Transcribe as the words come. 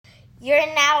You're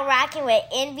now rocking with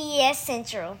NBS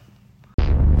Central.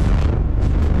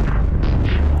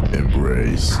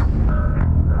 Embrace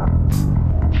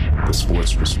the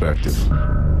sports perspective.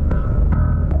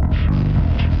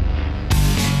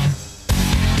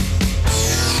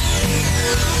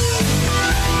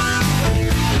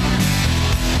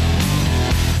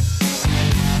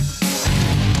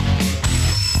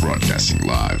 Broadcasting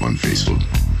live on Facebook,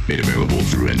 made available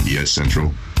through NBS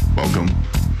Central. Welcome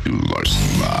to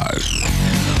Larson Live.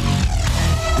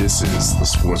 This is the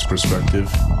sports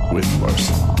perspective with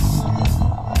Larson.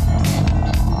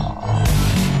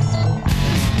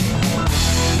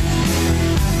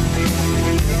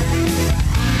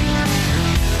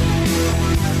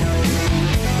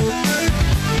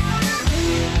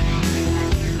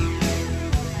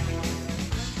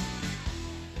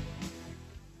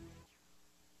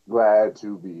 Glad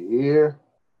to be here.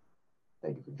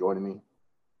 Thank you for joining me.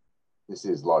 This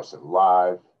is Larson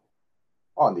Live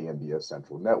on the NBS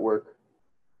Central Network.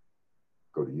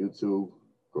 Go to YouTube,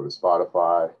 go to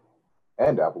Spotify,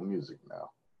 and Apple Music now.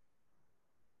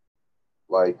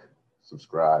 Like,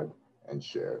 subscribe, and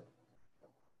share.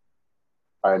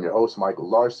 I am your host, Michael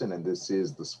Larson, and this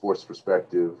is the Sports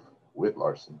Perspective with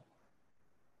Larson.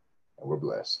 And we're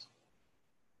blessed.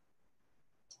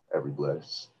 Every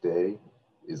blessed day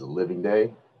is a living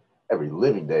day. Every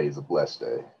living day is a blessed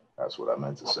day. That's what I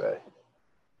meant to say.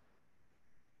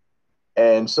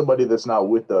 And somebody that's not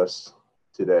with us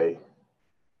today,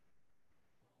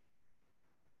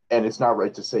 and it's not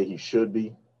right to say he should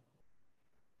be,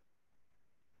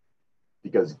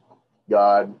 because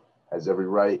God has every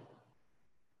right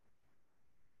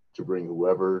to bring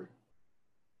whoever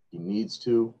he needs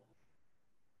to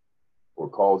or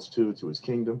calls to his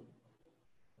kingdom.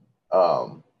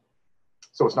 So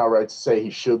it's not right to say he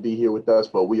should be here with us,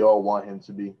 but we all want him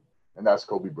to be, and that's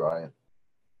Kobe Bryant.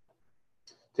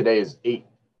 Today is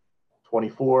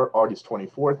 8/24, August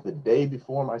 24th, the day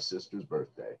before my sister's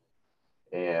birthday.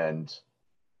 And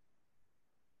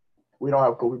we don't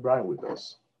have Kobe Bryant with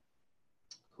us,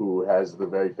 who has the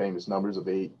very famous numbers of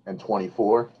 8 and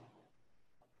 24,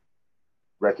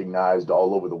 recognized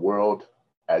all over the world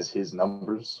as his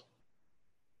numbers.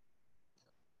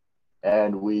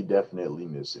 And we definitely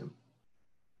miss him.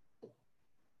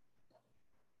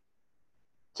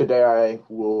 Today I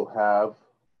will have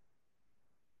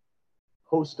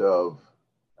host of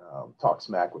Talk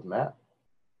Smack with Matt,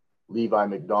 Levi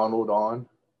McDonald, on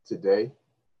today,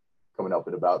 coming up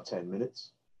in about 10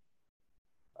 minutes.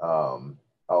 I'll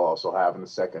also have in the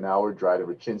second hour Dryden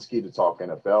Rachinski to talk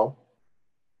NFL.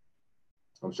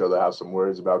 I'm sure they'll have some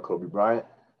words about Kobe Bryant.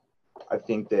 I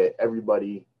think that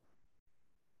everybody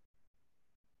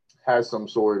has some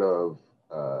sort of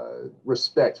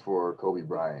respect for Kobe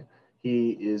Bryant.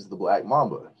 He is the Black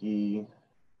Mamba.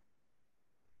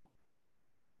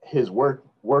 His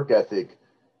work ethic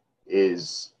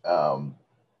is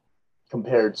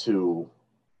compared to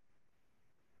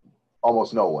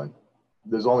almost no one.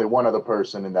 There's only one other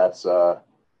person, and that's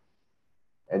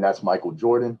Michael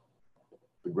Jordan,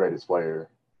 the greatest player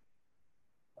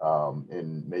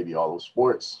in maybe all of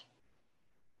sports.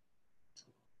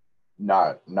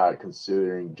 Not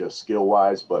considering just skill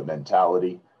wise, but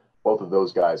mentality. Both of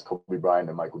those guys, Kobe Bryant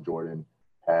and Michael Jordan,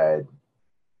 had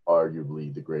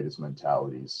arguably the greatest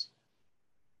mentalities.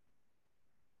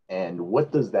 And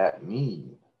what does that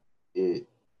mean?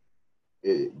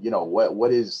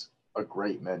 What is a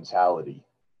great mentality?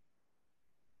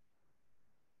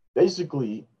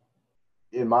 Basically,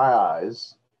 in my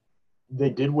eyes, they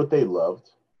did what they loved,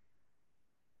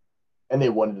 and they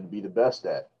wanted to be the best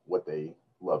at what they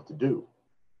loved to do.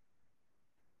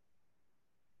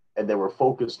 And they were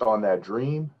focused on that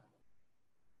dream,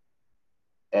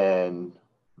 and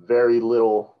very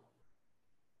little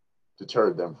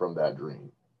deterred them from that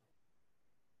dream.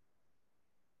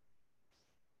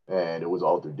 And it was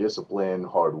all through discipline,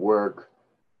 hard work,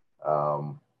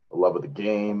 a love of the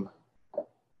game,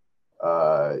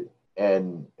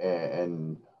 and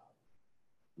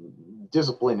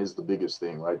discipline is the biggest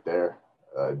thing right there.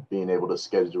 Being able to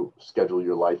schedule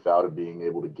your life out and being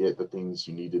able to get the things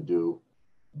you need to do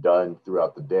done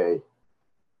throughout the day.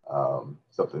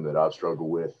 Something that I've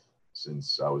struggled with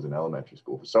since I was in elementary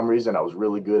school. For some reason, I was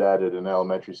really good at it in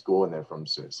elementary school, and then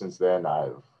since then,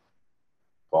 I've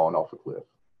fallen off a cliff.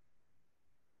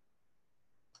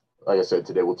 Like I said,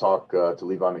 today we'll talk to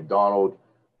Levi McDonald,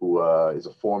 who is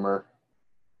a former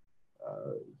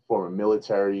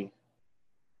military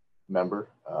member.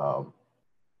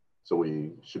 So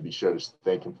we should be sure to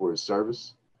thank him for his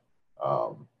service.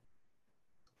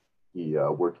 He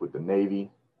worked with the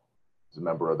Navy, as a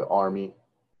member of the Army,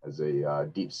 as a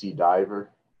deep sea diver.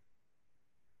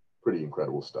 pretty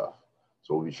incredible stuff.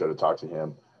 So we'll be sure to talk to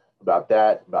him about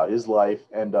that, about his life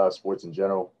and sports in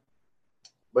general.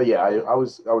 But yeah, I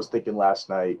was thinking last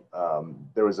night. I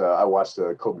watched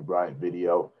a Kobe Bryant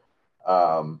video,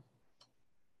 and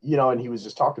he was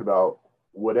just talking about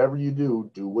whatever you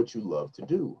do what you love to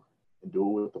do, and do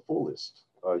it with the fullest,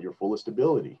 your fullest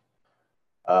ability.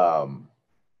 Man,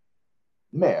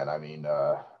 I mean,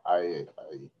 I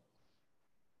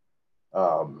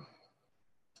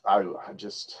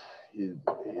just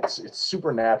it's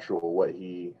supernatural what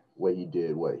he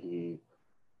did, what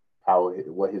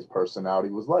his personality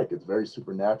was like. It's very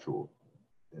supernatural,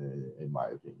 in my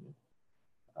opinion.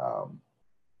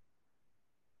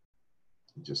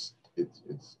 It's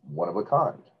one of a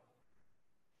kind.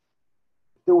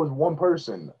 If there was one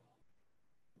person,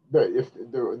 if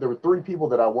there were three people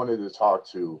that I wanted to talk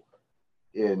to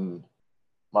in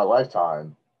my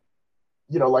lifetime,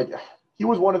 like he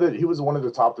was one of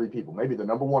the top three people, maybe the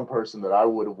number one person that I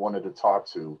would have wanted to talk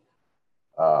to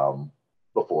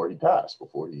before he passed,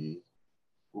 before he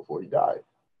died.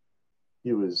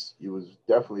 He was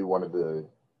definitely one of the,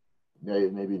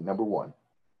 maybe number one,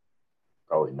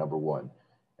 probably number one.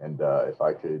 And if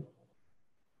I could,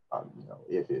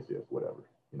 if whatever,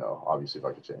 obviously if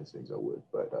I could change things, I would,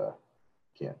 but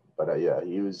can't. But yeah,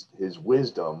 his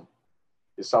wisdom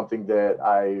is something that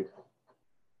I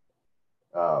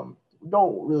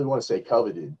don't really want to say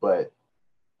coveted, but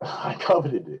I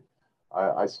coveted it.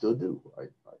 I still do. I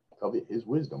covet his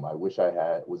wisdom. I wish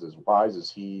I was as wise as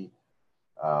he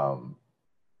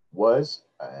was.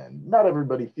 And not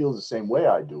everybody feels the same way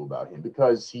I do about him,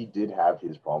 because he did have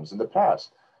his problems in the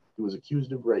past. He was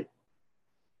accused of rape.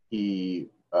 He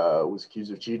was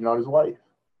accused of cheating on his wife.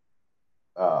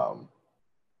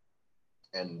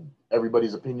 And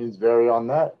everybody's opinions vary on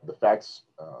that. The facts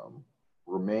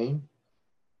remain.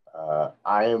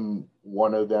 I am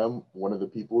one of the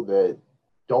people that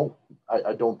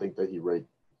I don't think that he raped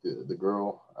the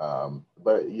girl,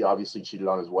 but he obviously cheated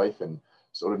on his wife, and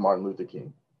so did Martin Luther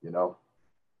King.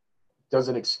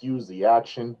 Doesn't excuse the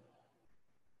action,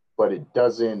 but it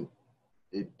doesn't.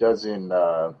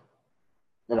 And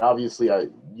obviously,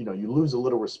 you lose a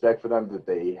little respect for them that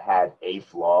they had a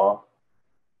flaw,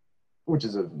 which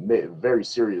is a very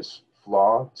serious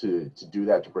flaw to do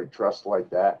that, to break trust like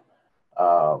that.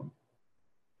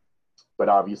 But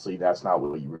obviously, that's not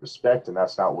what you respect, and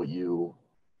that's not what you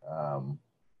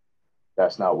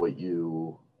model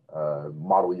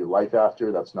your life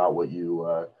after. That's not what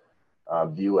you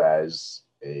view as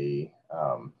a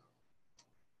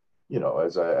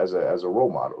as a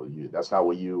role model. That's not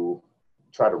what you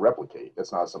try to replicate.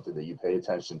 That's not something that you pay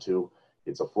attention to.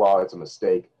 It's a flaw. It's a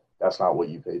mistake. That's not what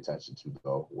you pay attention to,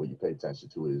 though. What you pay attention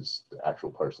to is the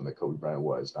actual person that Kobe Bryant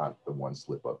was, not the one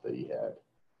slip up that he had.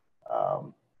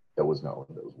 That was known,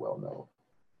 that was well known.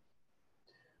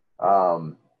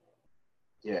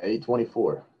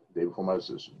 8/24, day before my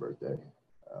sister's birthday.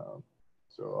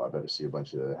 So I better see a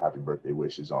bunch of happy birthday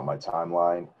wishes on my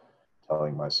timeline,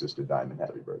 telling my sister Diamond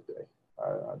happy birthday.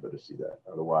 I better see that.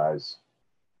 Otherwise,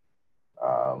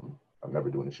 I'm never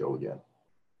doing a show again.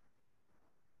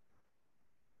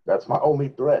 That's my only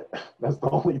threat. That's the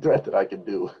only threat that I can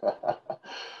do.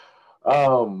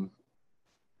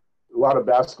 A lot of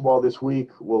basketball this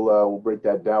week. We'll break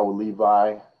that down with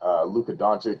Levi. Luka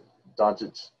Doncic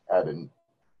had an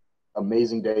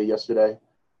amazing day yesterday.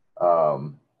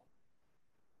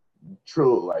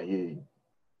 True, like he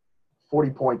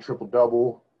 40-point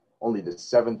triple-double, only the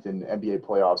 7th in NBA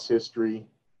playoffs history,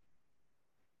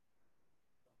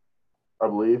 I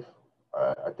believe.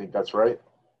 I think that's right.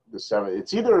 The 7th.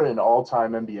 It's either in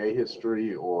all-time NBA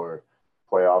history or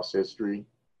playoffs history.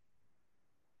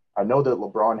 I know that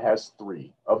LeBron has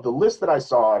 3. Of the list that I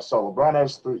saw LeBron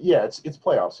has 3. Yeah, it's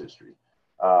playoffs history.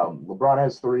 LeBron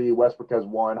has 3. Westbrook has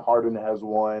 1. Harden has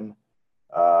 1.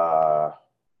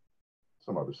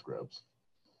 Some other scrubs.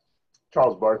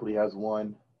 Charles Barkley has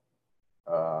 1.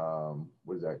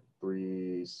 What is that?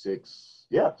 3, 6.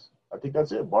 Yes, I think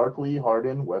that's it. Barkley,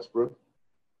 Harden, Westbrook,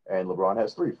 and LeBron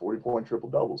has 3 40-point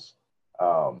triple-doubles.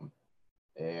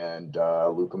 And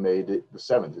Luka made it the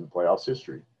 7th in playoffs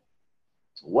history.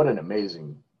 What an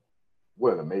amazing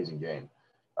game.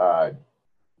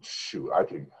 Shoot, I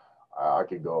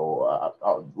could go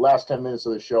last 10 minutes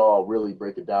of the show. I'll really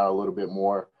break it down a little bit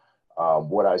more.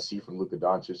 What I see from Luka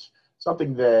Doncic,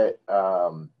 something that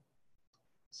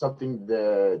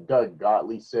Doug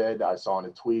Gottlieb said, I saw in a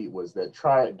tweet, was that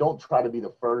don't try to be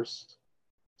the first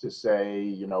to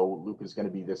say, Luka's going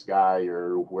to be this guy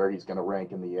or where he's going to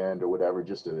rank in the end or whatever.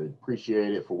 Just to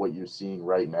appreciate it for what you're seeing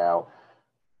right now.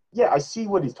 Yeah, I see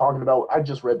what he's talking about. I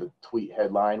just read the tweet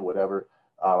headline, whatever.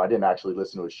 I didn't actually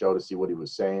listen to his show to see what he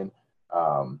was saying.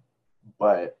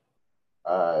 But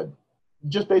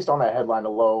just based on that headline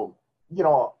alone,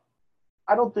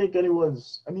 I don't think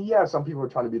anyone's. I mean, yeah, some people are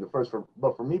trying to be the first,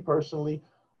 but for me personally,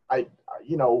 when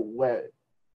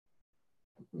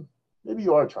maybe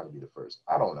you are trying to be the first.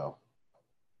 I don't know.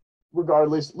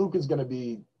 Regardless, Luka's going to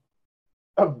be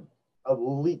an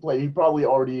elite player. He probably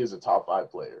already is a top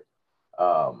 5 player.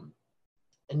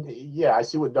 And yeah, I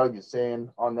see what Doug is saying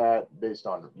on that, based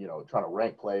on trying to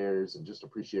rank players and just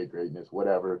appreciate greatness,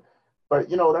 whatever. But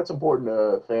that's important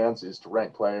to fans, is to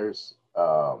rank players.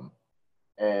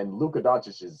 And Luka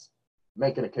Doncic is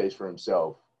making a case for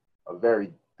himself, a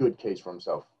very good case for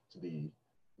himself, to be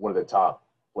one of the top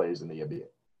players in the NBA.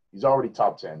 He's already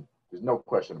top 10. There's no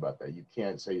question about that. You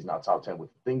can't say he's not top 10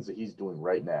 with the things that he's doing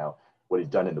right now, what he's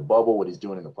done in the bubble, what he's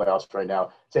doing in the playoffs right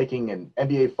now, taking an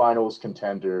NBA Finals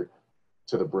contender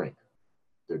to the brink.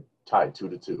 They're tied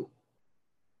 2-2.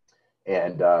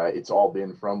 And it's all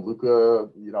been from Luka,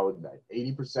 80%,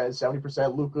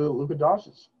 70% Luka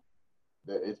Doncic.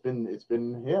 It's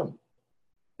been him.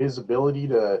 His ability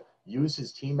to use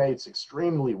his teammates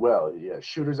extremely well. Yeah,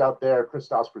 shooters out there,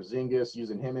 Kristaps Porzingis,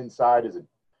 using him inside as a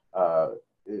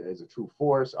true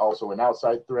force, also an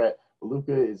outside threat.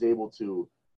 Luka is able to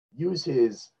use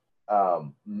his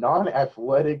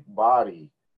non-athletic body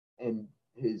and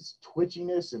his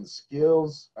twitchiness and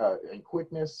skills and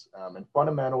quickness and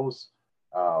fundamentals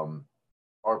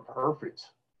are perfect.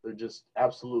 They're just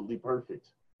absolutely perfect.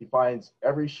 He finds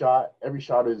every shot. Every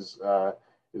shot is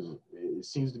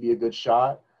seems to be a good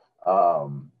shot.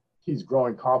 He's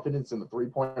growing confidence in the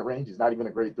 3-point range. He's not even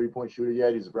a great 3-point shooter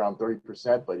yet. He's around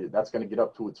 30%, but that's going to get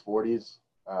up to its 40s,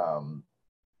 high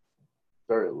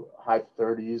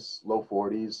 30s, low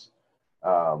 40s.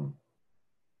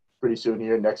 Pretty soon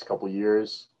here, next couple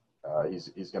years,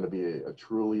 he's going to be a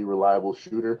truly reliable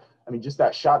shooter. I mean, just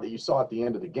that shot that you saw at the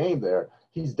end of the game there,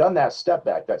 he's done that step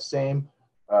back, that same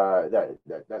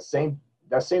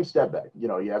step back. He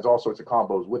has all sorts of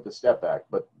combos with the step back,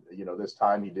 but this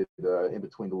time he did in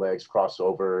between the legs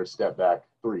crossover step back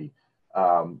 3.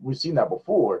 We've seen that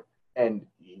before, and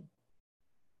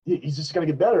he's just going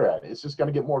to get better at it. It's just going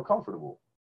to get more comfortable.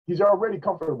 He's already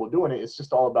comfortable doing it. It's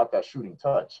just all about that shooting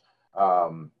touch. A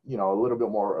little bit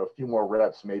more, a few more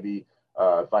reps, maybe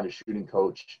find a shooting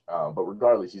coach. But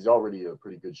regardless, he's already a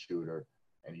pretty good shooter,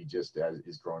 and he just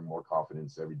is growing more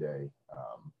confidence every day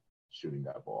shooting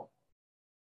that ball.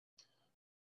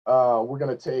 We're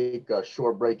going to take a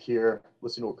short break here,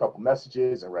 listen to a couple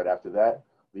messages, and right after that,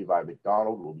 Levi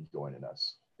McDonald will be joining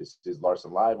us. This is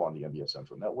Larson Live on the NBS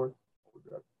Central Network.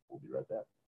 We'll be right back.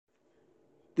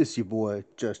 This is your boy,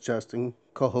 Just Justin,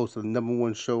 co-host of the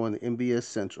 #1 show on the NBS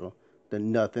Central, the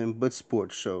Nothing But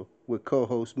Sports Show, with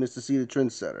co-host Mr. C, the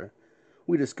Trendsetter.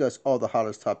 We discuss all the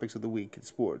hottest topics of the week in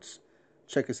sports.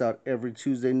 Check us out every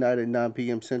Tuesday night at 9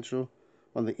 p.m. Central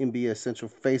on the NBS Central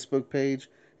Facebook page,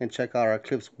 and check out our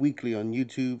clips weekly on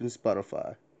YouTube and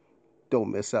Spotify.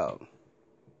 Don't miss out.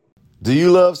 Do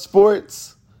you love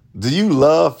sports? Do you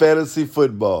love fantasy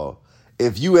football?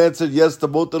 If you answered yes to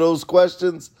both of those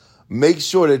questions, make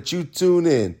sure that you tune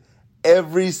in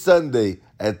every Sunday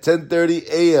at 10:30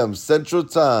 a.m. Central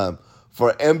Time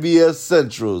for NBS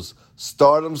Central's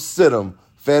Stardom Situm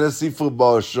Fantasy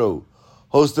Football Show,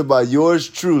 hosted by yours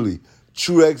truly,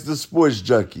 Truex the Sports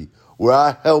Junkie, where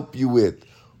I help you with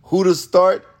who to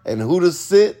start and who to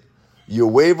sit, your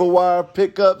waiver wire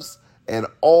pickups, and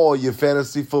all your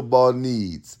fantasy football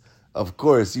needs. Of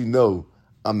course,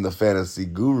 I'm the fantasy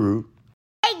guru.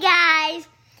 Hey guys,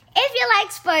 if you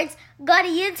like sports, go to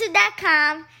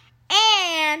youtube.com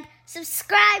and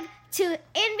subscribe to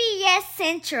NBS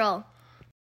Central.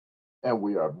 And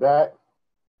we are back.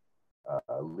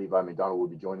 Levi McDonald will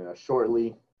be joining us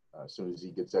shortly, as soon as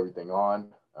he gets everything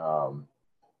on.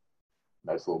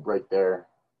 Nice little break there.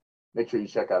 Make sure you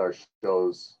check out our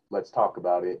shows. Let's talk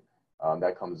about it.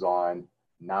 That comes on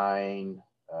 9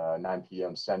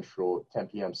 p.m. Central, 10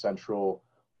 p.m. Central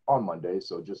on Monday.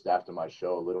 So just after my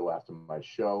show, a little after my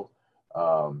show.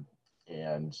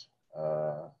 And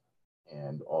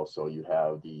also you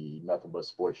have the Nothing But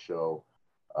Sports Show,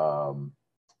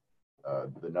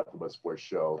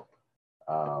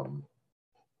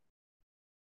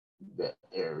 that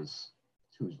airs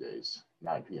Tuesdays,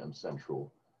 9 p.m.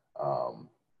 Central.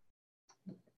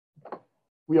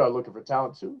 We are looking for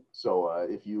talent too. So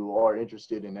if you are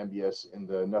interested in NBS, in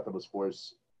the Nothing But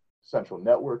Sports Central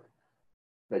Network,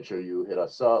 make sure you hit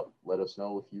us up. Let us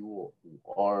know if you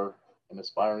are an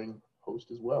aspiring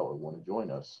host as well or want to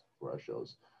join us for our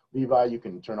shows. Levi, you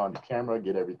can turn on the camera,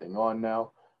 get everything on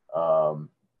now.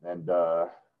 And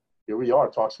here we are.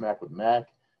 Talk Smack with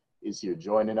Mac is here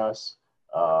joining us.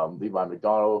 Levi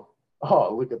McDonald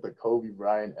Oh, look at the Kobe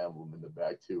Bryant emblem in the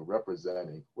back too,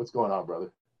 representing. What's going on,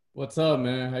 brother? What's up,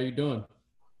 man? How you doing?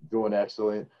 Doing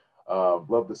excellent.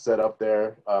 Love the setup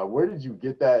there. Where did you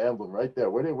get that emblem right there?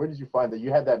 Where did you find that?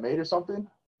 You had that made or something?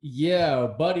 Yeah, a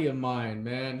buddy of mine,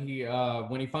 man. He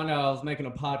when he found out I was making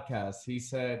a podcast, he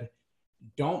said,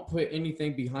 "Don't put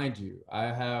anything behind you. I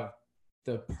have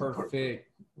the perfect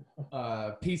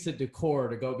piece of decor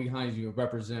to go behind you and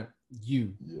represent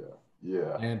you."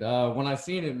 Yeah. And when I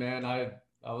seen it, man, I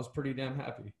was pretty damn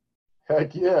happy.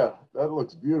 Heck yeah, that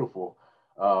looks beautiful.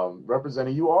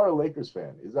 Representing, you are a Lakers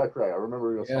fan, is that correct? I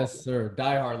remember you. Yes, sir.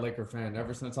 Diehard Laker fan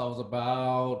ever since I was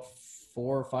about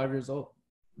 4 or 5 years old.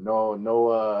 No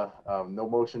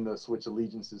motion to switch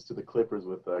allegiances to the Clippers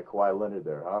with Kawhi Leonard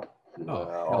there, huh?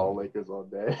 All Lakers all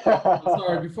day. I'm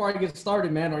sorry, before I get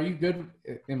started, man, are you good?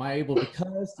 Am I able to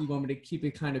cuss? Do you want me to keep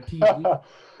it kind of PG?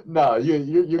 No,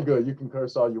 you're good. You can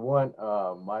curse all you want.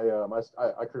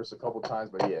 I curse a couple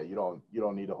times, but yeah, you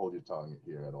don't need to hold your tongue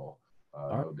here at all.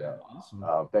 No doubt. Awesome.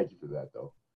 Thank you for that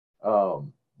though.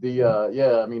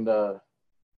 The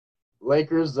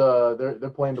Lakers, they're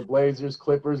playing the Blazers.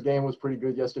 Clippers game was pretty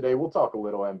good yesterday. We'll talk a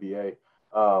little NBA.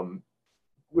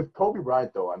 With Kobe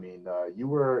Bryant, though, I mean,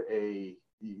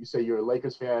 you say you're a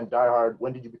Lakers fan, diehard.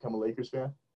 When did you become a Lakers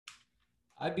fan?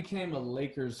 I became a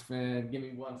Lakers fan. Give me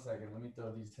 1 second. Let me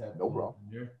throw these headphones No problem.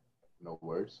 in here. No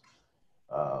worries.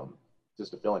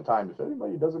 Just to fill in time, if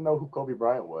anybody doesn't know who Kobe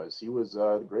Bryant was, he was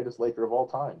the greatest Laker of all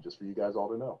time, just for you guys all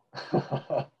to know.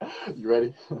 You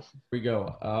ready? Here we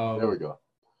go. There we go.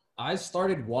 I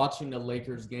started watching the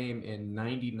Lakers game in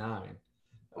 99.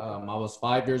 I was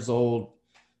 5 years old.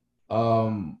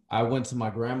 I went to my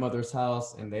grandmother's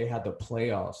house and they had the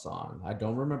playoffs on. I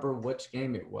don't remember which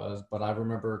game it was, but I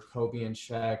remember Kobe and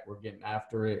Shaq were getting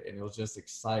after it and it was just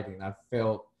exciting. I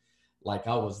felt like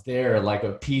I was there, like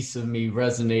a piece of me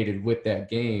resonated with that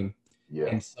game. Yeah.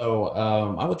 And so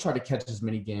I would try to catch as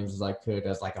many games as I could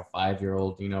as like a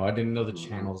 5-year-old. I didn't know the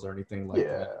channels or anything like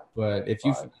that. But if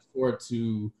you fast forward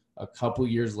to a couple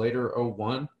years later,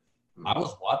 01, I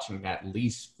was watching at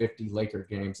least 50 Laker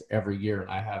games every year, and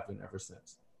I have been ever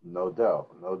since. No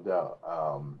doubt.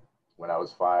 When I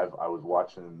was 5, I was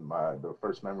watching the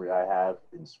first memory I have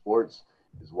in sports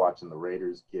is watching the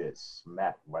Raiders get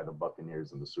smacked by the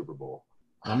Buccaneers in the Super Bowl.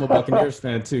 I'm a Buccaneers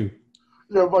fan too.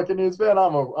 You're a Buccaneers fan.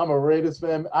 I'm a Raiders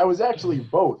fan. I was actually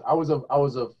both. I was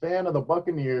a fan of the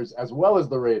Buccaneers as well as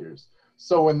the Raiders.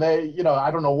 So when they,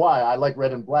 I don't know why, I like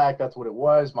red and black. That's what it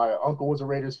was. My uncle was a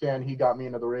Raiders fan. He got me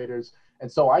into the Raiders.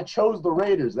 And so I chose the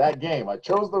Raiders that game. I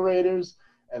chose the Raiders,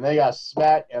 and they got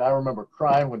smacked. And I remember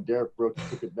crying when Derek Brooks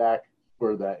took it back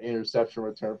for that interception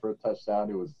return for a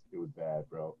touchdown. It was bad,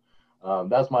 bro.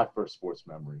 That's my first sports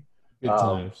memory. Good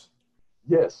times.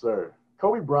 Yes, sir.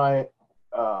 Kobe Bryant,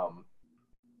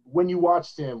 when you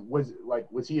watched him, was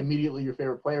he immediately your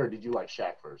favorite player, or did you like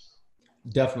Shaq first?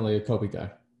 Definitely a Kobe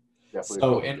guy. Definitely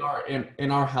so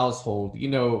in our household,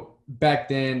 back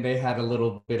then they had a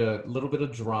little bit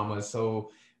of drama.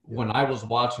 So when I was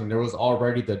watching, there was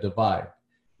already the divide,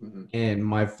 and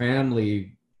my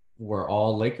family were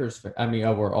all Lakers.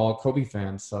 We're all Kobe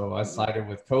fans. So I sided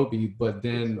with Kobe. But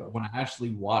then when I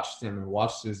actually watched him and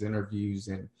watched his interviews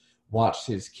and watched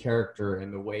his character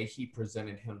and the way he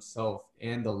presented himself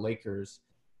and the Lakers,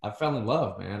 I fell in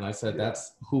love, man. I said,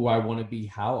 that's who I want to be,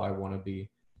 how I want to be.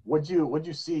 What'd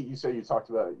you see? You said you talked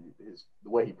about the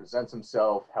way he presents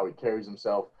himself, how he carries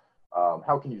himself.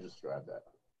 How can you describe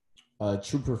that?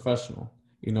 True professional.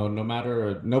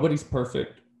 Nobody's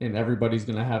perfect and everybody's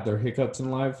going to have their hiccups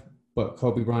in life, but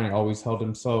Kobe Bryant always held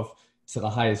himself to the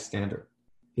highest standard.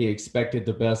 He expected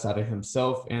the best out of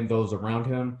himself and those around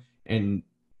him, and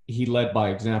he led by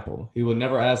example. He would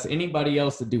never ask anybody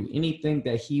else to do anything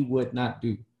that he would not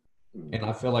do. And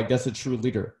I feel like that's a true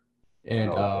leader.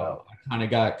 And I kind of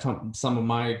got some of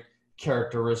my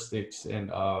characteristics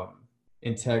and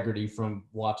integrity from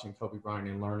watching Kobe Bryant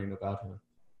and learning about him.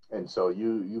 And so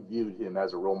you viewed him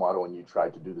as a role model, and you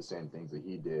tried to do the same things that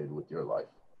he did with your life.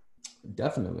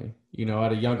 Definitely.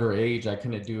 At a younger age, I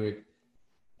couldn't do it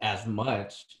as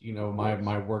much.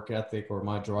 My work ethic or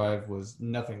my drive was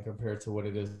nothing compared to what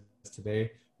it is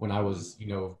today when I was,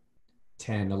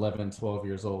 10, 11, 12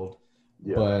 years old.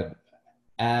 Yeah. But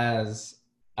as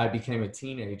I became a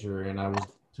teenager and I was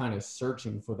kind of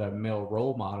searching for that male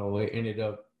role model, it ended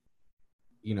up,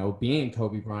 being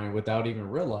Kobe Bryant without even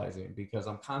realizing, because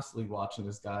I'm constantly watching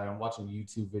this guy. I'm watching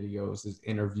YouTube videos, his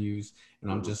interviews,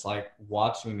 and I'm just like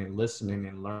watching and listening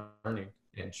and learning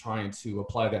and trying to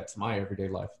apply that to my everyday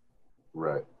life.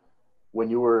 Right.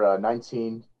 When you were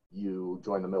 19, you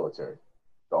joined the military,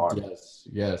 the Army.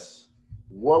 Yes.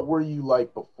 what were you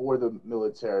like before the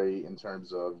military in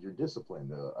terms of your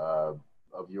discipline,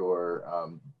 of your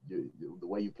the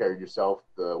way you carried yourself,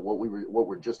 what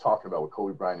we're just talking about with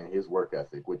Kobe Bryant and his work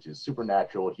ethic, which is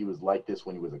supernatural. He was like this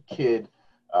when he was a kid,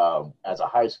 as a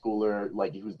high schooler.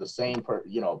 Like, he was the same,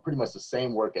 pretty much the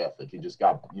same work ethic. He just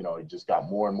got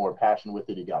more and more passionate with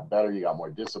it. He got better. He got more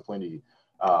disciplined. He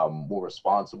more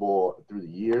responsible through the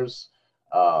years.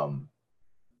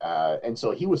 And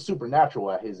so he was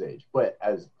supernatural at his age. But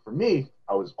as for me,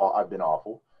 I've been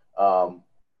awful.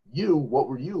 What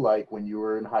were you like when you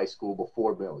were in high school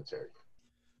before military?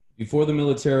 Before the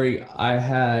military, I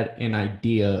had an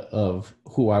idea of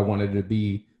who I wanted to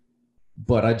be,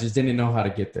 but I just didn't know how to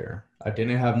get there. I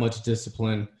didn't have much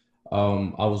discipline.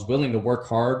 I was willing to work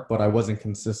hard, but I wasn't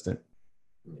consistent.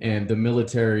 And the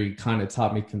military kind of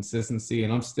taught me consistency,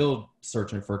 and I'm still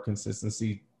searching for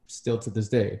consistency still to this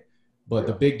day. But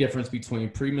the big difference between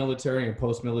pre-military and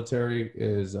post-military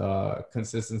is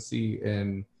consistency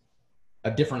and a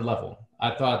different level.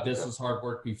 I thought this was hard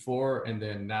work before, and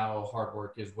then now hard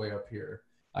work is way up here.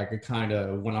 I could kind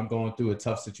of, when I'm going through a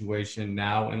tough situation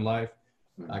now in life,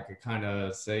 I could kind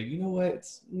of say, you know what,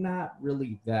 it's not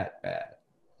really that bad.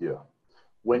 Yeah.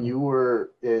 When you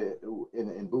were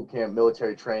in boot camp,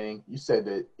 military training, you said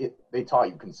that they taught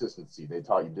you consistency. They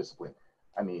taught you discipline.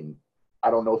 I mean, I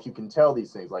don't know if you can tell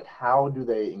these things. Like, how do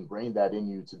they ingrain that in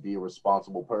you to be a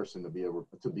responsible person, to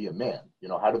be a man?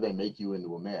 How do they make you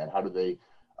into a man? How do they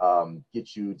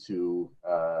get you to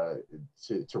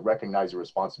recognize your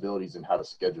responsibilities and how to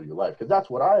schedule your life? Because that's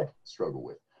what I struggle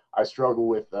with. I struggle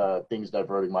with things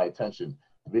diverting my attention,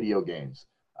 video games,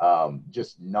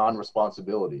 just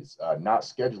non-responsibilities, not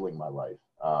scheduling my life.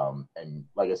 And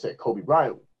like I said, Kobe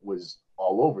Bryant was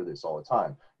all over this all the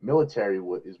time. Military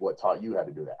is what taught you how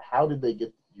to do that. How did they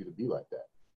get you to be like that?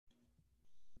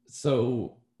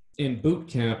 So in boot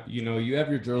camp, you have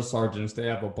your drill sergeants. They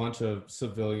have a bunch of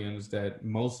civilians that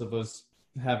most of us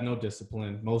have no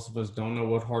discipline. Most of us don't know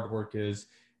what hard work is.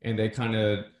 And they kind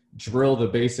of drill the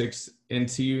basics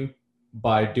into you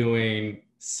by doing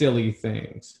silly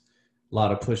things. A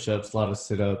lot of push-ups, a lot of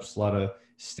sit-ups, a lot of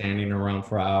standing around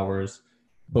for hours.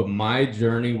 But my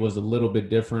journey was a little bit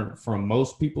different from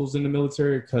most people's in the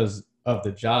military because of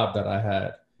the job that I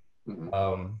had.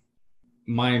 Mm-hmm.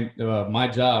 My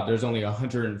job, there's only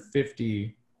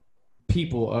 150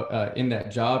 people in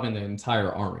that job in the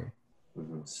entire Army.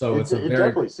 Mm-hmm. So it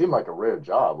definitely seemed like a rare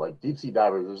job. Like deep sea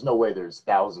divers, there's no way there's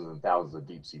thousands and thousands of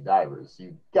deep sea divers.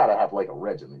 You got to have like a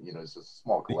regiment. It's a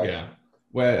small collection. Yeah.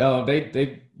 Well,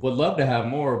 they would love to have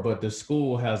more, but the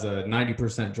school has a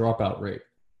 90% dropout rate.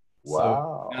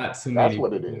 Wow. So not too many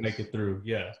people make it through.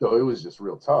 Yeah. So it was just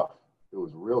real tough. It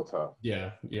was real tough.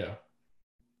 Yeah. Yeah.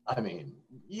 I mean,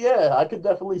 yeah, I could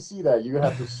definitely see that. You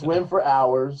have to swim for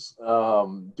hours,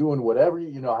 doing whatever,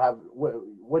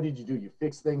 what did you do? You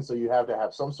fix things. So you have to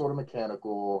have some sort of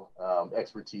mechanical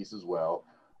expertise as well.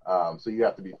 So you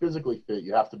have to be physically fit.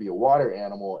 You have to be a water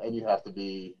animal, and you have to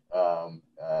be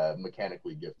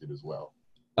mechanically gifted as well.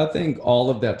 I think all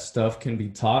of that stuff can be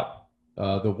taught.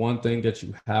 The one thing that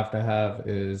you have to have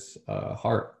is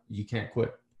heart. You can't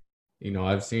quit.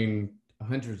 I've seen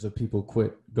hundreds of people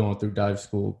quit going through dive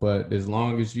school, but as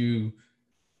long as you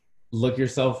look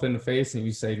yourself in the face and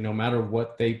you say, no matter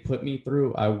what they put me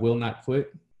through, I will not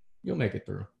quit, you'll make it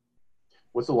through.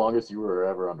 What's the longest you were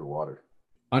ever underwater?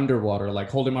 Underwater, like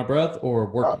holding my breath or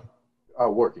working?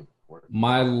 Working.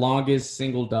 My longest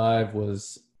single dive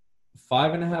was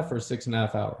 5.5 or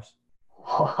 6.5 hours.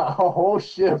 A whole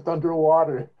shift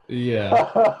underwater.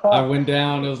 Yeah. I went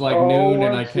down, it was like noon,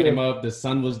 and I came up, the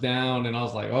sun was down, and I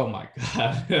was like, oh my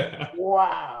God.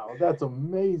 Wow, that's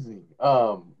amazing. But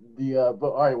all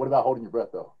right, what about holding your breath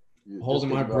though? Holding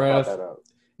my breath.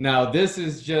 Now this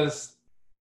is just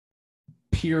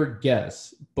pure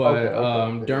guess,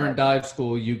 but during dive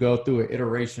school, you go through an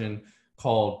iteration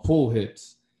called pool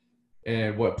hits.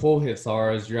 And what pool hits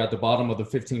are is you're at the bottom of the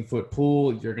 15-foot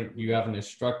pool. You have an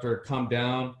instructor come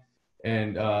down,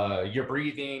 and you're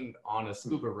breathing on a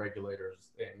scuba regulator,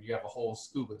 and you have a whole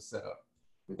scuba setup.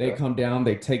 Okay. They come down,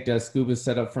 they take that scuba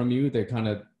setup from you. They kind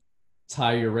of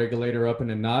tie your regulator up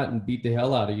in a knot and beat the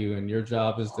hell out of you. And your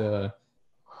job is to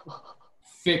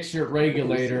fix your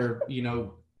regulator,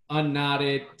 unknot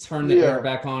it, turn the air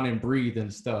back on, and breathe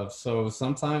and stuff. So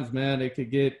sometimes, man, it could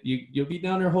get you'll be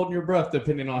down there holding your breath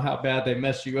depending on how bad they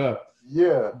mess you up.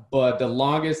 Yeah. But the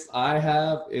longest I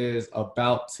have is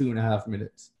about 2.5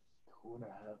 minutes. 2.5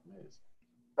 minutes.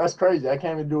 That's crazy. I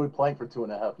can't even do a plank for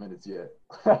 2.5 minutes yet.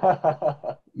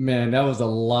 Man, that was a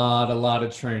lot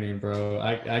of training, bro.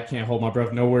 I can't hold my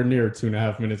breath nowhere near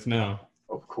 2.5 minutes now.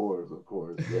 Of course.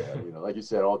 hours. Yeah, like you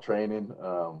said, all training,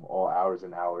 all hours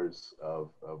and hours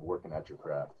of working at your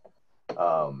craft.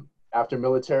 After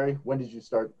military, when did you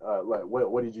start?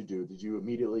 What did you do? Did you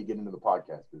immediately get into the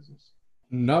podcast business?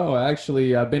 No,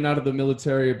 actually, I've been out of the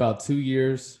military about 2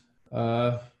 years,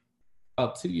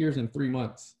 about 2 years and 3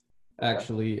 months,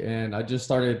 actually. And I just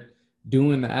started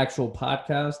doing the actual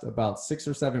podcast about 6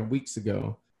 or 7 weeks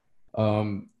ago.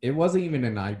 It wasn't even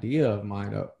an idea of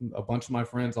mine. A bunch of my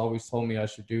friends always told me I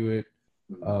should do it,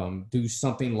 do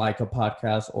something like a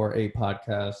podcast or a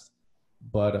podcast,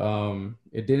 but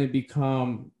it didn't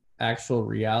become actual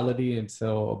reality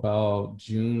until about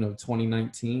June of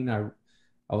 2019.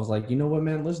 I was like, you know what,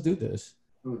 man, let's do this.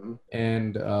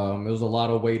 And it was a lot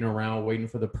of waiting around, waiting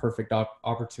for the perfect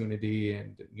opportunity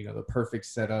and, the perfect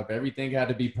setup. Everything had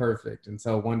to be perfect. And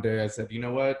so one day I said, you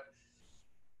know what?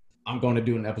 I'm going to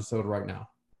do an episode right now.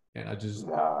 And I just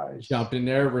jumped in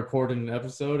there, recorded an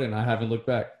episode, and I haven't looked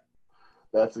back.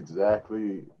 That's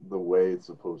exactly the way it's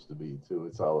supposed to be, too.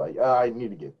 It's all like, I need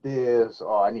to get this.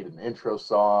 Oh, I need an intro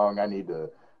song. I need to,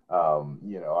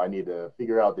 I need to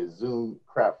figure out this Zoom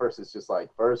crap first. It's just like,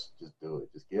 first, just do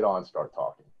it. Just get on, start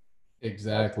talking.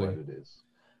 Exactly. That's what it is.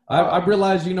 I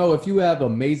realized, if you have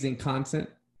amazing content,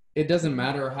 it doesn't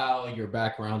matter how your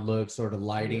background looks or the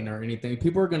lighting or anything.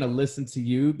 People are going to listen to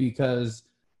you because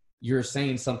you're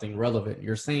saying something relevant.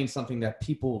 You're saying something that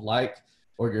people like,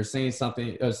 or you're saying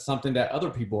something that other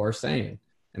people are saying.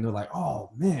 And they're like, oh,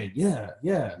 man, yeah.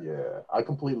 Yeah, I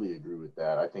completely agree with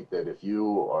that. I think that if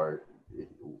you are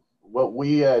 – what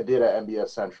we did at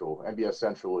NBS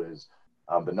Central is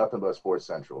the Nothing But Sports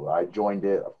Central. I joined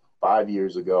it 5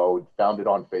 years ago, found it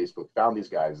on Facebook, found these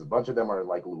guys. A bunch of them are in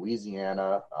like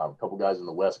Louisiana, a couple guys in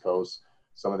the West Coast,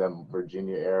 some of them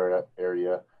Virginia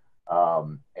area.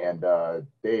 And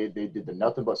they did the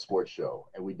Nothing But Sports show,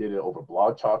 and we did it over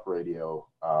Blog Talk Radio.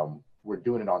 We're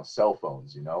doing it on cell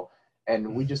phones,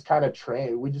 and we just kind of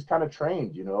trained.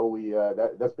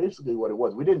 That's basically what it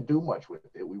was. We didn't do much with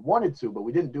it. We wanted to, but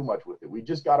we didn't do much with it. We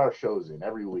just got our shows in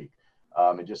every week,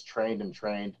 and just trained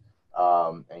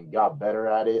and got better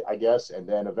at it, I guess. And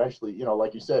then eventually,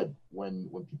 like you said, when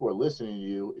people are listening to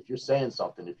you, if you're saying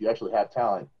something, if you actually have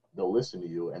talent, they'll listen to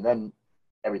you, and then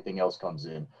everything else comes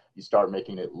in. You start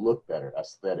making it look better,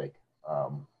 aesthetic,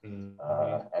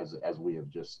 as we have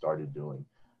just started doing.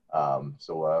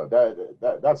 So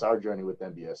that's our journey with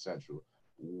NBS Central.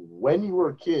 When you were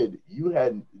a kid, you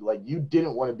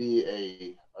didn't want to be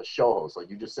a show host. Like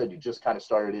you just said, you just kind of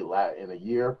started it in a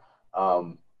year.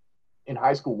 In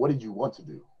high school, what did you want to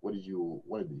do? What did you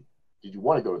want to be? Did you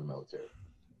want to go to the military?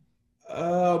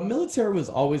 Military was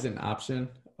always an option.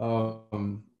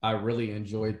 I really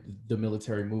enjoyed the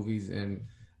military movies, and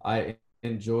I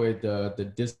enjoyed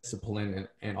the discipline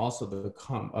and also the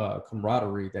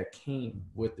camaraderie that came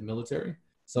with the military.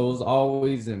 So it was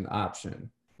always an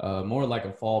option, more like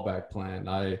a fallback plan.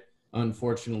 I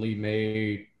unfortunately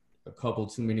made a couple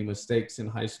too many mistakes in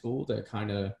high school that kind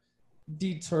of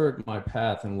deterred my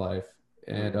path in life,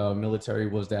 and military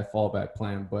was that fallback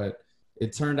plan. But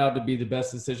it turned out to be the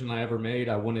best decision I ever made.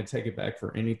 I wouldn't take it back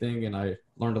for anything, and I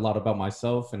learned a lot about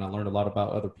myself, and I learned a lot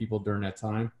about other people during that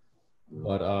time.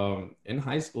 But in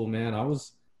high school, man, I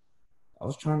was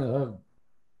trying to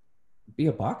be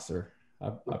a boxer. I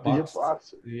boxed. A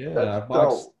boxer. Yeah,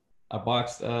 I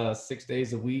boxed 6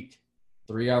 days a week,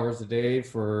 3 hours a day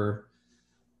for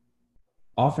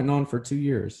off and on for 2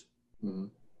 years. Mm-hmm.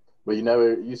 But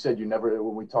you said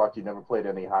when we talked, you never played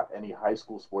any high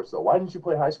school sports though. Why didn't you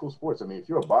play high school sports? I mean, if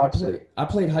you're a boxer. I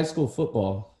played high school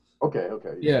football. Okay.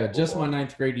 Yeah, just my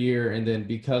 9th grade year. And then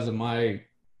because of my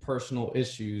personal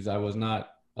issues, I was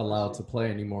not allowed to play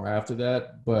anymore after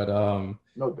that. But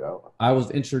no doubt. I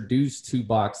was introduced to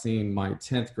boxing my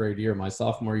 10th grade year, my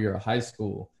sophomore year of high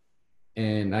school.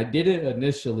 And I did it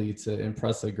initially to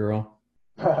impress a girl.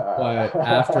 But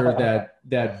after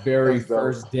that very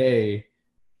first day,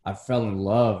 I fell in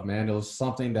love, man. It was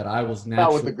something that I was naturally.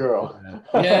 Not with the girl.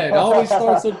 Yeah, it always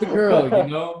starts with the girl,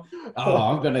 Oh,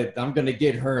 I'm gonna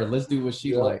get her. Let's do what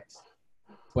she likes.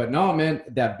 But no, man,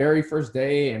 that very first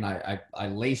day, and I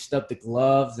laced up the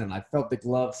gloves, and I felt the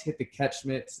gloves hit the catch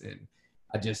mitts, and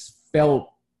I just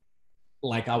felt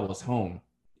like I was home.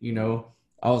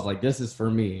 I was like, this is for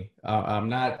me. I'm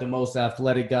not the most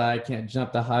athletic guy. I can't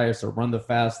jump the highest or run the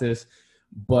fastest,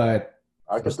 but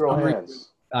I can throw hands.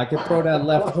 I could throw that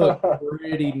left hook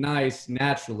pretty nice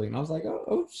naturally. And I was like,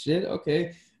 oh shit,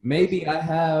 okay. Maybe I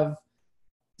have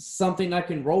something I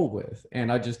can roll with.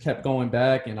 And I just kept going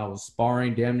back, and I was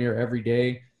sparring damn near every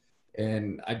day.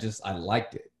 And I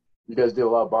liked it. You guys did a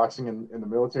lot of boxing in the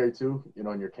military too,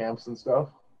 in your camps and stuff?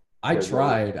 I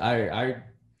tried.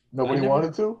 Nobody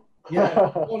wanted to?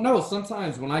 Yeah. Well, no,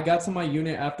 sometimes when I got to my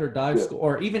unit after dive Yeah. school,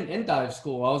 or even in dive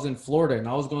school, I was in Florida and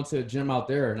I was going to a gym out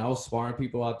there and I was sparring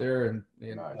people out there and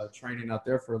Nice. training out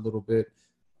there for a little bit.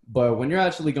 But when you're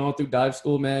actually going through dive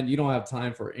school, man, you don't have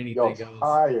time for anything Yo, else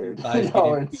tired. besides Yo,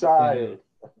 getting I'm beat down. tired.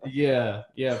 Yeah.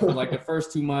 For like the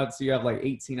first 2 months, you have like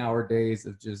 18-hour days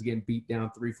of just getting beat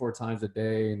down 3-4 times a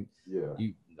day, and Yeah.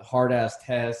 you hard ass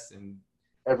tests, and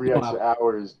Every you don't extra have-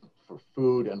 hour is for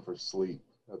food and for sleep.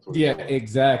 That's what yeah, it is.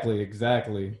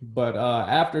 exactly. But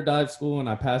after dive school and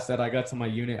I passed that, I got to my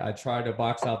unit. I tried to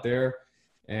box out there,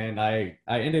 and I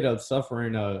ended up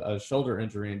suffering a shoulder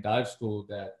injury in dive school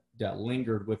that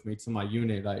lingered with me to my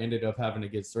unit. I ended up having to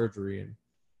get surgery, and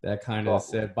that kind of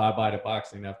Awful. said bye-bye to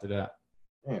boxing after that.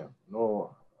 Damn.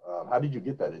 No. How did you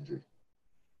get that injury?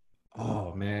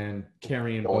 Oh man,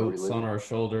 carrying Don't boats relive on it. our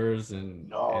shoulders and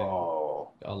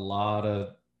No. a lot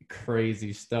of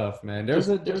crazy stuff, man. Just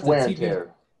There's a wear and TV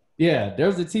tear. Yeah,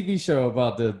 there's a TV show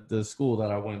about the school that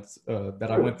I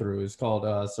went through. It's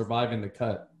called Surviving the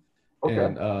Cut. Okay.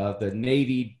 And the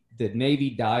Navy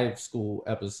dive school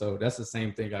episode, that's the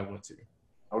same thing I went to.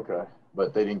 Okay.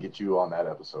 But they didn't get you on that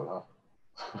episode, huh?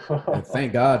 And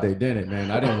thank God they didn't, man.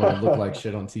 I didn't want to look like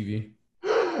shit on TV.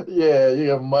 Yeah, you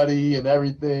got muddy and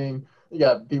everything. You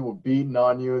got people beating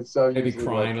on you and so Maybe usually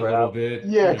crying like a little crap. bit.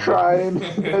 Yeah, you know. crying.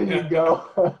 There you go.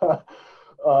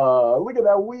 Look at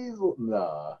that weasel.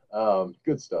 Nah.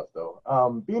 Good stuff though.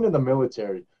 Being in the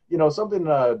military, something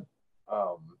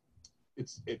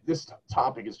this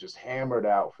topic is just hammered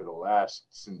out for the last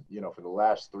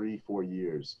 3-4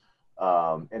 years.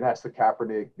 And that's the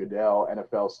Kaepernick, Goodell,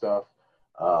 NFL stuff.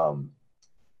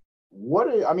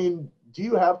 Do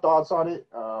you have thoughts on it?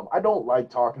 I don't like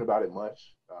talking about it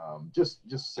much. Just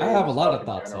I saying have a lot of in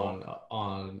thoughts general.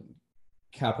 on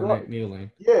Kaepernick kneeling.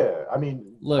 Yeah, I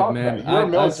mean, Look, man, You're a I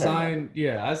military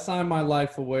man. I signed my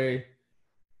life away,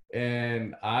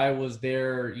 and I was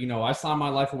there. I signed my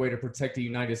life away to protect the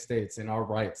United States and our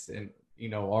rights and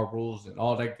our rules and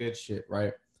all that good shit,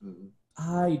 right? Mhm.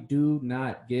 I do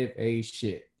not give a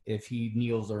shit if he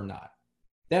kneels or not.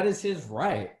 That is his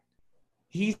right.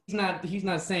 He's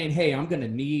not saying, hey, I'm gonna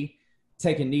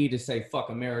take a knee to say fuck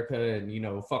America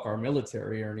and fuck our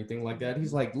military or anything like that.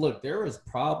 He's like, look, there is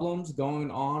problems going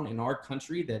on in our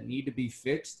country that need to be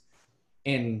fixed,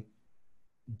 and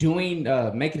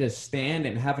making a stand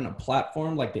and having a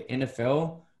platform like the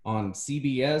NFL on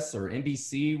CBS or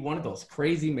NBC, one of those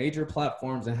crazy major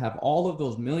platforms, and have all of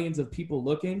those millions of people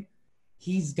looking.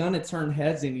 He's gonna turn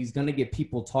heads and he's gonna get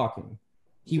people talking.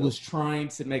 He was trying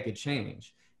to make a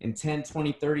change. In 10,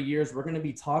 20, 30 years, we're going to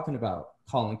be talking about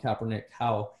Colin Kaepernick,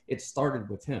 how it started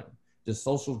with him. The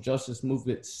social justice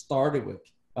movement started with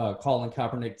Colin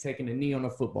Kaepernick taking a knee on a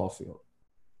football field.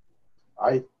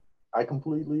 I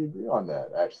completely agree on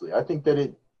that, actually. I think that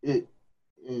it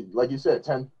like you said,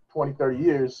 10, 20, 30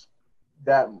 years,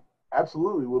 that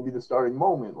absolutely will be the starting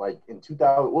moment. Like in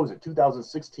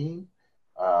 2016?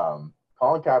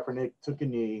 Colin Kaepernick took a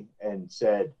knee and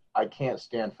said, I can't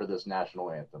stand for this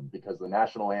national anthem because the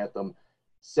national anthem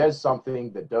says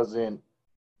something that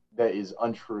is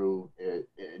untrue,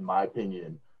 in my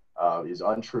opinion, is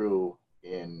untrue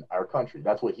in our country.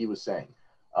 That's what he was saying.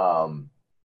 A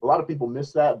lot of people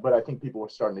miss that, but I think people are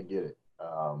starting to get it.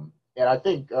 And I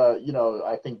think,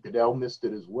 I think Goodell missed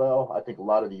it as well. I think a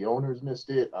lot of the owners missed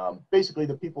it. Basically,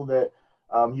 the people that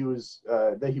he was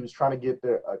trying to get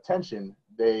their attention,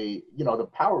 the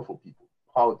powerful people,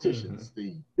 politicians,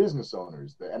 the business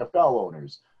owners, the NFL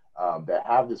owners that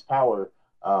have this power,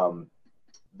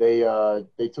 they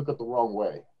took it the wrong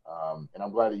way. And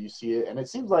I'm glad that you see it. And it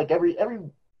seems like a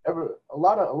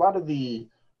lot of the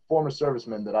former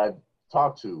servicemen that I've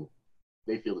talked to,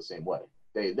 they feel the same way.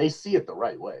 They see it the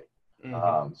right way.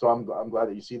 So I'm glad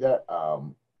that you see that.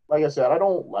 Like I said, I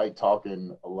don't like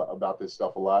talking about this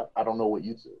stuff a lot. I don't know what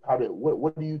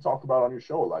do you talk about on your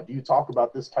show a lot? Do you talk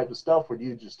about this type of stuff, or do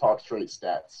you just talk straight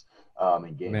stats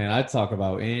and games? Man, I talk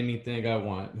about anything I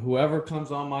want. Whoever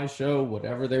comes on my show,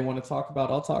 whatever they want to talk about,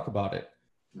 I'll talk about it.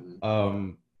 Mm-hmm.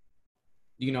 I'm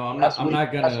not Last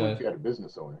gonna. week you had a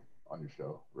business owner on your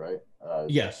show, right?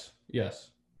 Yes.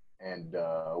 And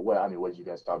what did you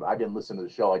guys talk about? I didn't listen to the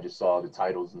show. I just saw the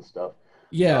titles and stuff.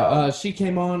 Yeah, she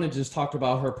came on and just talked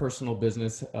about her personal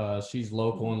business. She's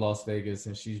local in Las Vegas,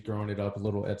 and she's growing it up, a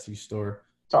little Etsy store.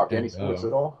 Talk any sports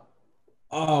at all?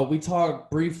 We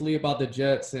talked briefly about the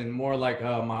Jets, and more like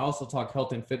I also talk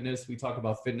health and fitness. We talk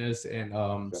about fitness and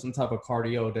some type of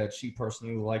cardio that she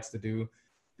personally likes to do,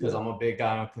 because I'm a big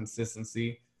guy on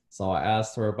consistency. So I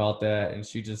asked her about that, and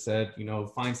she just said,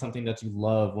 find something that you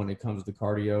love when it comes to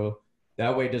cardio.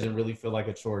 That way it doesn't really feel like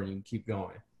a chore. You can keep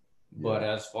going. Yeah. But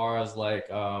as far as like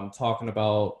talking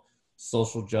about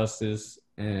social justice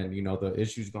and, the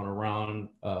issues going around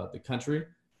the country.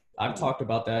 I've talked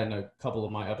about that in a couple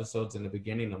of my episodes in the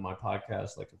beginning of my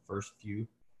podcast, like the first few.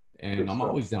 And I'm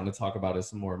always down to talk about it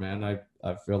some more, man.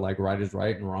 I feel like right is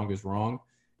right and wrong is wrong.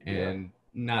 And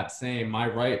not saying my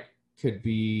right could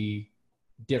be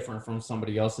different from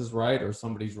somebody else's right, or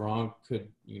somebody's wrong could,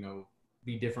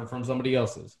 be different from somebody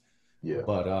else's. Yeah.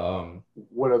 But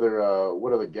what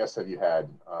other guests have you had?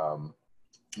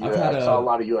 I saw a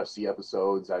lot of UFC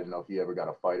episodes. I don't know if you ever got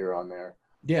a fighter on there.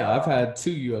 Yeah, I've had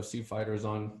 2 UFC fighters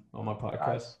on my podcast.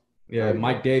 Nice. Yeah,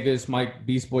 Mike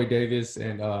Beast Boy Davis,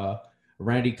 and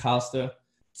Randy Costa,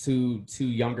 two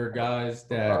younger guys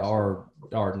that are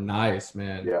nice,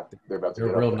 man. Yeah,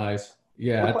 they're real nice.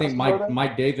 Yeah, I think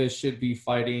Mike Davis should be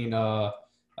fighting. I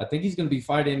think he's going to be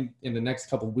fighting in the next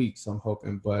couple weeks, I'm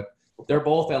hoping. But they're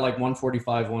both at like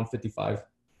 145, 155.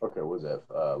 Okay, what was that?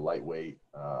 Lightweight.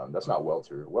 That's not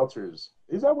welter.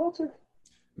 Is that welter?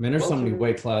 Man, there's so many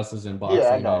weight classes in boxing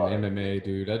and MMA,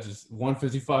 dude. I just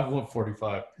 155,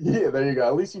 145. Yeah, there you go.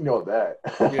 At least you know that.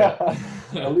 Yeah.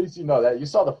 At least you know that. You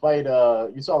saw the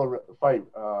fight.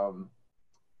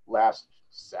 Last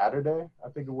Saturday, I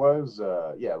think it was.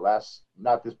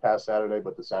 Not this past Saturday,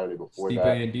 but the Saturday before Stipe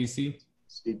that. in DC.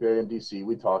 Stipe in DC.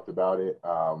 We talked about it.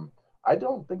 I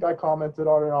don't think I commented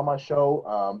on it on my show.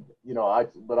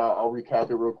 But I'll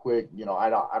recap it real quick. I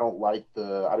didn't like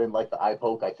the eye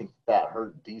poke. I think that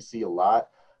hurt DC a lot.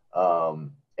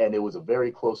 And it was a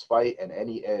very close fight, and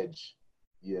any edge,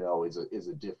 is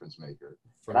a difference maker.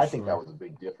 I think that was a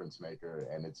big difference maker,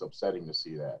 and it's upsetting to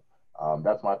see that.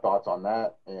 That's my thoughts on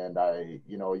that. And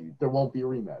there won't be a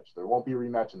rematch. There won't be a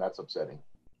rematch, and that's upsetting.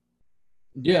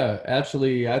 Yeah,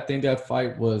 actually, I think that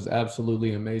fight was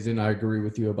absolutely amazing. I agree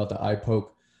with you about the eye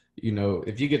poke.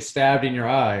 If you get stabbed in your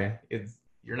eye,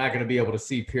 you're not going to be able to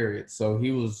see, period. So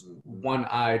he was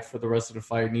one-eyed for the rest of the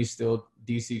fight, and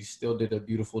DC still did a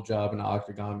beautiful job in the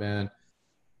octagon, man.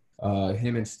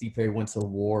 Him and Stipe went to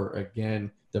war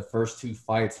again. The first 2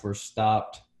 fights were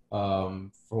stopped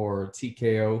for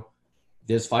TKO.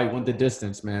 This fight went the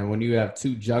distance, man. When you have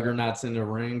 2 juggernauts in the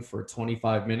ring for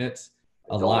 25 minutes,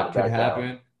 a lot could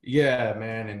happen. Yeah,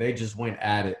 man, and they just went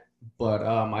at it. But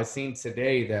I seen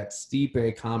today that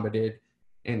Stipe commented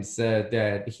and said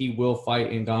that he will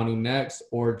fight Ngannou next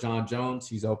or John Jones.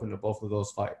 He's open to both of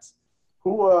those fights.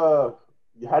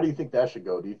 How do you think that should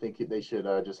go? Do you think they should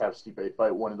just have Stipe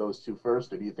fight one of those 2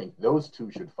 first, or do you think those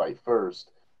 2 should fight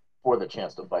first for the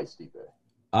chance to fight Stipe?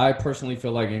 I personally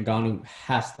feel like Ngannou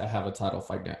has to have a title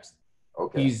fight next.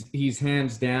 Okay. He's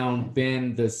hands down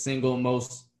been the single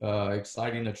most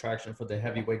exciting attraction for the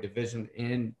heavyweight division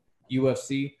in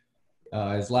UFC.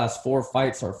 His last 4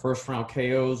 fights are first-round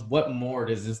KOs. What more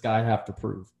does this guy have to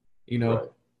prove? Right.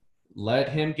 Let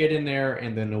him get in there,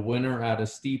 and then the winner out of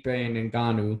Stipe and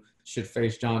Ngannou should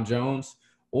face John Jones.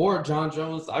 Or John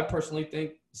Jones, I personally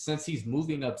think, since he's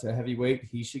moving up to heavyweight,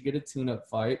 he should get a tune-up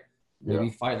fight. Maybe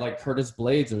fight like Curtis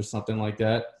Blades or something like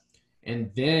that.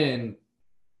 And then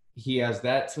he has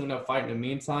that tune-up fight in the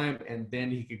meantime, and then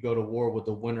he could go to war with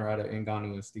the winner out of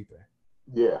Ngannou and Stipe.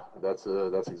 Yeah, that's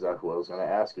exactly what I was going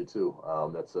to ask you too.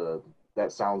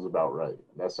 That sounds about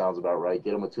right.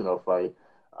 Get him a tune-up fight,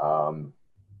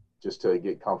 just to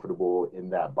get comfortable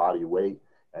in that body weight,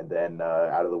 and then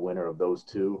out of the winner of those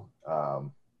 2,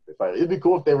 it'd be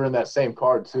cool if they were in that same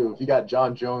card too. If you got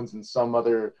John Jones and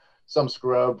some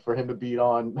scrub for him to beat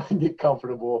on, get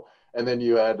comfortable, and then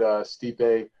you had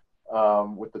Stipe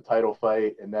with the title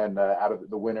fight, and then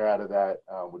the winner out of that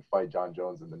would fight John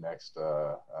Jones in the next,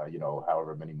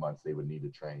 however many months they would need to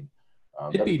train.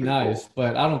 It'd be nice, cool.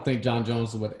 But I don't think John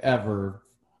Jones would ever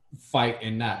fight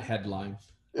in that headline.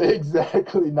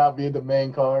 Exactly, not being the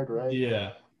main card, right?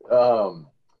 Yeah.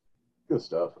 Good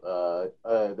stuff.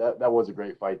 That was a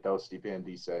great fight, though. Stipe and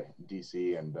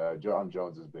DC, and John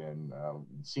Jones has been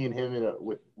seeing him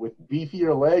with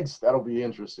beefier legs. That'll be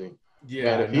interesting.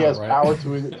 Yeah, and if he has power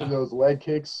to those leg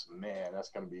kicks, man, that's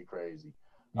gonna be crazy.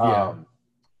 Yeah.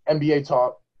 NBA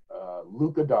talk.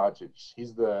 Luka Doncic.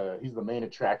 He's the main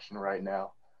attraction right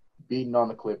now, beating on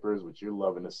the Clippers, which you're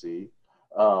loving to see.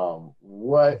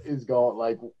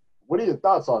 What are your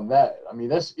thoughts on that? I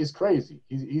mean, it's crazy.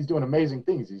 He's doing amazing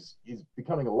things. He's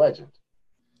becoming a legend.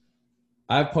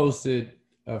 I've posted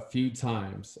a few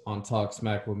times on Talk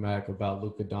Smack with Mac about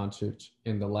Luka Doncic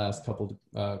in the last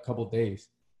couple days.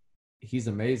 He's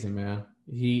amazing, man.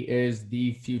 He is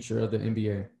the future of the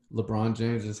NBA. LeBron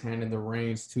James is handing the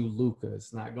reins to Luka.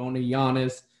 It's not going to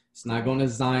Giannis. It's not going to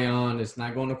Zion. It's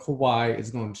not going to Kawhi.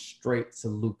 It's going straight to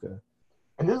Luka.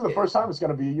 And this is the first time it's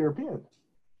going to be a European.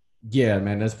 Yeah,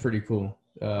 man, that's pretty cool.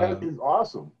 That is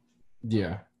awesome.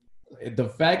 Yeah. the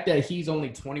fact that he's only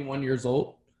 21 years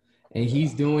old and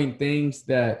he's doing things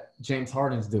that James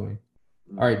Harden's doing.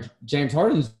 All right, James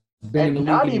Harden's been in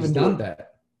the league and he's done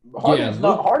that.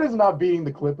 Harden's not beating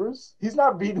the Clippers. He's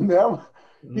not beating them.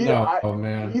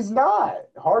 Man. He's not.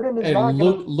 Harden is and not.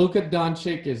 Luka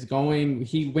Doncic is going.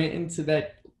 He went into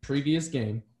that previous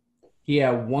game. He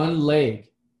had one leg.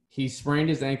 He sprained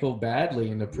his ankle badly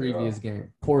in the previous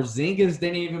game. Porzingis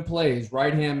didn't even play. His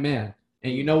right-hand man.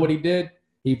 And you know what he did?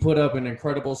 He put up an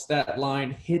incredible stat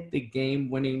line, hit the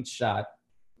game-winning shot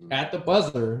at the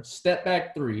buzzer, step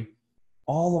back three,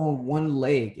 all on one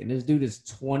leg. And this dude is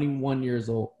 21 years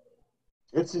old.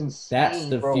 It's insane. That's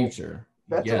the bro. future.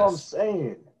 That's what I'm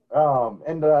saying.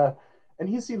 And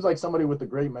he seems like somebody with a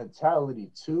great mentality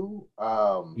too.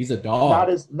 He's a dog.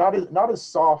 Not as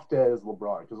soft as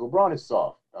LeBron, because LeBron is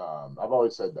soft. I've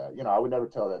always said that. I would never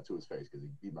tell that to his face because he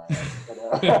beat my ass.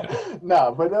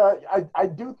 But I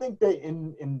do think that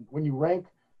in when you rank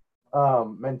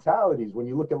mentalities, when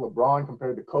you look at LeBron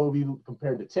compared to Kobe,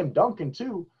 compared to Tim Duncan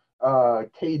too,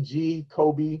 KG,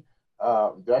 Kobe.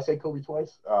 Did I say Kobe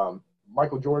twice?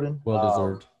 Michael Jordan. Well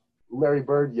deserved. Larry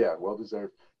Bird, yeah, well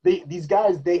deserved. These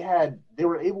guys, they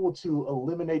were able to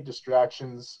eliminate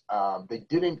distractions. They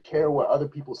didn't care what other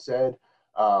people said.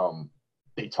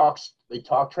 They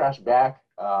talk trash back,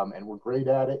 and were great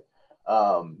at it.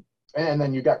 And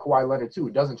then you got Kawhi Leonard too,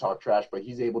 who doesn't talk trash, but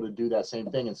he's able to do that same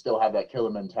thing and still have that killer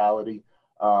mentality.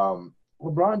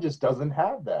 LeBron just doesn't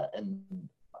have that, and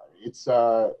it's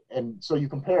and so you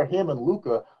compare him and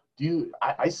Luka.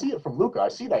 I see it from Luka. I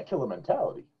see that killer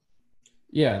mentality.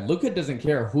 Yeah, Luka doesn't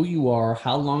care who you are,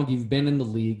 how long you've been in the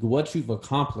league, what you've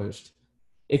accomplished.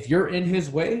 If you're in his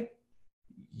way,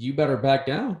 you better back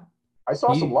down. I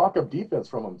saw some lock-up defense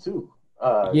from him too.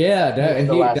 That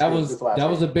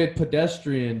was a bit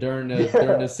pedestrian during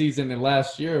the season and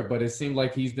last year, but it seemed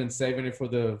like he's been saving it for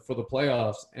the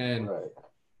playoffs. And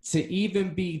to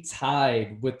even be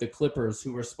tied with the Clippers,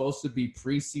 who were supposed to be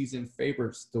preseason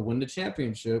favorites to win the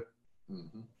championship,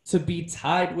 to be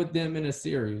tied with them in a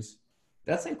series,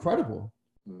 that's incredible.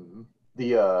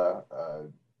 The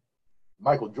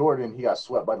Michael Jordan, he got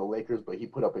swept by the Lakers, but he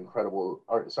put up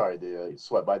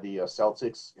swept by the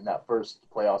Celtics in that first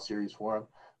playoff series for him.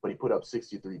 But he put up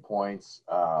 63 points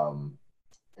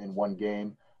in one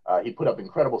game. He put up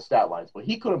incredible stat lines, but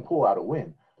he couldn't pull out a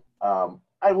win.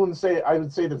 I would say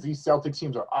that these Celtics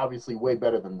teams are obviously way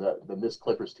better than this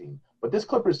Clippers team. But this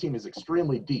Clippers team is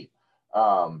extremely deep.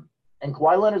 And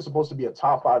Kawhi Leonard is supposed to be a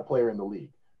top 5 player in the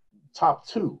league. Top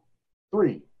 2,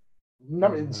 3.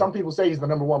 Some people say he's the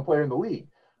number 1 player in the league.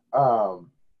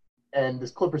 And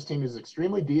this Clippers team is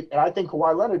extremely deep. And I think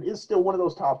Kawhi Leonard is still one of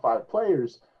those top 5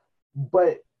 players.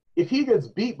 But if he gets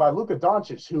beat by Luka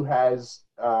Doncic, who has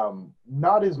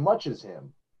not as much as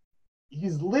him,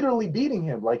 he's literally beating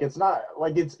him. Like it's not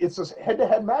like it's a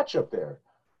head-to-head matchup there.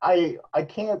 I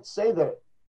can't say that.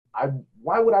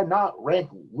 Why would I not rank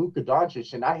Luka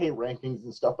Doncic? And I hate rankings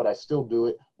and stuff, but I still do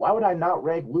it. Why would I not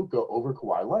rank Luka over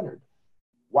Kawhi Leonard?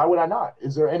 Why would I not?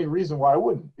 Is there any reason why I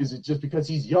wouldn't? Is it just because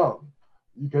he's young?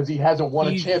 Because he hasn't won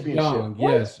a championship? Young,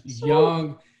 yes,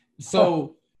 young.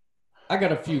 So I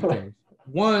got a few things.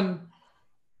 One,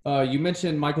 you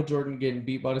mentioned Michael Jordan getting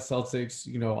beat by the Celtics,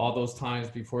 all those times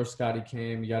before Scottie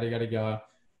came, yada, yada, yada.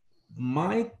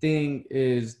 My thing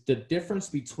is the difference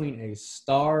between a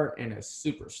star and a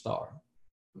superstar.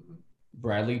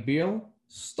 Bradley Beal,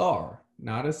 star,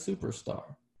 not a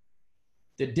superstar.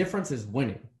 The difference is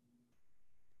winning.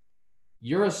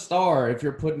 You're a star if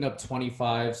you're putting up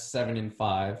 25, 7 and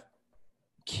 5,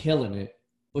 killing it,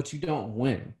 but you don't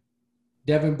win.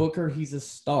 Devin Booker, he's a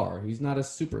star. He's not a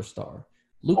superstar.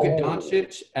 Luka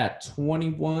Doncic at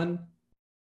 21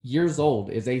 years old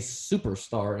is a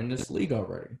superstar in this league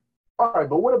already. All right,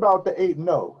 but what about the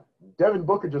 8-0? Devin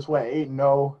Booker just went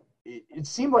 8-0. It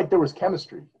seemed like there was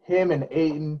chemistry. Him and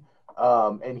Ayton,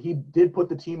 and he did put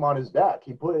the team on his back.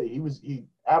 He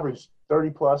averaged 30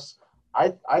 plus.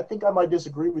 I think I might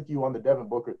disagree with you on the Devin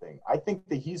Booker thing. I think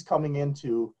that he's coming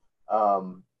into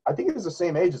I think he's the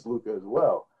same age as Luka as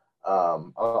well.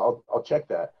 I'll check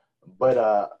that. But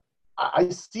I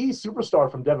see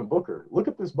superstar from Devin Booker. Look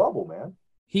at this bubble, man.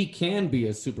 He can be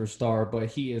a superstar, but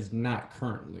he is not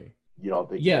currently. You don't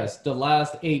think? Yes, the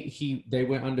last 8, they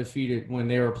went undefeated when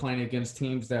they were playing against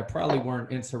teams that probably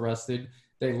weren't interested.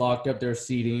 They locked up their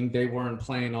seating. They weren't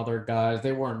playing all their guys.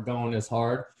 They weren't going as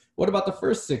hard. What about the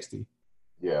first 60?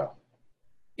 Yeah.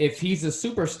 If he's a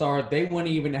superstar, they wouldn't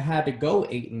even have had to go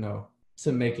 8-0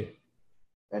 to make it.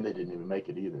 And they didn't even make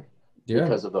it either. Yeah.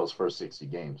 Because of those first 60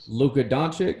 games. Luka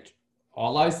Doncic,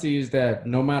 all I see is that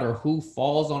no matter who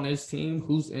falls on his team,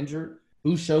 who's injured,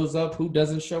 who shows up, who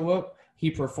doesn't show up,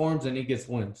 he performs and he gets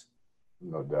wins.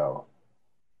 No doubt.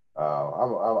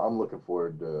 I'm looking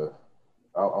forward to.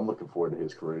 I'm looking forward to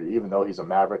his career. Even though he's a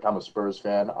Maverick, I'm a Spurs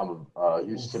fan. I'm a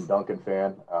huge Tim Duncan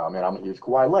fan, and I'm a huge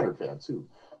Kawhi Leonard fan too.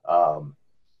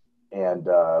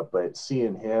 But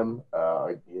seeing him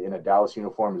in a Dallas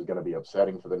uniform is going to be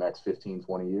upsetting for the next 15,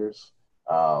 20 years.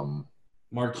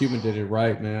 Mark Cuban did it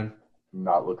right, man.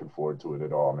 Not looking forward to it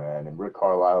at all, man. And Rick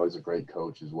Carlisle is a great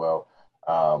coach as well.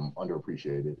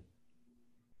 Underappreciated.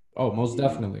 Oh, most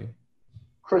definitely.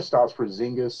 Kristaps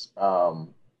Porzingis.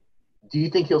 Do you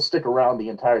think he'll stick around the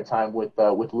entire time with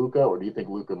Luka, or do you think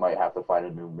Luka might have to find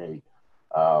a new mate,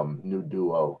 new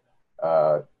duo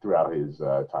throughout his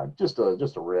time? Just a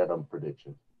random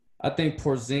prediction. I think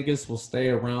Porzingis will stay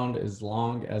around as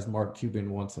long as Mark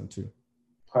Cuban wants him to.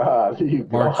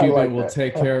 Mark Cuban will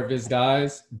take care of his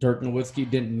guys. Dirk Nowitzki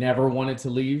never wanted to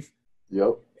leave.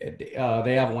 Yep.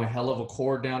 They have one hell of a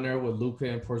core down there with Luka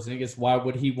and Porzingis. Why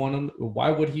would he want him?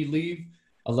 Why would he leave?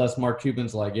 Unless Mark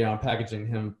Cuban's like, yeah, I'm packaging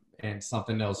him and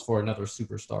something else for another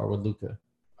superstar with Luka.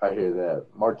 I hear that.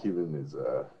 Mark Cuban is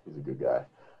he's a good guy.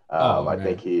 I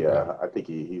think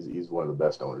he's one of the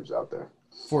best owners out there.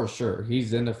 For sure.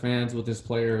 He's in the fans with his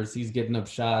players. He's getting up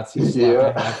shots. He's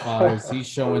slapping high fives. He's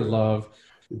showing love.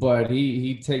 But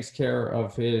he takes care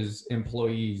of his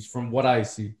employees from what I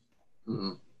see.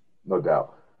 Mm-hmm. No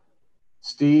doubt.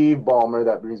 Steve Ballmer,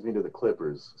 that brings me to the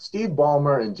Clippers. Steve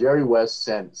Ballmer and Jerry West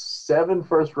sent 7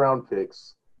 first-round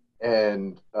picks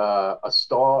and a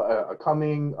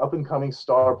up-and-coming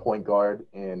star point guard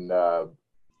and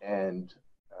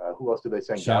who else did they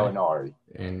send? Gallinari.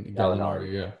 And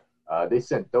Gallinari, yeah. They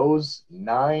sent those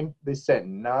 9. They sent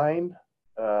 9.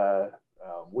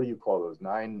 What do you call those?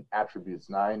 9 attributes,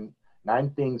 9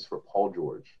 things for Paul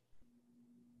George.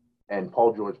 And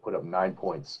Paul George put up 9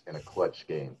 points in a clutch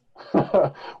game.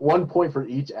 1 point for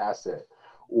each asset.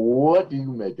 What do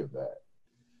you make of that?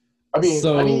 I mean,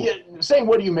 saying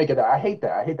what do you make of that? I hate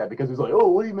that because it's like, oh,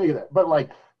 what do you make of that? But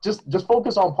like, just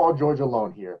focus on Paul George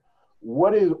alone here.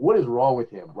 What is wrong with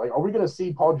him? Like, are we going to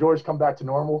see Paul George come back to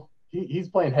normal? He's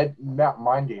playing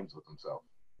mind games with himself.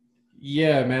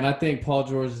 Yeah, man, I think Paul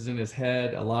George is in his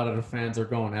head. A lot of the fans are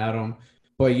going at him.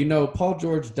 But, Paul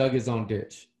George dug his own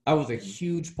ditch. I was a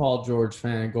huge Paul George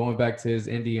fan going back to his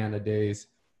Indiana days.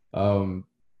 And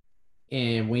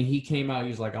when he came out, he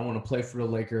was like, I want to play for the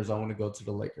Lakers. I want to go to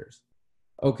the Lakers.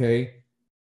 Okay.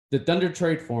 The Thunder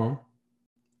trade for him,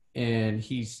 and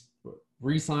he's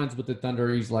re-signs with the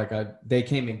Thunder. He's like, they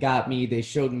came and got me. They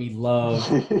showed me love.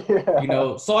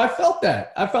 Yeah. So I felt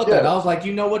that. I was like,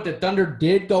 you know what? The Thunder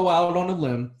did go out on a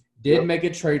limb, did make a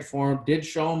trade for him, did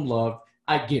show him love.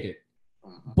 I get it.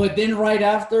 But then right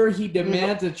after, he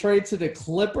demands a trade to the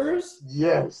Clippers.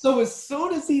 Yes. So as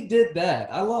soon as he did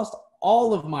that, I lost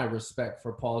all of my respect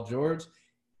for Paul George.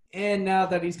 And now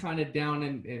that he's kind of down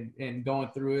and going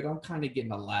through it, I'm kind of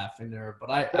getting a laugh in there. But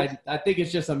I think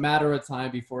it's just a matter of time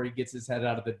before he gets his head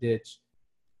out of the ditch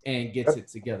and gets it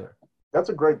together. That's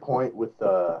a great point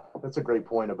that's a great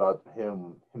point about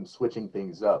him switching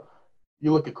things up.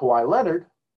 You look at Kawhi Leonard,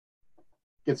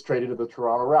 gets traded to the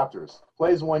Toronto Raptors,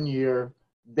 plays 1 year.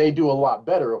 They do a lot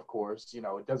better, of course.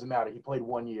 It doesn't matter. He played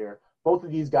 1 year. Both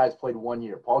of these guys played 1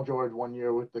 year. Paul George 1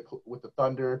 year with the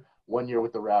Thunder, 1 year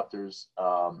with the Raptors.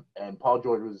 And Paul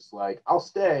George was like, I'll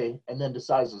stay, and then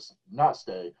decides to not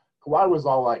stay. Kawhi was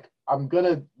all like, I'm going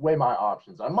to weigh my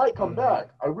options. I might come back.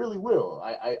 I really will.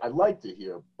 I'd like to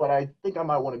here, but I think I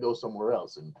might want to go somewhere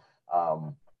else. And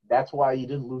that's why he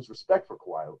didn't lose respect for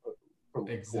Kawhi.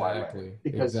 Exactly.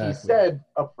 Because he said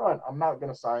up front, I'm not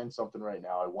going to sign something right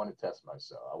now. I want to test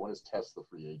myself. I want to test the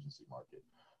free agency market.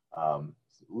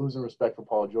 Losing respect for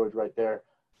Paul George right there,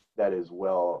 that is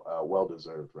well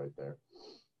deserved right there.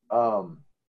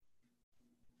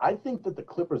 I think that the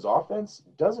Clippers offense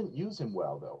doesn't use him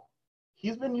well, though.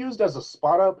 He's been used as a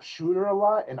spot-up shooter a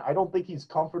lot, and I don't think he's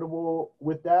comfortable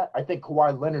with that. I think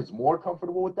Kawhi Leonard's more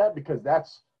comfortable with that because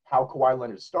that's how Kawhi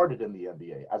Leonard started in the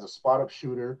NBA, as a spot-up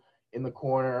shooter in the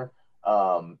corner,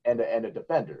 and a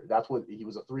defender. That's what he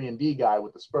was, a 3-and-D guy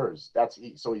with the Spurs. That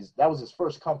was his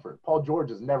first comfort. Paul George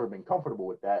has never been comfortable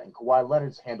with that, and Kawhi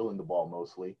Leonard's handling the ball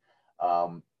mostly.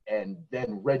 And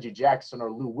then Reggie Jackson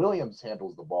or Lou Williams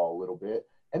handles the ball a little bit.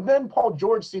 And then Paul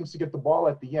George seems to get the ball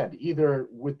at the end, either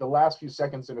with the last few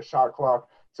seconds in a shot clock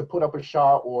to put up a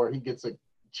shot, or he gets a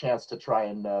chance to try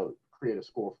and create a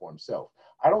score for himself.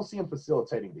 I don't see him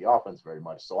facilitating the offense very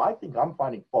much. So I think I'm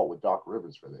finding fault with Doc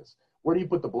Rivers for this. Where do you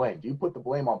put the blame? Do you put the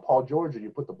blame on Paul George, or do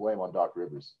you put the blame on Doc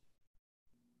Rivers?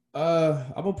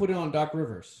 I'm going to put it on Doc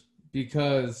Rivers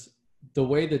because the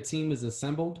way the team is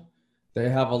assembled, they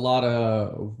have a lot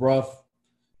of rough,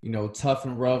 tough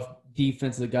and rough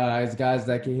defensive guys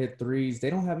that can hit threes. They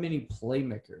don't have many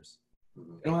playmakers.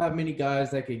 They don't have many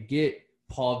guys that could get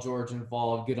Paul George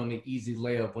involved, get him an easy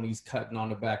layup when he's cutting on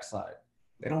the backside.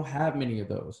 They don't have many of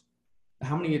those.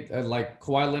 How many, like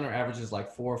Kawhi Leonard averages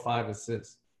like 4 or 5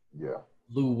 assists. Yeah.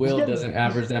 Lou Will doesn't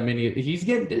average that many. He's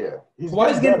getting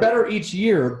Kawhi's getting better each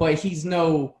year, but he's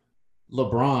no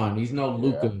LeBron. He's no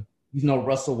Luka. Yeah. He's no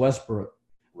Russell Westbrook.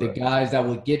 Right. The guys that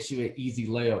will get you an easy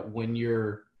layup when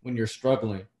you're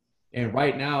struggling. And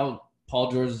right now,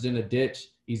 Paul George is in a ditch.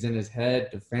 He's in his head.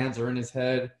 The fans are in his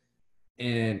head.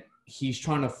 And he's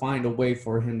trying to find a way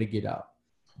for him to get out.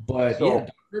 But, Doc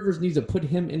Rivers needs to put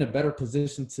him in a better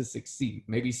position to succeed.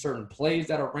 Maybe certain plays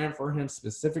that are ran for him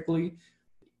specifically,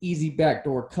 easy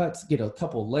backdoor cuts, get a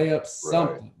couple layups,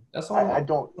 something. That's all I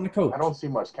don't want to coach. I don't see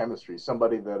much chemistry.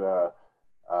 Somebody that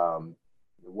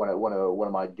one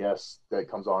of my guests that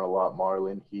comes on a lot,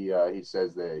 Marlon, he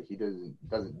says that he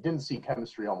didn't see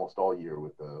chemistry almost all year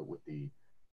with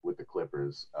the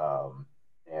Clippers.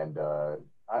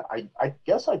 I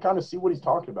guess I kind of see what he's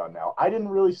talking about now. I didn't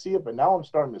really see it, but now I'm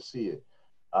starting to see it.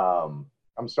 I'm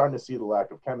starting to see the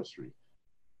lack of chemistry.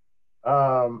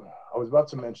 I was about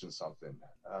to mention something.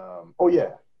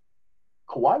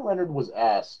 Kawhi Leonard was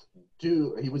asked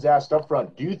up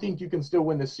front, do you think you can still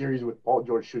win this series with Paul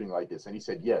George shooting like this? And he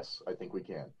said, yes, I think we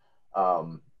can.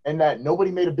 And that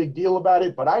nobody made a big deal about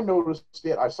it, but I noticed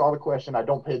it. I saw the question. I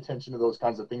don't pay attention to those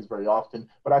kinds of things very often,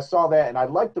 but I saw that, and I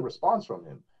liked the response from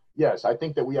him. Yes, I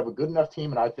think that we have a good enough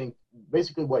team, and I think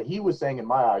basically what he was saying in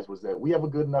my eyes was that we have a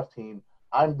good enough team,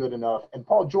 I'm good enough, and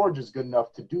Paul George is good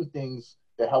enough to do things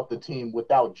that help the team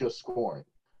without just scoring.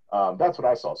 That's what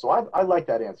I saw. So I like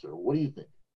that answer. What do you think?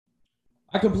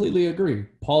 I completely agree.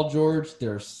 Paul George,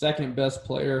 their second best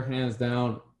player, hands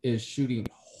down, is shooting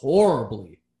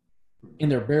horribly,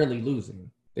 and they're barely losing.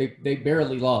 They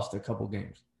barely lost a couple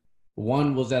games.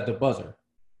 One was at the buzzer.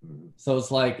 So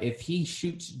it's like if he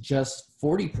shoots just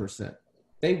 40%,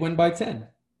 they win by 10.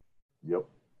 Yep.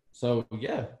 So,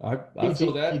 yeah, I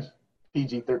feel that.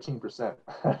 PG 13%.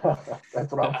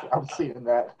 That's what I'm seeing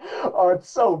that. Oh, it's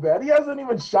so bad. He hasn't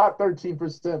even shot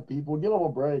 13%, people. Give him a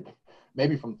break.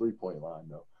 Maybe from three-point line,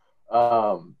 though.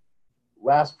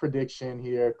 Last prediction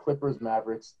here,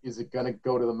 Clippers-Mavericks. Is it going to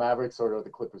go to the Mavericks, or are the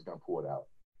Clippers going to pull it out?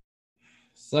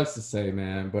 Sucks to say,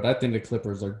 man, but I think the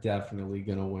Clippers are definitely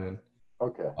going to win.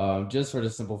 Okay. Just for the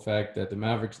simple fact that the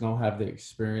Mavericks don't have the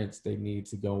experience they need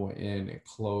to go in and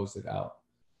close it out.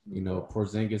 You know,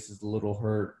 Porzingis is a little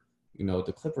hurt. You know,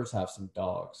 the Clippers have some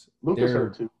dogs. Luka's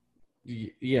hurt too.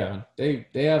 Yeah, they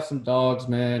have some dogs,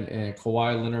 man. And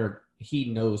Kawhi Leonard, he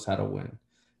knows how to win.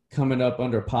 Coming up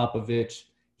under Popovich,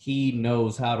 he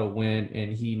knows how to win,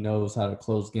 and he knows how to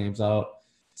close games out.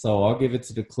 So I'll give it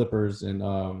to the Clippers in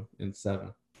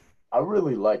 7. I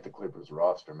really like the Clippers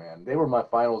roster, man. They were my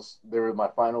finals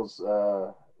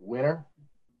winner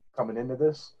coming into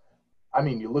this. I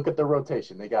mean, you look at their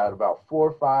rotation. They got about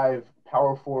 4 or 5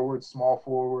 power forwards, small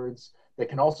forwards that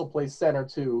can also play center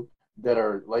too, that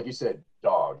are, like you said,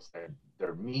 dogs.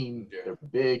 They're mean, they're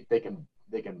big, they can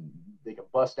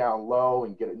bust down low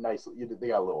and get a nice, they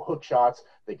got little hook shots,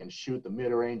 they can shoot the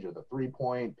mid-range or the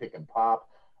three-point, pick and pop.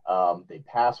 They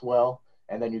pass well.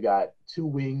 And then you got 2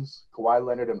 wings, Kawhi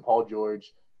Leonard and Paul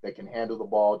George, that can handle the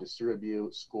ball,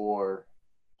 distribute, score,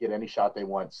 get any shot they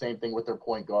want. Same thing with their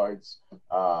point guards,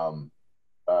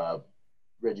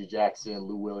 Reggie Jackson,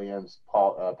 Lou Williams,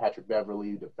 Patrick Beverly,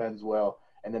 who defends well.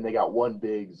 And then they got 1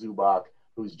 big, Zubac,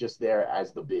 who's just there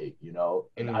as the big, you know.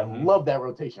 And I love that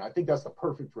rotation. I think that's the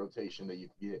perfect rotation that you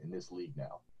can get in this league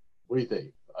now. What do you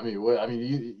think? I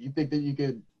mean, you think that you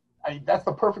could – that's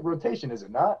the perfect rotation, is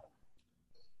it not?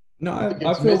 No,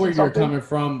 I feel where you're coming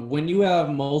from. When you have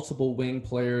multiple wing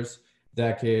players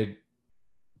that could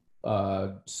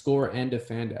score and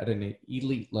defend at an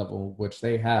elite level, which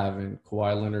they have in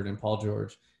Kawhi Leonard and Paul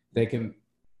George, they can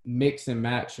mix and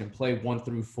match and play 1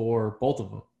 through 4, both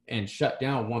of them, and shut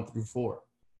down 1 through 4.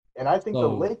 And I think the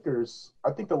Lakers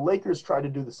try to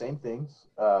do the same things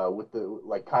with the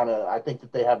I think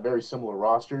that they have very similar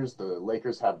rosters. The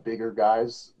Lakers have bigger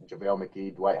guys, JaVale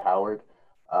McGee, Dwight Howard.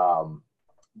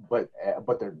 But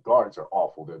their guards are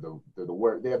awful. They're the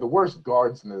worst. They have the worst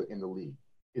guards in the league,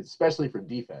 especially for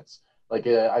defense. Like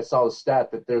I saw a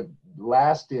stat that they're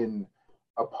last in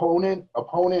opponent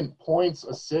points,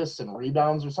 assists, and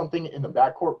rebounds or something in the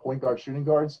backcourt, point guard, shooting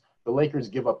guards. The Lakers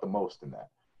give up the most in that,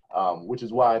 which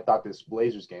is why I thought this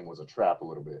Blazers game was a trap a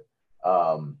little bit.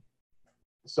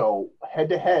 So head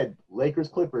to head, Lakers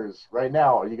Clippers right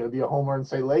now. Are you going to be a homer and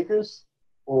say Lakers,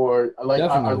 or are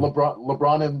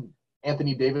LeBron and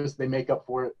Anthony Davis, they make up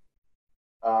for it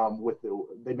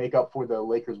they make up for the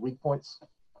Lakers' weak points?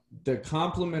 the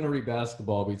complementary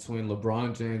basketball between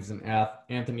LeBron James and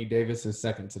Anthony Davis is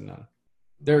second to none.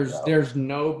 There's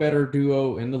no better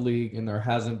duo in the league, and there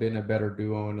hasn't been a better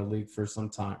duo in the league for some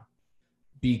time,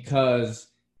 because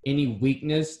any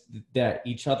weakness that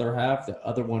each other have, the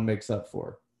other one makes up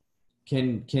for.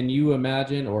 Can you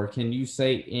imagine, or can you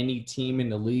say any team in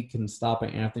the league can stop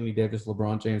an Anthony Davis,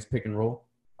 LeBron James pick and roll?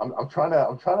 I'm trying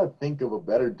to think of a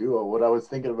better duo. What I was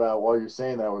thinking about while you're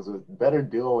saying that was a better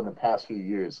duo in the past few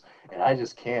years, and I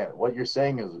just can't. What you're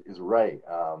saying is right.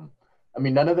 I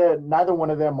mean, neither one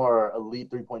of them are elite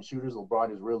 3-point shooters.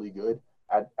 LeBron is really good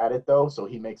at it though, so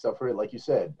he makes up for it, like you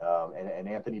said. And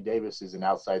Anthony Davis is an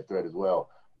outside threat as well.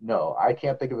 No, I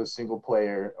can't think of a single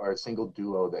player or a single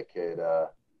duo that could,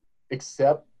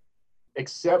 except,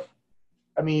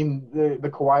 I mean, the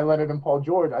Kawhi Leonard and Paul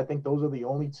George. I think those are the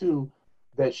only two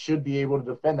that should be able to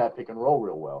defend that pick and roll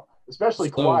real well. Especially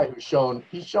Kawhi,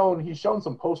 he's shown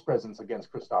some post presence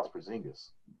against Kristaps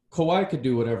Porzingis. Kawhi could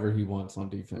do whatever he wants on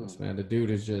defense, man. The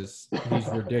dude is he's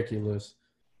ridiculous.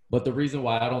 But the reason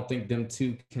why I don't think them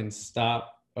two can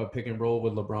stop a pick and roll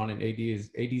with LeBron and AD is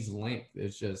AD's length.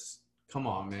 It's just, come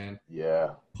on, man. Yeah.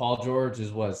 Paul George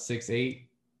is 6'8".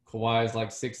 Kawhi is like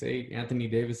 6'8". Anthony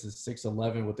Davis is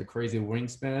 6'11" with a crazy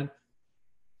wingspan.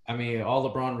 I mean, all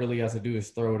LeBron really has to do is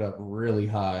throw it up really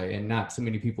high, and not too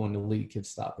many people in the league can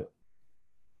stop it.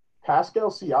 Pascal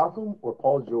Siakam or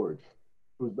Paul George?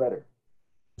 Who's better?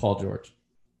 Paul George.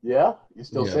 Yeah? You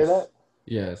still say that?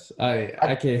 Yes.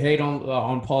 I can hate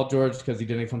on Paul George because he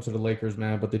didn't come to the Lakers,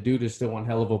 man, but the dude is still one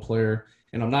hell of a player,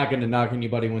 and I'm not going to knock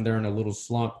anybody when they're in a little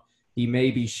slump. He may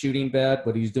be shooting bad,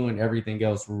 but he's doing everything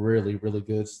else really, really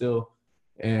good still.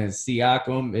 And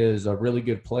Siakam is a really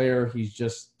good player. He's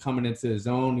just coming into his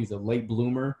own. He's a late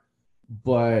bloomer,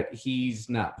 but he's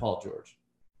not Paul George.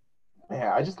 Man,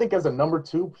 I just think as a number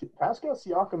two, Pascal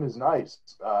Siakam is nice.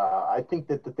 I think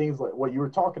that the things like what you were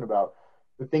talking about,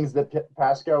 the things that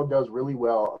Pascal does really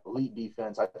well, elite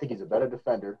defense, I think he's a better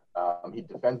defender. He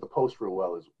defends the post real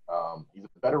well. He's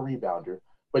a better rebounder,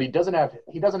 but he doesn't have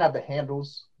the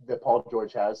handles that Paul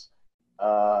George has.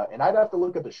 And I'd have to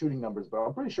look at the shooting numbers, but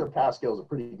I'm pretty sure Pascal's a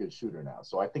pretty good shooter now.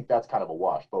 So I think that's kind of a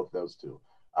wash, both those two.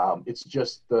 It's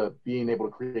just the being able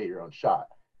to create your own shot.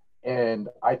 And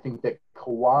I think that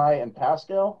Kawhi and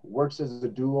Pascal works as a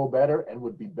duo better and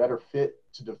would be better fit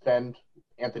to defend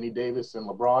Anthony Davis and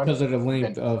LeBron. Because of the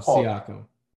length of Siakam.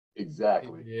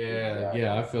 Exactly.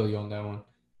 Yeah, I feel you on that one.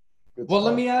 Good well, stuff.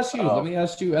 let me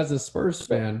ask you as a Spurs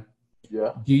fan,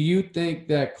 do you think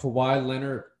that Kawhi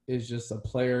Leonard is just a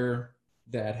player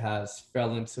that has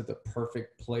fell into the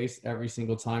perfect place every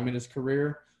single time in his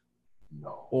career?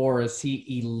 No. Or is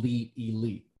he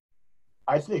elite?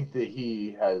 I think that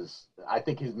his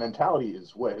mentality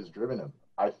is what has driven him.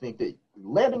 I think that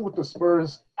landing with the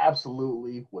Spurs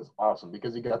absolutely was awesome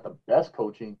because he got the best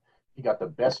coaching. He got the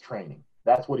best training.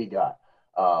 That's what he got.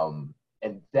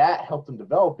 And that helped him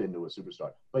develop into a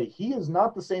superstar. But he is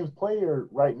not the same player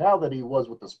right now that he was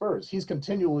with the Spurs. He's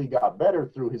continually got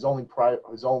better through his own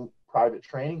private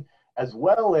training, as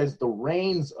well as the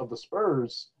reins of the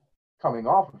Spurs coming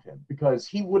off of him, because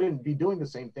he wouldn't be doing the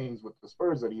same things with the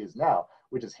Spurs that he is now,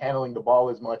 which is handling the ball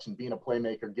as much and being a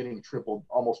playmaker, getting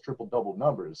almost triple-double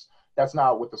numbers. That's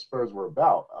not what the Spurs were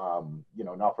about.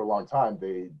 Not for a long time.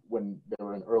 When they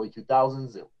were in early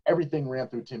 2000s, everything ran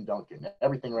through Tim Duncan.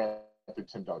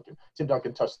 Tim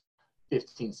Duncan touched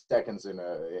 15 seconds in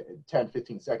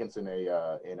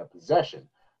a possession.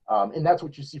 And that's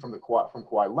what you see from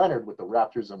Kawhi Leonard with the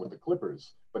Raptors and with the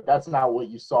Clippers. But that's not what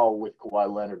you saw with Kawhi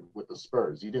Leonard with the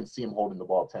Spurs. You didn't see him holding the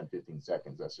ball 10, 15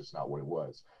 seconds. That's just not what it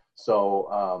was. So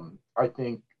I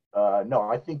think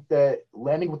that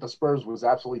landing with the Spurs was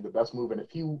absolutely the best move. And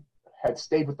if he had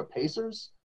stayed with the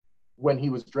Pacers when he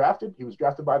was drafted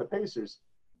by the Pacers,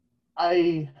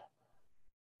 I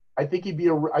think he'd be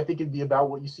about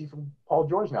what you see from Paul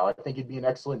George now. I think he'd be an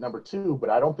excellent number two, but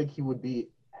I don't think he'd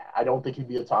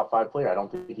be a top 5 player. I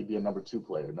don't think he'd be a number 2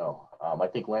 player. No. I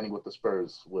think landing with the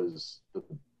Spurs was the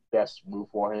best move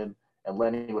for him, and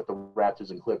landing with the Raptors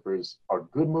and Clippers are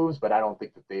good moves, but I don't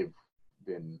think that they've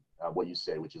been what you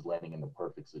say, which is landing in the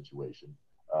perfect situation.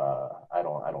 I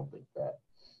don't think that.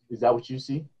 Is that what you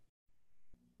see?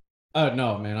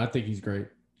 No, man. I think he's great.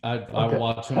 I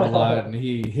watch him a lot, and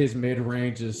his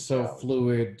mid-range is so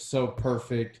fluid, so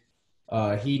perfect.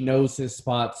 He knows his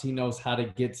spots. He knows how to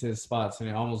get to his spots, and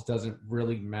it almost doesn't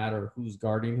really matter who's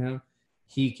guarding him.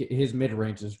 His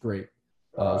mid-range is great.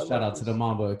 Shout out to the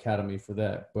Mamba Academy for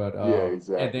that. But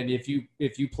exactly. And then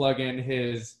if you plug in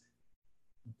his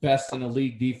best in the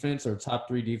league defense or top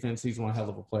 3 defense, he's one hell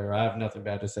of a player. I have nothing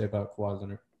bad to say about Kawhi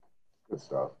Leonard. Good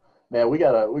stuff. Man, we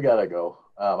gotta go.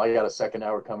 I got a second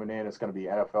hour coming in. It's gonna be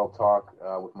NFL talk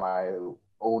with my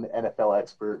own NFL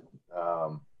expert.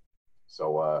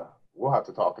 So we'll have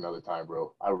to talk another time,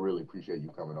 bro. I really appreciate you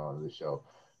coming on this show.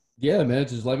 Yeah, man.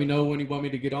 Just let me know when you want me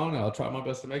to get on. I'll try my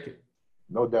best to make it.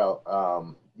 No doubt.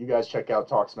 You guys check out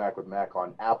Talk Smack with Mac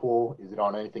on Apple. Is it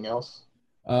on anything else?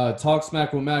 Talk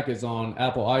Smack with Mac is on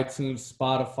Apple iTunes,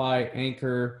 Spotify,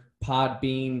 Anchor,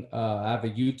 Podbean. I have a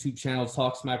YouTube channel,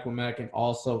 Talk Smack with Mac, and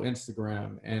also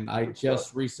Instagram. And I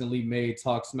just recently made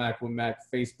Talk Smack with Mac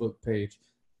Facebook page.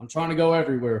 I'm trying to go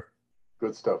everywhere.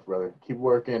 Good stuff, brother. Keep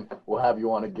working. We'll have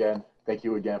you on again. Thank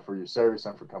you again for your service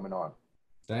and for coming on.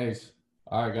 Thanks.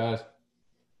 All right, guys.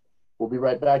 We'll be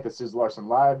right back. This is Larson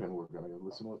Live, and we're going to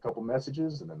listen to a couple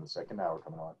messages, and then the second hour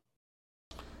coming on.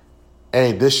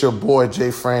 Hey, this your boy,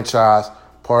 Jay Franchise,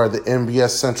 part of the NBS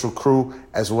Central crew,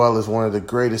 as well as one of the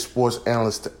greatest sports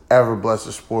analysts to ever bless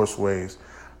the sports waves.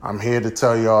 I'm here to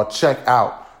tell y'all, check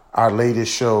out our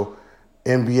latest show,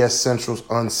 NBS Central's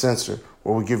Uncensored,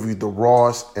 where we give you the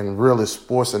rawest and realest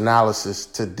sports analysis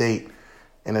to date.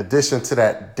 In addition to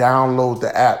that, download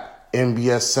the app,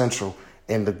 NBS Central,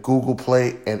 in the Google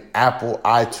Play and Apple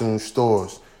iTunes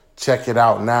stores. Check it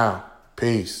out now.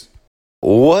 Peace.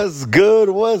 What's good?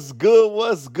 What's good?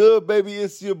 What's good, baby?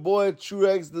 It's your boy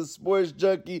Truex, the sports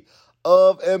junkie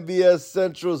of NBS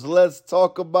Central's Let's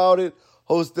Talk About It,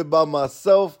 hosted by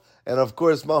myself and, of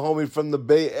course, my homie from the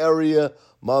Bay Area,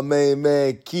 my main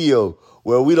man, Keo,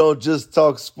 where we don't just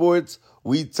talk sports,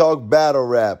 we talk battle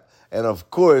rap. And, of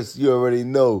course, you already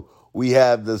know we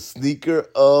have the sneaker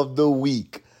of the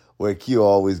week, where Keo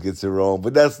always gets it wrong,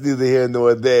 but that's neither here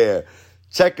nor there.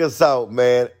 Check us out,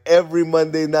 man, every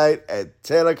Monday night at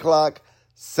 10 o'clock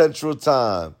Central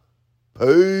Time.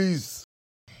 Peace.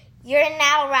 You're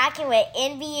now rocking with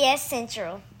NBS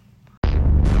Central.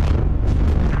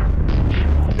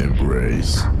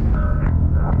 Embrace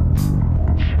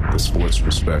the sports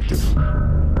perspective.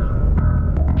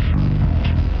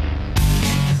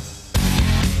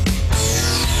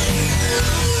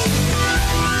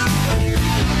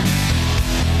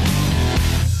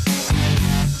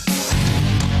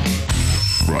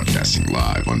 Broadcasting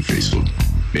live on Facebook,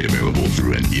 made available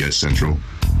through NBS Central.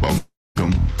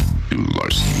 Welcome to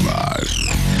Larson Live.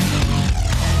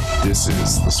 This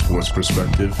is the sports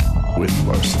perspective with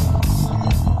Larson.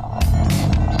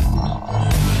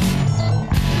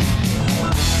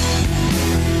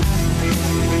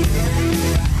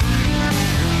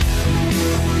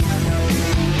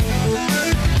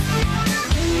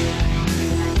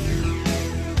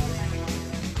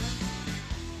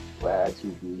 Glad to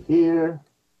be here.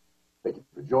 Thank you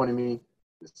for joining me.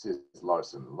 This is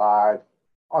Larson Live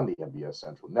on the NBS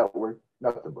Central Network,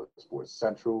 nothing but Sports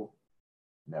Central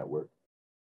Network.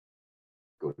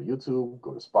 Go to YouTube,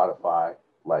 go to Spotify,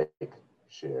 like,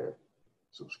 share,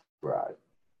 subscribe.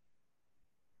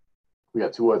 We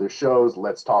got two other shows.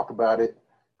 Let's Talk About It.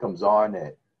 Comes on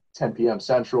at 10 p.m.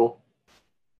 Central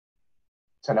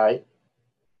tonight.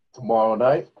 Tomorrow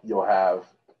night, you'll have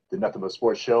the Nothing But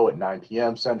Sports show at 9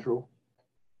 p.m. Central.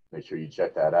 Make sure you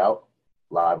check that out.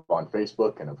 Live on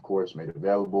Facebook and, of course, made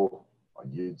available on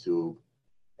YouTube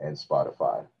and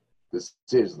Spotify. This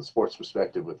is the Sports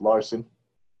Perspective with Larson,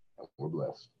 and we're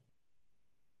blessed.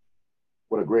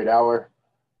 What a great hour.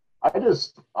 I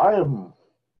am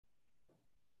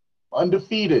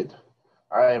undefeated.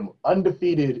 I am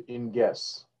undefeated in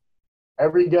guests.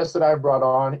 Every guest that I brought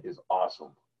on is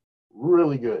awesome.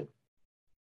 Really good.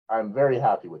 I'm very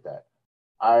happy with that.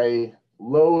 I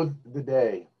loathe the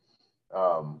day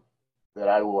that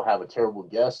I will have a terrible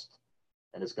guest,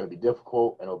 and it's going to be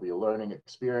difficult, and it'll be a learning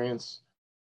experience,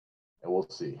 and we'll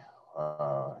see.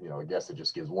 A guest that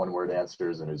just gives one-word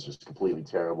answers and is just completely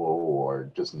terrible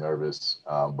or just nervous.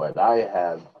 But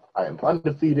I am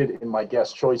undefeated in my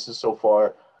guest choices so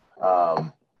far.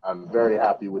 I'm very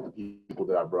happy with the people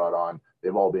that I brought on.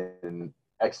 They've all been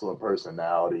excellent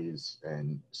personalities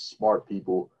and smart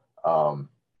people. I'm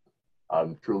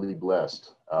truly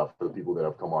blessed for the people that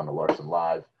have come on to Larson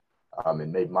Live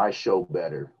and made my show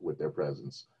better with their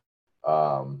presence.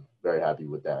 Very happy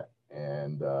with that.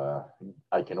 And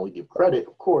I can only give credit,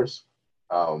 of course,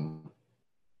 to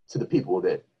the people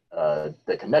that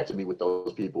connected me with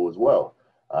those people as well.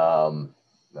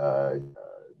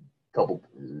 Couple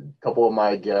of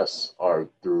my guests are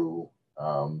through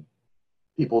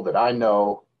people that I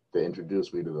know that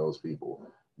introduced me to those people.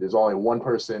 There's only one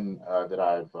person that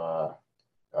I've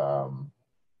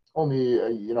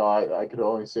I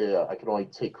could only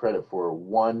take credit for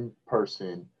one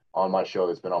person on my show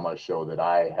that's been on my show that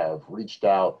I have reached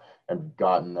out and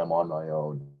gotten them on my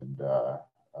own.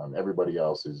 And everybody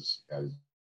else is a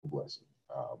blessing.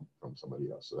 from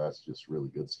somebody else. So that's just really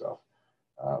good stuff.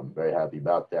 Very happy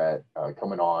about that.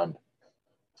 Coming on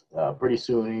pretty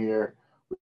soon here,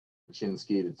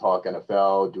 Rachinski to talk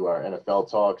NFL, do our NFL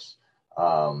talks.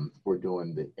 We're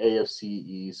doing the AFC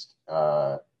East,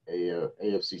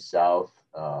 AFC South,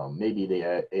 maybe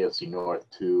the AFC North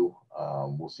too.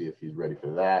 We'll see if he's ready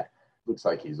for that. Looks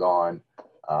like he's on.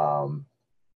 So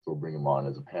we'll bring him on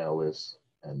as a panelist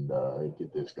and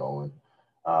get this going.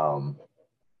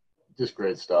 Just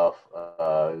great stuff.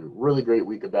 Really great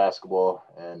week of basketball,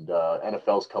 and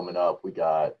NFL's coming up. We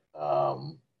got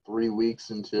 3 weeks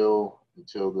until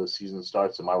the season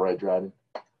starts. Am I right, Dryden?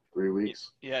 3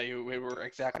 weeks? Yeah, we were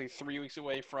exactly 3 weeks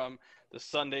away from the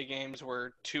Sunday games.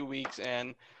 We're 2 weeks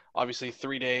and obviously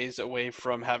 3 days away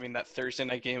from having that Thursday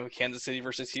night game of Kansas City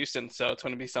versus Houston. So it's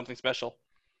going to be something special.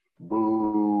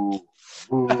 Boo.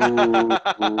 Boo. Boo.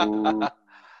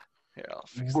 Here, I'll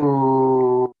fix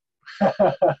Boo.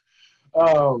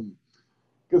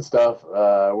 Good stuff.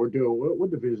 We're doing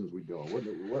what divisions we doing?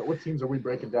 What teams are we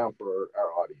breaking down for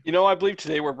our audience? I believe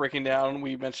today we're breaking down.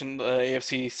 We mentioned the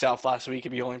AFC South last week.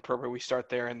 It'd be only appropriate we start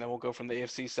there, and then we'll go from the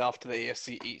AFC South to the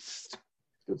AFC East.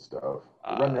 Good stuff.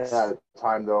 We're running out of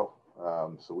time though,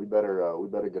 so we better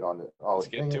get on it. Let's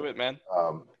get to it, man.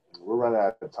 We're running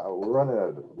out of time. We're running out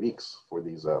of weeks for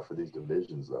these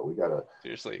divisions though. We gotta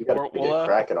get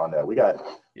cracking on that. We got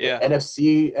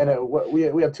NFC and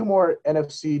we have 2 more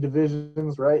NFC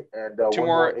divisions, right? And 2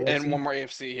 more and 1 more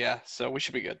AFC. Yeah, so we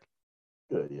should be good.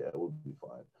 Good, yeah, we'll be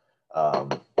fine.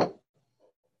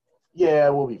 Yeah,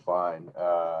 we'll be fine.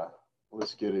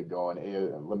 Let's get it going. Hey,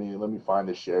 let me find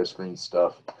the share screen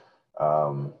stuff.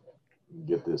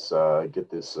 Get this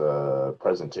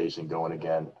presentation going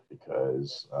again,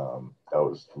 because that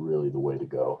was really the way to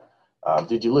go.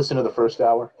 Did you listen to the first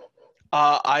hour?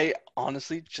 I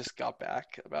honestly just got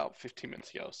back about 15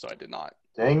 minutes ago, so I did not.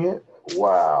 Dang it!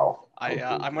 Wow.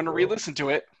 I'm going to re-listen to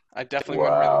it. I definitely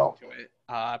want to re-listen to it.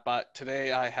 But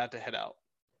today I had to head out.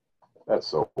 That's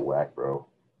so whack, bro.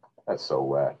 That's so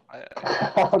whack. I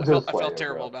felt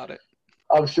terrible about it.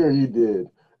 I'm sure you did.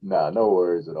 Nah, no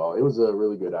worries at all. It was a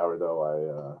really good hour, though. I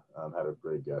had a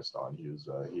great guest on.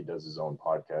 He does his own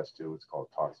podcast too. It's called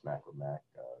TalkSmackWithSmack.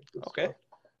 Okay.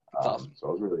 That's awesome. So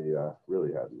I was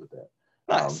really happy with that.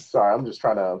 Nice. Sorry, I'm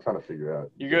trying to figure out.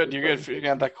 You're good. Figuring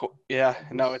out that. Yeah.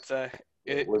 No, it's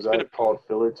was that called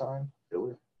filler time?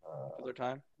 Filler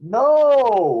time?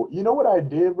 No. You know what I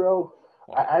did, bro?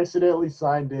 What? I accidentally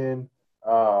signed in.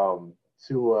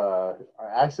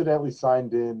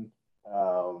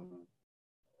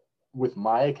 With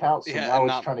my account, so now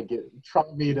it's trying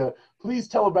me to please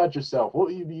tell about yourself. What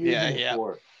will you be using it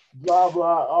for? Blah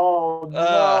blah. Oh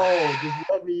no! Just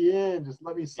let me in. Just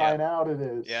let me sign out of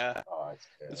this. Yeah. Oh,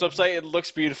 this website, it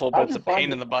looks beautiful, but it's a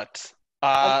pain in the butt.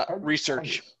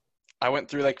 Research. I went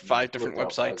through like 5 different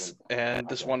websites, and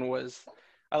this one was.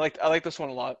 I like this one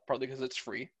a lot, partly because it's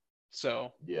free.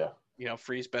 So yeah,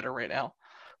 free is better right now.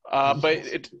 But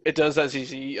it does as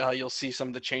easy. You'll see some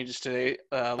of the changes today.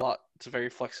 A lot. It's very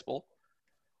flexible,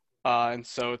 and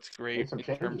so it's great. Some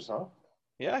changes, huh?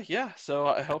 Yeah. So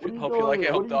I hope you like it.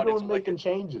 I hope the audience will like it.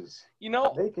 Changes.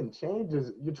 Making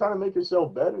changes. You're trying to make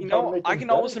yourself better. I can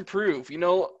always improve.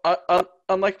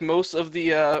 Unlike most of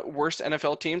the worst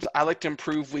NFL teams, I like to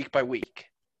improve week by week.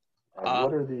 And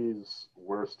what are these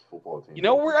worst football teams?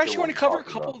 We're actually going to cover a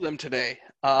couple of them today.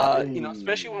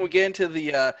 Especially when we get into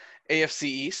the AFC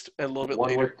East a little bit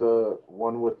later.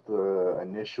 One with the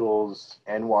initials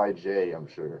NYJ, I'm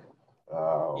sure.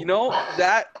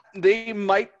 That they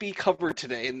might be covered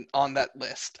today on that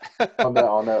list. on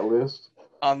that list?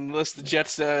 On the list, the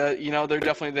Jets, they're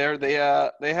definitely there. They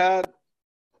had,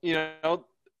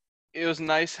 it was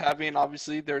nice having,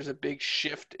 obviously, there's a big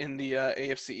shift in the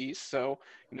AFC East. So,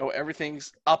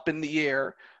 everything's up in the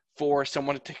air for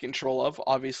someone to take control of.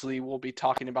 Obviously, we'll be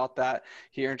talking about that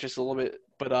here in just a little bit.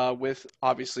 But with,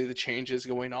 obviously, the changes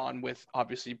going on with,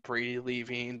 obviously, Brady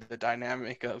leaving, the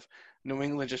dynamic of New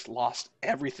England just lost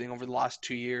everything over the last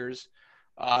 2 years.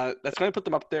 That's going to put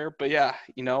them up there. But, yeah,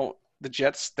 the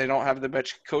Jets, they don't have the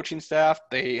best coaching staff.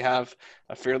 They have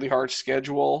a fairly hard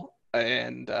schedule.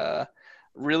 And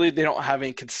really, they don't have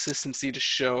any consistency to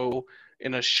show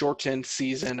in a shortened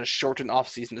season, a shortened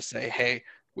offseason to say, hey,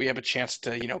 we have a chance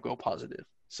to, go positive.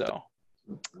 So.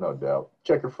 No doubt.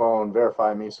 Check your phone,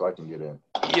 verify me so I can get in.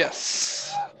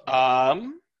 Yes.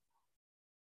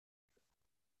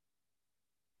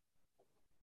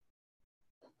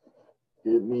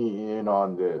 Get me in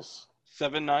on this.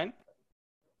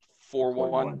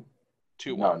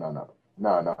 794121.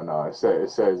 No. It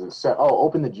says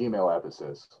open the Gmail app, it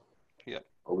says. Yep.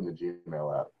 Open the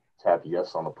Gmail app. Tap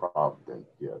yes on the prompt, then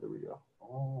there we go.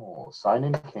 Oh, sign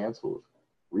in canceled.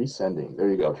 Resending. There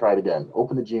you go. Try it again.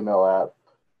 Open the Gmail app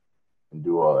and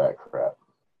do all that crap.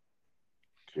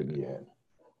 Should be in.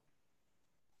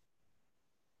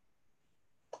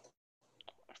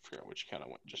 I forgot which account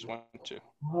I just went to.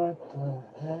 What the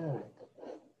heck?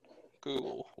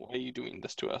 Google, why are you doing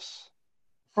this to us?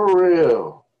 For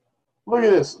real. Look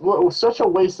at this. Look, such a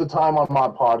waste of time on my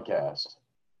podcast.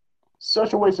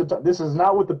 Such a waste of time. This is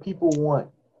not what the people want.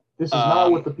 This is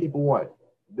not what the people want.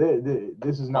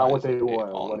 This is not what they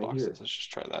want to hear. Let's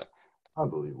just try that.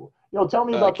 Unbelievable. Yo, tell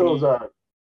me about those.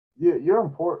 You're in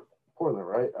Portland,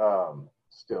 right?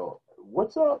 Still,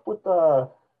 what's up with are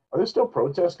there still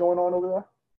protests going on over there?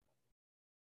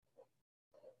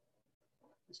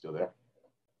 You still there?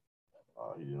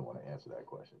 Oh, he didn't want to answer that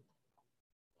question.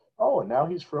 Oh, and now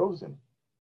he's frozen.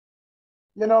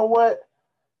 You know what?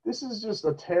 This is just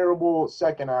a terrible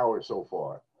second hour so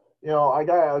far. You know, I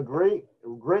got a great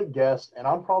guest, and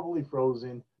I'm probably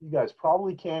frozen. You guys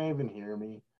probably can't even hear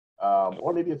me.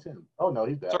 Or maybe it's him. Oh no,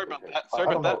 he's back. Sorry about that.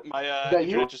 Sorry about that. My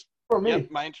internet just for me. Yep,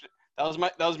 my internet.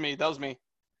 That was me.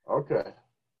 Okay.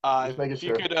 If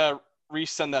you could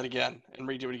resend that again and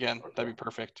redo it again, okay. That'd be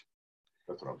perfect.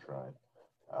 That's what I'm trying.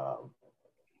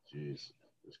 Jeez,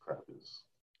 this crap is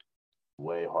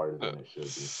way harder than it should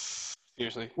be.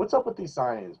 Seriously. What's up with these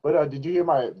signs? But did you hear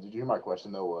my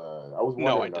question though? I was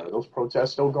wondering, are those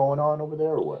protests still going on over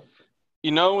there or what?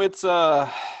 You know, it's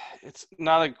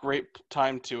not a great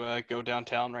time to go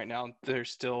downtown right now. There's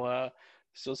still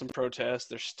some protests.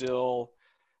 There's still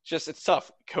it's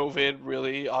tough. COVID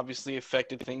really obviously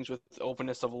affected things with the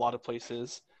openness of a lot of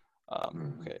places.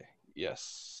 Okay.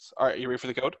 Yes. All right. You ready for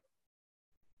the code?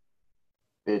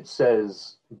 It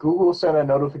says Google sent a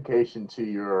notification to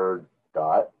your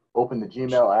dot. Open the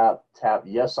Gmail app, tap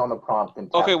yes on the prompt, and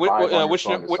tap 5 on your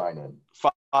phone to sign in.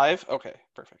 5? Okay,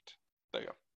 perfect. There you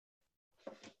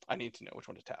go. I need to know which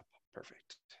one to tap.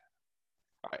 Perfect.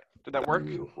 All right. Did that work?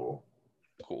 Beautiful.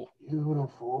 Cool.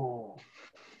 Beautiful.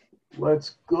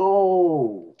 Let's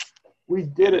go. We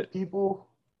did it, people.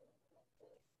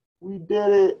 We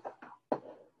did it.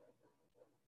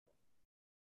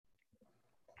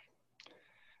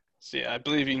 So yeah, I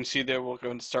believe you can see there. We'll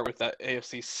go and start with that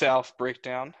AFC South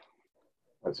breakdown.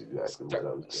 That's exactly what I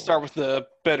was doing. Start with the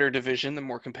better division, the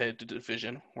more competitive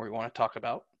division, where we want to talk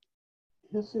about.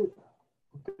 Is it?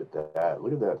 Look at that.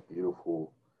 Look at that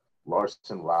beautiful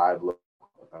Larson live look.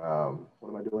 What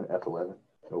am I doing? F11?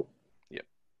 Nope. Yep.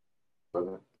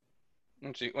 11.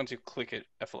 Once you click it,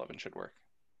 F11 should work.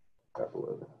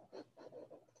 F11.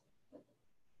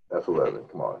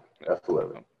 F11. Come on.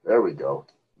 F11. There we go.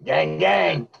 Gang,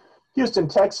 gang. Houston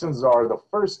Texans are the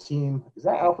first team. Is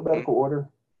that alphabetical order?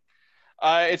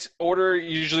 It's order.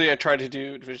 Usually I try to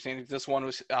do division. This one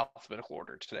was alphabetical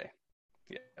order today.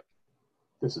 Yeah.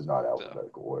 This is not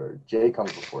alphabetical order. J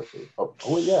comes before C. Oh,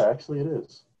 yeah, actually it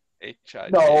is.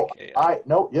 H-I-J-K-I.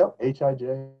 Yep,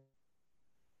 H-I-J.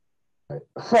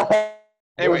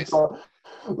 Anyways.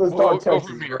 Let's talk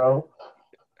Texans, bro.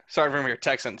 Sorry, from here,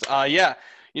 Texans. Yeah,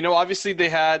 you know, obviously they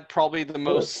had probably the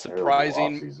most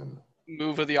surprising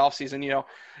move of the offseason. You know,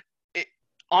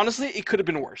 honestly, it could have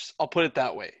been worse. I'll put it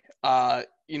that way.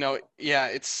 You know, yeah,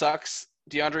 it sucks.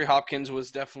 DeAndre Hopkins was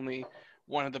definitely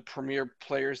one of the premier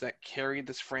players that carried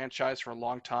this franchise for a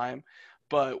long time.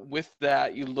 But with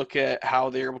that, you look at how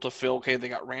they're able to fill. Okay, they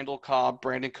got Randall Cobb,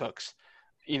 Brandon Cooks.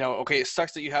 You know, okay, it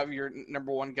sucks that you have your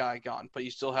number one guy gone, but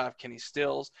you still have Kenny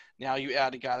Stills. Now you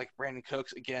add a guy like Brandon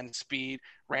Cooks, again, speed.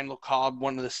 Randall Cobb,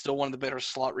 still one of the better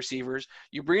slot receivers.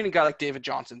 You bring in a guy like David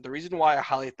Johnson. The reason why I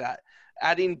highlight that,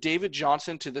 adding David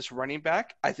Johnson to this running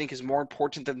back, I think is more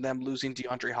important than them losing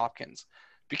DeAndre Hopkins,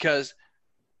 because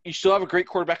you still have a great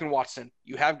quarterback in Watson.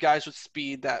 You have guys with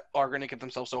speed that are going to get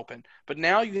themselves open. But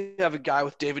now you have a guy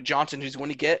with David Johnson who's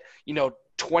going to get,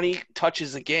 20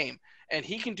 touches a game. And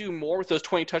he can do more with those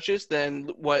 20 touches than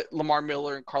what Lamar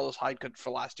Miller and Carlos Hyde could for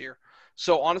last year.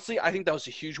 So, honestly, I think that was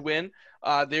a huge win.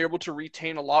 They're able to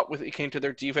retain a lot when it came to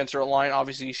their defensive line.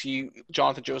 Obviously, you see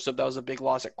Jonathan Joseph, that was a big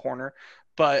loss at corner.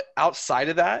 But outside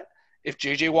of that, if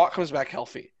J.J. Watt comes back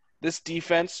healthy, this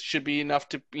defense should be enough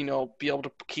to, be able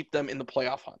to keep them in the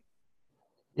playoff hunt.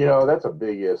 That's a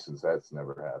big if, since that's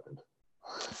never happened.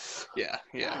 Yeah,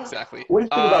 exactly. What do you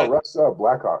think about Russ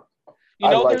Blackhawk?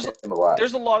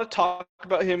 There's a lot of talk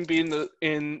about him being to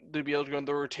be able to go in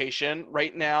the rotation.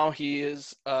 Right now, he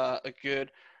is a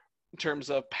good in terms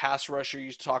of pass rusher.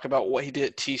 You talk about what he did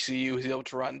at TCU. He's able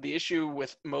to run. The issue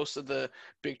with most of the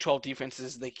Big 12 defenses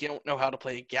is they don't know how to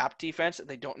play a gap defense, and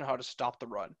they don't know how to stop the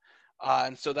run.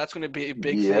 And so that's going to be a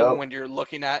big thing when you're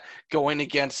looking at going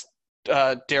against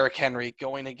Derrick Henry,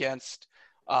 going against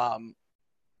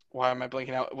why am I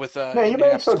blanking out? With Man, you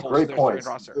made some Indianapolis Colts, great their points.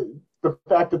 third roster. The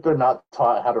fact that they're not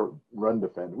taught how to run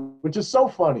defend, which is so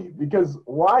funny because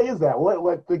why is that?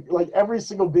 Like every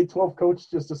single Big 12 coach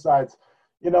just decides,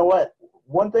 you know what?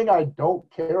 One thing I don't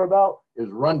care about is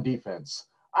run defense.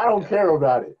 I don't care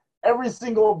about it. Every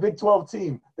single Big 12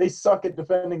 team, they suck at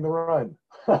defending the run.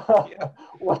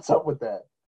 What's up with that?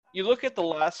 You look at the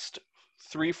last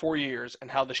 3-4 years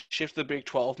and how the shift of the Big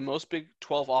 12, most Big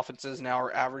 12 offenses now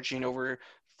are averaging over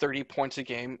 30 points a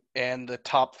game, and the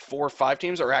top 4 or 5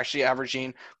 teams are actually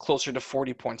averaging closer to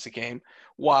 40 points a game,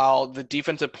 while the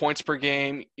defensive points per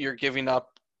game, you're giving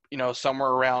up,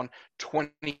 somewhere around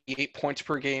 28 points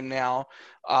per game now.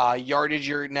 Yardage,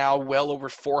 you're now well over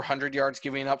 400 yards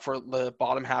giving up for the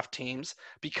bottom half teams,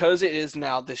 because it is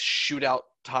now this shootout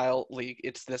tile league.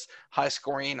 It's this high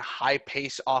scoring, high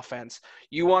pace offense.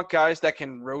 You want guys that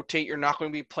can rotate. You're not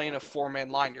going to be playing a 4-man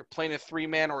line. You're playing a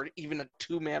 3-man or even a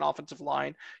 2-man offensive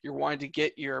line. You're wanting to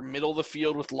get your middle of the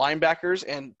field with linebackers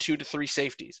and 2 to 3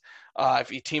 safeties.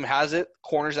 If your team has it,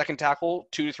 corners that can tackle,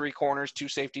 2 to 3 corners, 2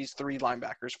 safeties, 3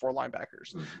 linebackers, 4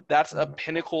 linebackers. That's a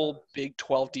pinnacle Big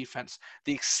 12 defense.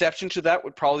 The exception to that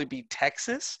would probably be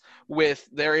Texas, with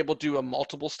they're able to do a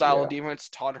multiple style of defense.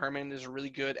 Todd Herman is really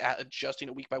good at adjusting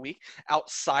it week by week.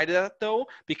 Outside of that, though,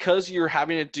 because you're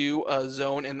having to do a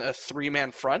zone in a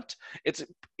 3-man front, it's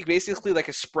basically like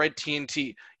a spread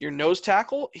TNT. Your nose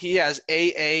tackle, he has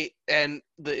A, and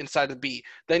the inside of B.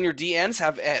 Then your DNs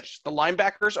have edge. The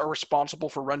linebackers are responsible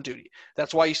for run duty.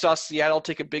 That's why you saw Seattle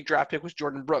take a big draft pick with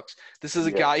Jordan Brooks. This is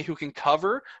a guy who can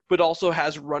cover, but also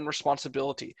has run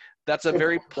responsibility. That's a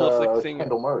very prolific thing.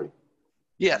 Kendall Murray.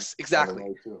 Yes,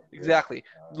 exactly. Exactly.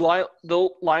 The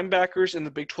linebackers in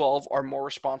the Big 12 are more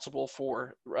responsible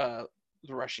for the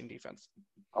rushing defense.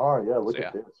 Oh, yeah, look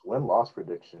at this. Win-loss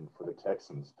prediction for the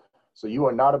Texans. So you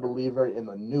are not a believer in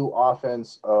the new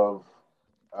offense of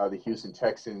the Houston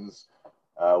Texans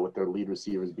with their lead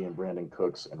receivers being Brandon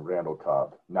Cooks and Randall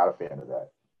Cobb. Not a fan of that.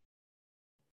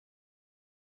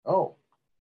 Oh,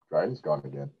 Dryden's gone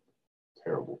again.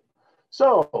 Terrible.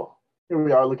 So here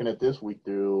we are looking at this week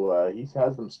through. He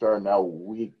has them starting out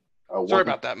week. Sorry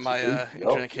about that. My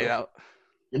internet came out.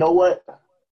 You know what?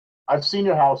 I've seen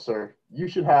your house, sir. You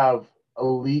should have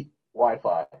elite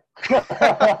Wi-Fi.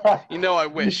 I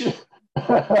wish.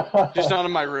 Just not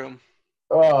in my room.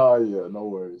 Oh, yeah, no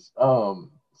worries.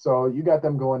 So you got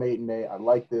them going 8-8. I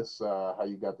like this, how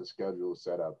you got the schedule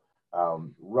set up.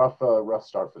 Rough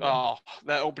start for them. Oh,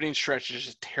 that opening stretch is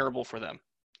just terrible for them.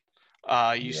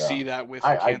 You see that with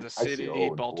Kansas City,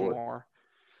 Baltimore.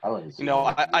 I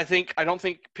don't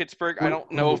think Pittsburgh. I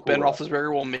don't know if Ben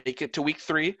Roethlisberger will make it to week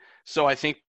 3. So I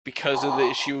think because of the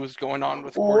issues going on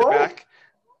with quarterback. What?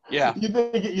 Yeah.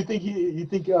 You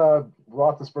think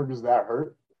Roethlisberger's that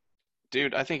hurt?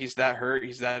 Dude, I think he's that hurt.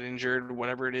 He's that injured,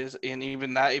 whatever it is. And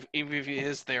even that, even if he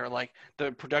is there, like,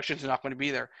 the production's not going to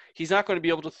be there. He's not going to be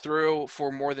able to throw for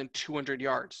more than 200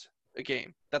 yards a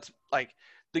game. That's like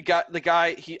the guy.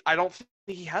 I don't think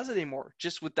he has it anymore.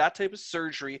 Just with that type of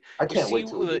surgery, I can't wait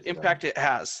till the impact it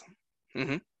has.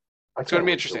 Mm-hmm. It's going to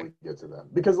be interesting. Get to them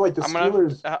because like the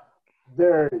Steelers,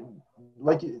 their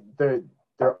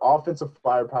offensive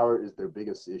firepower is their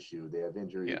biggest issue. They have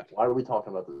injuries. Yeah. Why are we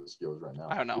talking about the Steelers right now?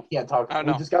 I don't know. We can't talk.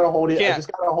 We just gotta hold it. I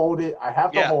just gotta hold it. I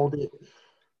have to hold it.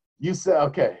 You said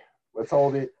okay. Let's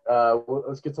hold it.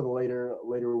 Let's get to the later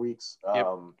weeks.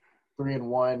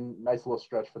 3-1, nice little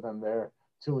stretch for them there.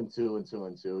 2-2 and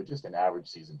 2-2. Just an average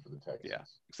season for the Texans. Yeah,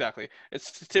 exactly.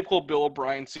 It's the typical Bill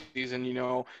O'Brien season.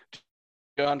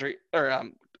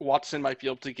 Watson might be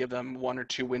able to give them 1 or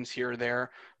 2 wins here or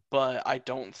there. But I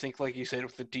don't think, like you said,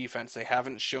 with the defense, they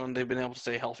haven't shown they've been able to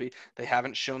stay healthy. They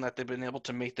haven't shown that they've been able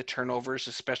to make the turnovers,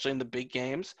 especially in the big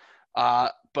games.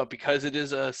 But because it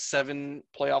is a 7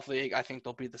 playoff league, I think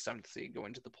they'll be the 7th seed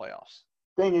going to the playoffs.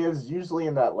 Thing is, usually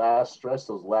in that last stretch,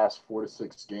 those last 4 to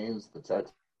 6 games, the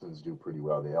Texans do pretty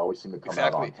well. They always seem to come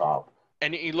out on top.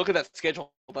 And you look at that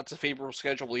schedule, that's a favorable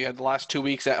schedule. You had the last 2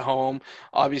 weeks at home.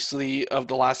 Obviously, of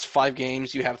the last 5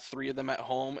 games, you have 3 of them at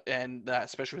home. And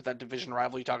especially with that division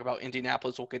rival, you talk about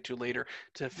Indianapolis, we'll get to later,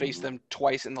 to face them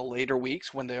twice in the later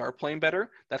weeks when they are playing better.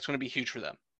 That's going to be huge for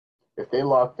them. If they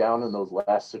lock down in those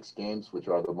last 6 games, which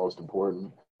are the most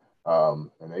important, and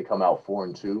they come out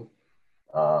 4-2,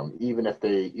 even if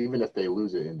they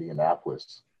lose at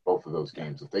Indianapolis, both of those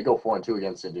games, if they go 4-2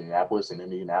 against Indianapolis and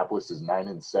Indianapolis is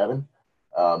 9-7,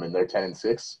 and they're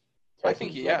 10-6. I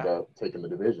think taking the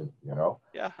division,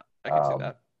 Yeah, I can see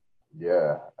that.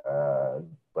 Yeah,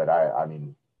 but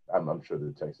I'm sure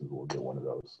the Texans will get one of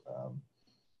those. And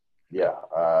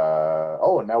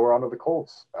now we're on to the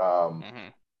Colts.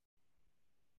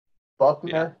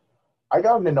 Buckner, I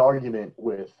got in an argument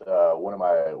with one of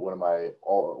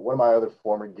my other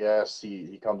former guests.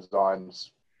 He comes on,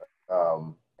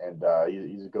 and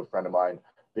he's a good friend of mine,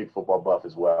 big football buff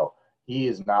as well. He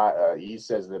is not. He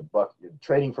says that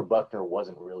trading for Buckner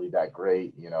wasn't really that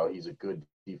great. He's a good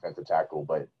defensive tackle,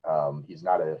 but he's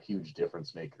not a huge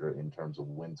difference maker in terms of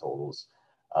win totals.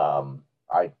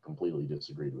 I completely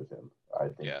disagreed with him. I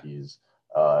think he's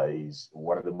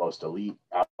one of the most elite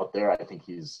out there. I think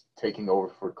he's taking over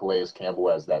for Calais Campbell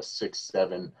as that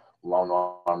 6'7"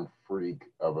 long arm freak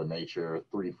of a nature,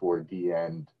 3-4 D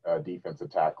end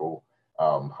defensive tackle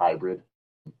hybrid.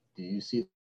 Do you see?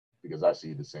 Because I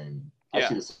see the same. I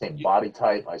see the same body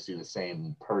type. I see the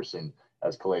same person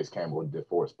as Calais Campbell and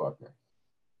DeForest Buckner.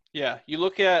 Yeah, you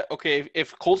look at, okay,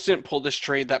 if Colts didn't pull this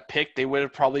trade, that pick, they would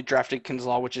have probably drafted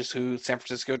Kinslaw, which is who San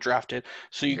Francisco drafted.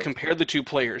 So you compare the two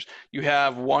players. You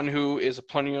have one who is a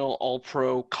perennial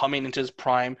all-pro coming into his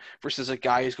prime versus a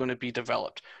guy who's going to be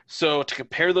developed. So to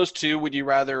compare those two, would you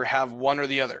rather have one or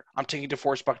the other? I'm taking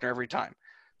DeForest Buckner every time.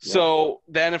 So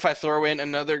then if I throw in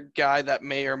another guy that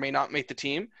may or may not make the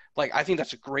team, I think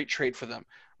that's a great trade for them.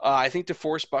 I think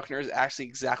DeForest Buckner is actually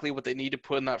exactly what they need to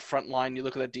put in that front line. You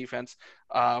look at that defense,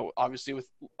 obviously with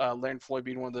Larry Floyd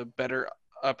being one of the better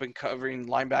up-and-covering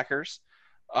linebackers.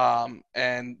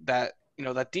 And that,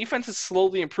 that defense has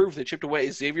slowly improved. They chipped away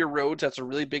Xavier Rhodes. That's a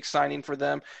really big signing for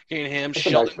them. Getting him. That's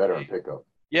a nice veteran pickup.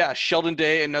 Yeah, Sheldon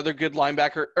Day, another good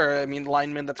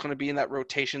lineman that's going to be in that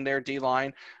rotation there,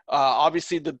 D-line.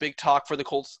 Obviously, the big talk for the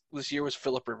Colts this year was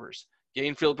Phillip Rivers.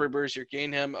 Gain Phillip Rivers, you're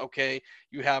gaining him. Okay,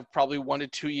 you have probably 1 to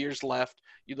 2 years left.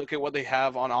 You look at what they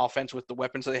have on offense with the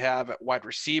weapons they have at wide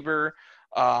receiver,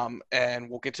 and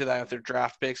we'll get to that with their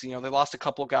draft picks. They lost a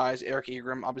couple of guys, Eric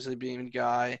Egram, obviously being a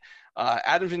guy.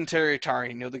 Adam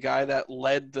Vinatieri, the guy that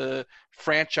led the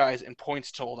franchise in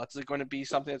points total. That's going to be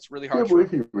something that's really hard. I can't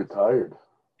believe he retired.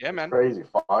 Yeah, man. Crazy,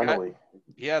 finally.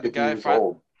 The guy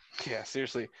finally. Yeah,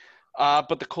 seriously.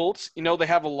 But the Colts, they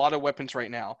have a lot of weapons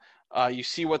right now. You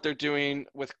see what they're doing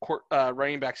with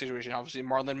running back situation. Obviously,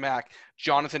 Marlon Mack,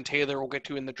 Jonathan Taylor we'll get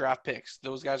to in the draft picks.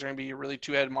 Those guys are going to be a really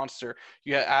two-headed monster.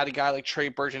 You add a guy like Trey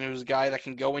Burton, who's a guy that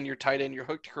can go in your tight end, your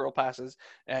hook to curl passes,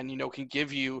 and, can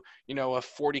give you, a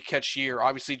 40-catch year.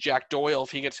 Obviously, Jack Doyle,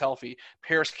 if he gets healthy.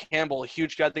 Paris Campbell, a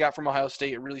huge guy they got from Ohio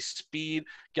State, a really speed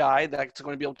guy that's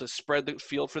going to be able to spread the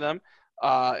field for them.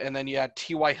 And then you had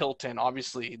T.Y. Hilton,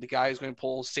 obviously, the guy who's going to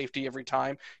pull safety every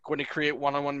time, going to create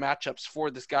one-on-one matchups for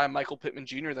this guy, Michael Pittman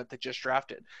Jr., that they just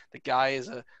drafted. The guy is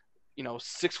a,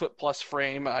 6-foot-plus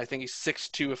frame. I think he's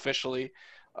 6'2" officially.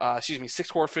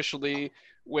 6'4" officially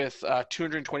with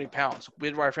 220 pounds.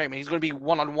 Mid-wide frame, and he's going to be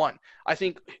one-on-one. I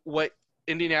think what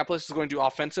Indianapolis is going to do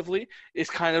offensively is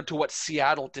kind of to what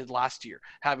Seattle did last year,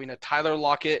 having a Tyler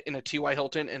Lockett and a T.Y.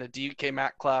 Hilton and a DK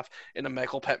Metcalf and a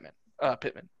Michael Pittman.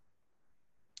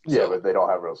 Yeah, but they don't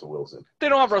have Russell Wilson. They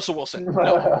don't have Russell Wilson.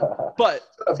 No. But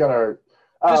that's gonna hurt.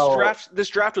 This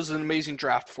draft was an amazing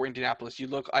draft for Indianapolis.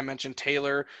 I mentioned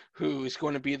Taylor, who is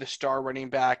going to be the star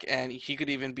running back, and he could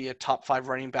even be a top 5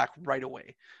 running back right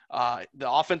away. The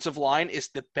offensive line is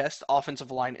the best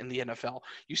offensive line in the NFL.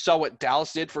 You saw what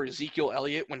Dallas did for Ezekiel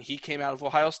Elliott when he came out of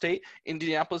Ohio State.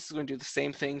 Indianapolis is going to do the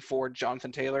same thing for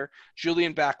Jonathan Taylor.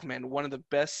 Julian Backman, one of the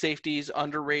best safeties,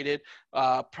 underrated,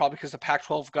 probably because the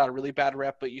Pac-12 got a really bad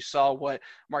rep, but you saw what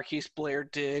Marquise Blair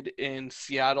did in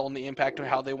Seattle and the impact of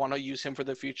how they want to use him for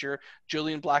the future.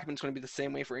 Julian Blackman's going to be the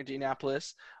same way for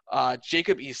Indianapolis.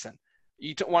 Jacob Eason.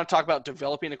 You want to talk about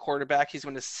developing a quarterback. He's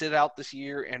going to sit out this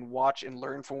year and watch and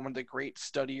learn from one of the great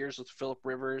study years with Phillip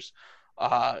Rivers.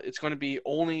 It's going to be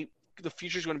the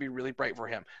future is going to be really bright for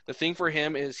him. The thing for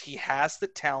him is he has the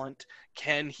talent.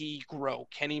 Can he grow?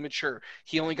 Can he mature?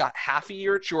 He only got half a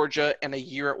year at Georgia and a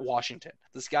year at Washington.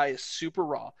 This guy is super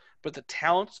raw, but the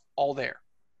talent's all there.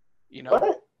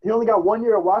 What? He only got 1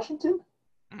 year at Washington?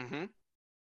 Mm-hmm.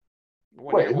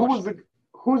 Wait,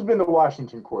 who's been the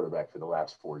Washington quarterback for the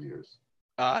last 4 years?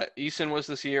 Eason was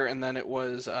this year, and then it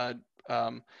was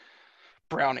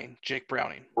Browning, Jake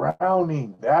Browning.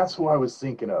 Browning, that's who I was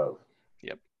thinking of.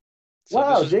 Yep. So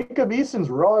wow, Jacob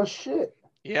Eason's raw as shit.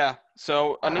 Yeah.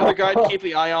 So another guy to keep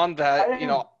the eye on that,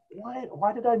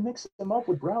 Why did I mix him up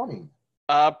with Browning?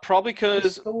 Probably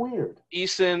because so weird.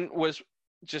 Eason was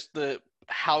just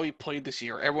how he played this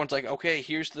year. Everyone's like, okay,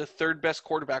 here's the third best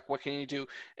quarterback. What can you do?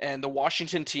 And the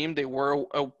Washington team, they were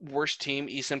a worse team.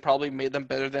 Eason probably made them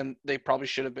better than they probably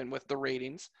should have been with the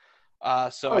ratings.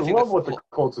 So I think love what the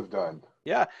Colts have done.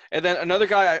 Yeah. And then another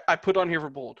guy I put on here for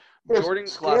bold, Jordan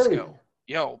Glasgow.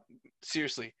 Yo,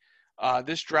 seriously.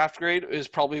 This draft grade is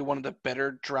probably one of the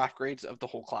better draft grades of the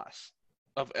whole class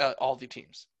of all the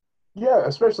teams. Yeah,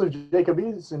 especially if Jacob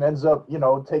Eason ends up,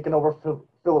 taking over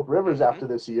Phillip Rivers after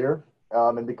this year,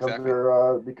 and becomes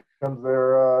their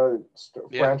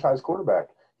franchise quarterback.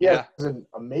 He has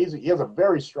a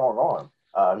very strong arm.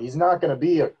 He's not going to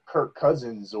be a Kirk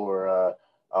Cousins or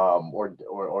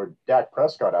Dak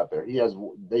Prescott out there.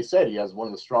 They said he has one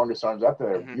of the strongest arms out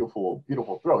there. Mm-hmm. Beautiful,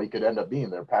 beautiful throw. He could end up being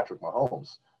their Patrick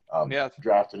Mahomes,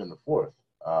 drafted in the 4th.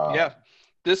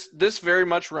 This very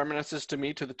much reminisces to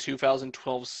me to the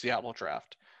 2012 Seattle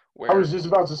draft. I was just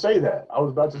about to say that.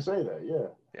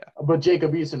 Yeah. But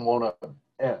Jacob Eason won't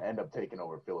end up taking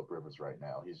over Phillip Rivers right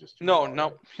now. He's just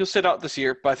no. He'll sit out this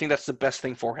year, but I think that's the best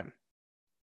thing for him.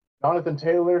 Jonathan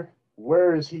Taylor,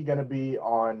 where is he going to be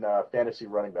on fantasy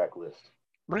running back list?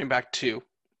 Running back 2,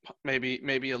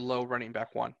 maybe a low running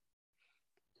back 1.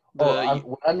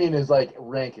 What I mean is like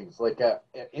rankings, like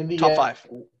in the top 5.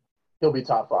 He'll be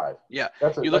top 5. Yeah,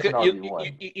 you look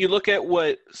at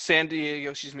what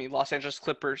Los Angeles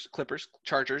Clippers,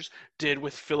 Chargers did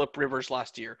with Phillip Rivers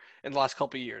last year and the last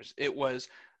couple of years. It was,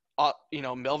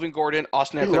 Melvin Gordon,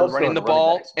 Austin Eckler running the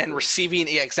ball and receiving.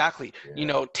 Yeah, exactly.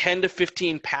 Yeah. 10 to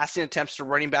 15 passing attempts to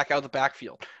running back out of the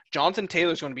backfield. Jonathan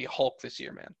Taylor's going to be a Hulk this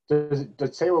year, man.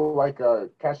 Does Taylor like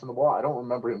catching the ball? I don't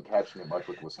remember him catching it much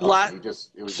with Wisconsin.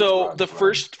 The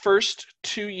first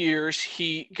 2 years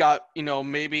he got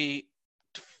maybe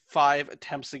 5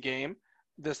 attempts a game.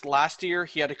 This last year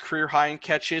he had a career high in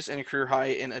catches and a career high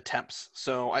in attempts.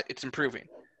 So it's improving.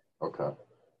 Okay.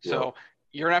 Yeah. So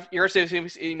you're gonna say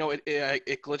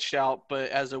it glitched out, but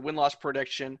as a win-loss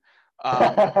prediction.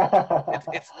 I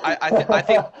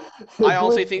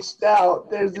honestly think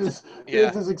there's this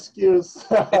excuse.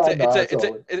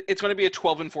 It's going to be a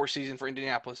 12-4 season for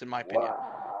Indianapolis, in my opinion.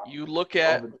 Wow. You look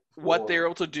at what they're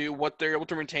able to do, what they're able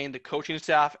to retain, the coaching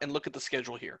staff, and look at the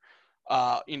schedule here.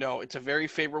 It's a very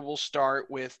favorable start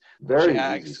with the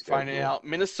Jags finding out.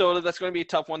 Minnesota, that's going to be a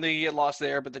tough one. They get lost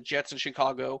there, but the Jets and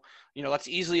Chicago, that's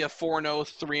easily a 4-0,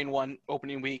 3-1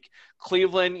 opening week.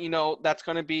 Cleveland, that's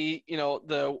going to be,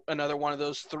 another one of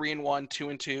those 3-1,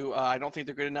 2-2. I don't think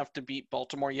they're good enough to beat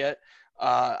Baltimore yet.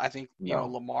 I think,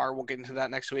 Lamar, we'll get into that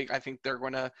next week. I think they're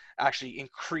going to actually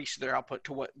increase their output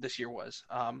to what this year was.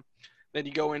 Then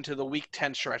you go into the Week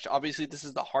 10 stretch. Obviously, this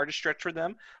is the hardest stretch for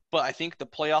them, but I think the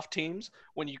playoff teams,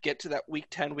 when you get to that Week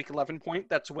 10, Week 11 point,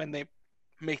 that's when they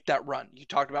make that run. You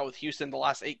talked about with Houston the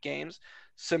last 8 games.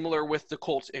 Similar with the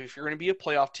Colts. If you're going to be a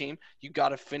playoff team, you got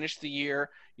to finish the year,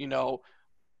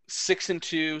 6-2,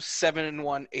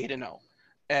 7-1, 8-0.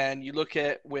 And you look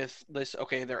at with this,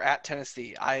 okay, they're at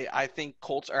Tennessee. I think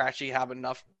Colts actually have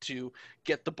enough to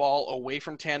get the ball away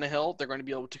from Tannehill. They're going to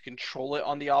be able to control it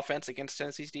on the offense against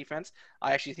Tennessee's defense.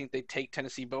 I actually think they take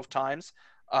Tennessee both times.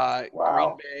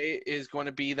 Green Bay is going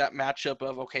to be that matchup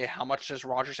of, okay, how much does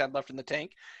Rodgers have left in the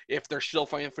tank? If they're still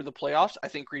fighting for the playoffs, I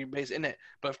think Green Bay's in it.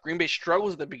 But if Green Bay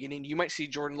struggles at the beginning, you might see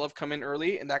Jordan Love come in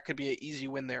early, and that could be an easy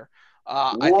win there.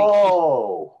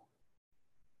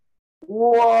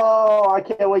 Whoa, I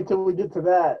can't wait till we get to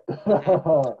that.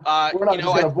 We're not just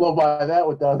going to blow by that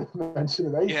without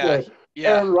mentioning that.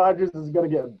 Aaron Rodgers is going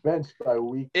to get benched by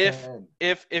week 10.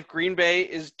 If Green Bay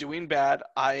is doing bad,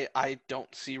 I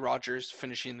don't see Rodgers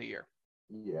finishing the year.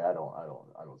 Yeah, I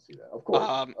don't see that. Of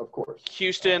course.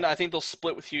 Houston, I think they'll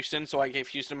split with Houston, so I gave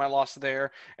Houston my loss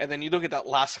there. And then you look at that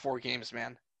last 4 games,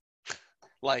 man.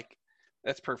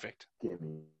 That's perfect.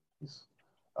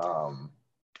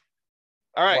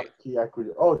 All right.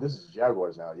 This is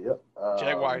Jaguars now. Yep.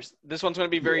 Jaguars. This one's going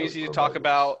to be very easy to talk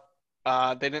about.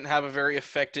 They didn't have a very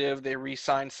effective. They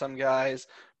re-signed some guys,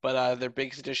 but their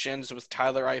biggest additions was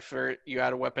Tyler Eifert. You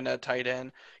had a weapon at tight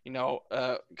end.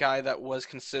 A guy that was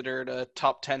considered a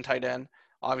top 10 tight end.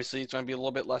 Obviously, it's going to be a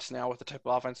little bit less now with the type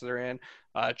of offense they're in.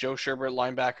 Joe Sherbert,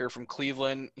 linebacker from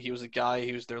Cleveland. He was a guy.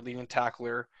 He was their leading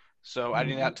tackler. So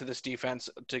adding that to this defense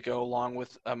to go along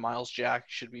with Miles Jack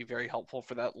should be very helpful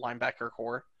for that linebacker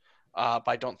core. But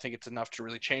I don't think it's enough to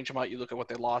really change them out. You look at what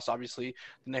they lost. Obviously,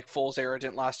 the Nick Foles era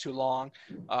didn't last too long.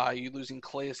 You losing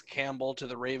Calais Campbell to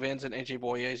the Ravens and AJ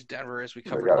Boye's Denver, as we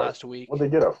covered last week. Well, they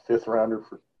get a 5th rounder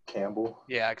for Campbell.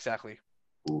 Yeah, exactly.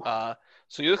 So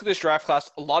you look at this draft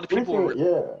class. A lot of people were.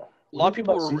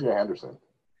 CJ Henderson.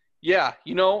 Yeah,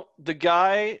 the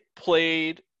guy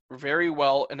played very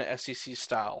well in an SEC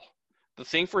style. The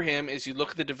thing for him is you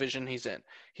look at the division he's in.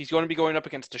 He's going to be going up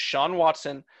against Deshaun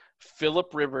Watson,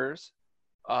 Phillip Rivers,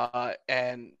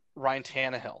 and Ryan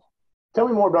Tannehill. Tell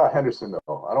me more about Henderson,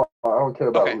 though. I don't care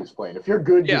about who he's playing. If you're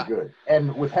good, you're good.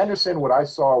 And with Henderson, what I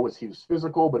saw was he was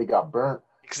physical, but he got burnt.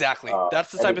 Exactly.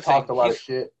 That's the type of thing. He talked a lot of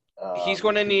shit. He's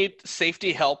going to need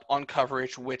safety help on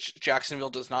coverage, which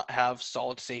Jacksonville does not have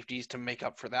solid safeties to make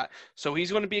up for that. So he's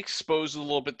going to be exposed a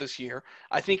little bit this year.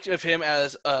 I think of him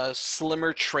as a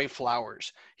slimmer Trey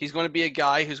Flowers. He's going to be a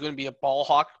guy who's going to be a ball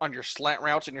hawk on your slant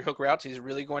routes and your hook routes. He's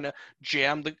really going to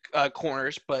jam the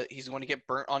corners, but he's going to get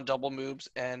burnt on double moves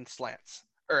and slants.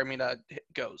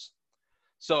 Goes.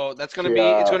 So that's going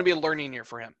to it's going to be a learning year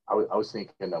for him. I was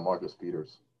thinking Marcus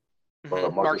Peters.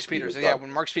 Marcus Peters. Yeah,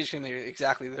 when Marcus Peters came there,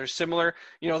 exactly. They're similar.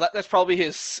 That's probably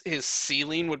his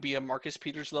ceiling would be a Marcus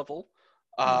Peters level.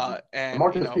 And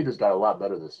Marcus Peters got a lot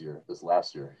better this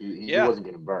last year. He wasn't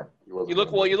getting burnt. You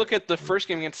look at the first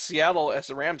game against Seattle as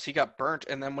the Rams, he got burnt,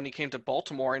 and then when he came to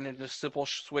Baltimore and in a simple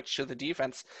switch to the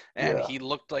defense, and he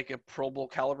looked like a Pro Bowl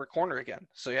caliber corner again.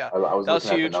 So yeah, I was looking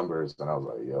at huge. The numbers and I was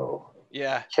like, yo.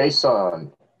 Yeah. Chase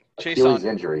Achilles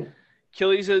injury.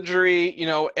 Achilles injury,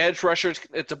 edge rushers,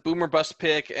 it's a boomer bust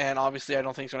pick, and obviously I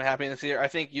don't think it's going to happen this year. I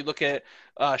think you look at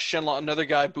Shenlaw, another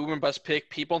guy, boomer bust pick.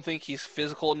 People think he's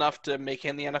physical enough to make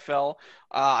him the NFL.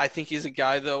 I think he's a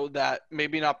guy, though, that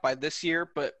maybe not by this year,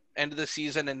 but end of the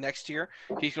season and next year,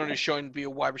 he's going to show him to be a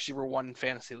wide receiver 1 in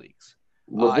fantasy leagues.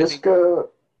 Laviska.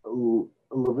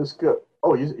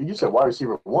 Oh, you said wide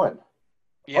receiver 1.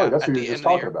 Yeah, that's who you're just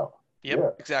talking about.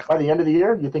 Yep, exactly. By the end of the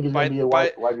year, you think he's going to be a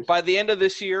wide receiver? By the end of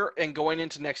this year and going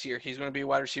into next year, he's going to be a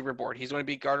wide receiver board. He's going to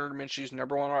be Gardner Minshew's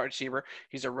number 1 wide receiver.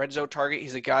 He's a red zone target.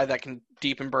 He's a guy that can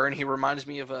deep and burn. He reminds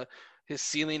me of his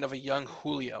ceiling of a young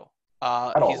Julio.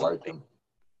 I don't like him.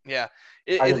 Yeah.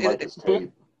 I didn't like his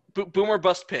tape. Boomer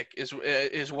bust pick is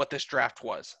what this draft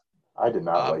was. I did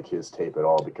not like his tape at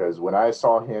all because when I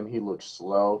saw him, he looked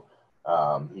slow.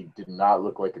 He did not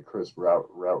look like a crisp route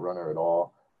runner at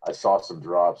all. I saw some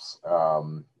drops,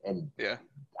 and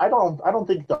I don't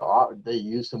think they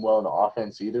used him well in the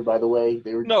offense either. By the way,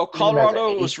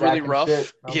 Colorado was really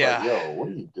rough. Yeah, like, yo, what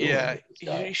are you doing? Yeah,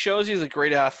 he shows he's a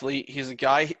great athlete. He's a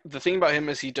guy. The thing about him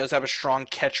is he does have a strong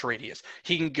catch radius.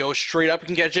 He can go straight up,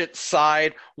 can catch it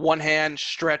side, one hand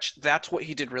stretch. That's what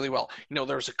he did really well.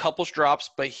 There was a couple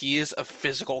drops, but he is a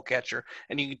physical catcher,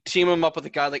 and you team him up with a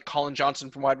guy like Colin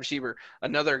Johnson from wide receiver,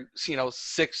 another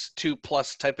 6'2"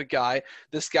 plus type of guy.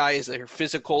 This guy is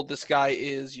physical. This guy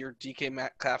is your DK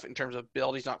Metcalf in terms of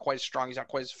build. He's not quite as strong. He's not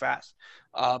quite as fast.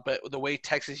 But the way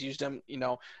Texas used him,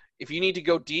 if you need to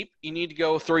go deep, you need to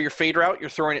go throw your fade route, you're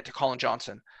throwing it to Colin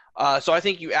Johnson. So I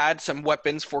think you add some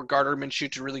weapons for Gardner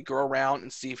Minshew to really go around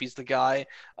and see if he's the guy.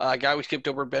 A guy we skipped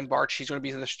over, Ben Barch. He's going to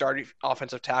be the starting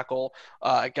offensive tackle.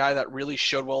 A guy that really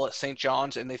showed well at St.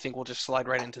 John's, and they think will just slide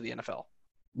right into the NFL.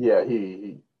 Yeah,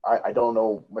 I don't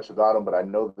know much about him, but I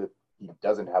know that he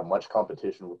doesn't have much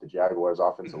competition with the Jaguars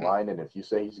offensive line, and if you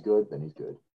say he's good, then he's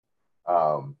good.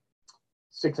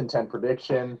 6-10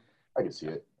 prediction, I can see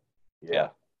it. Yeah.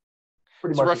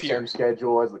 Pretty much the same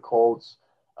schedule as the Colts.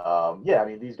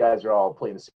 These guys are all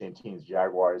playing the same teams: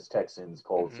 Jaguars, Texans,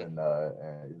 Colts, and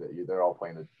they're all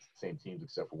playing the same teams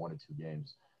except for 1 or 2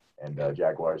 games. And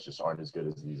Jaguars just aren't as good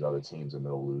as these other teams, and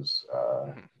they'll lose.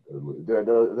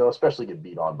 They'll especially get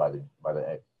beat on by the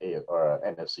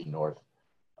NFC North.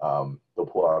 They'll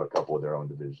pull out a couple of their own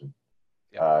division.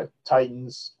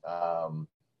 Titans,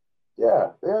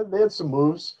 they had some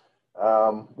moves.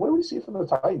 What do we see from the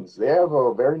Titans? They have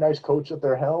a very nice coach at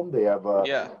their helm. They have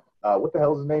what the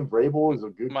hell is his name? Vrabel is a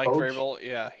good Mike coach. Vrabel,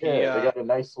 they got a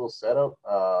nice little setup.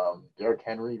 Derrick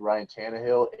Henry, Ryan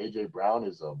Tannehill, AJ Brown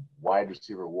is a wide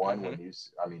receiver 1.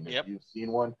 If you've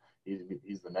seen one,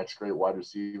 he's the next great wide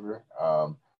receiver.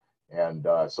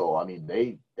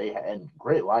 They had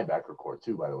great linebacker core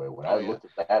too, by the way. When I looked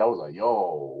at that, I was like,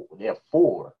 yo, they have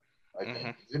 4. I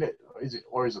think. Is it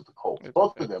the Colts?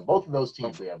 Both of those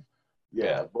teams, they have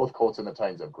both Colts and the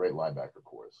Titans have great linebacker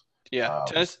cores. Yeah,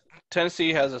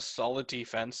 Tennessee has a solid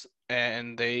defense,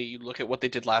 and you look at what they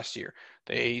did last year.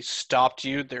 They stopped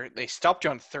you. They stopped you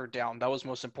on 3rd down. That was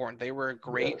most important. They were a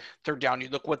great 3rd down. You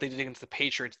look what they did against the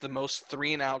Patriots. The most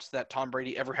 3-and-outs that Tom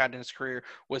Brady ever had in his career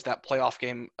was that playoff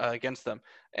game against them.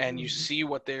 And you see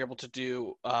what they're able to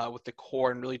do with the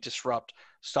core and really disrupt,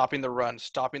 stopping the run,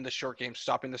 stopping the short game,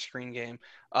 stopping the screen game,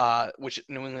 which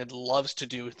New England loves to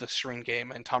do, the screen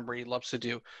game, and Tom Brady loves to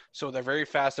do. So they're very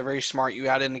fast. They're very smart. You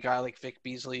add in a guy like Vic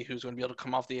Beasley, who's going to be able to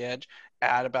come off the edge,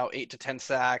 add about 8 to 10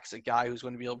 sacks, a guy who's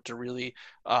going to be able to really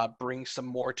bring some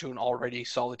more to an already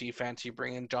solid defense. You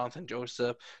bring in Jonathan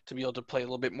Joseph to be able to play a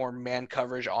little bit more man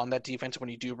coverage on that defense. When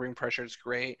you do bring pressure, it's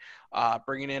great.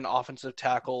 Bringing in offensive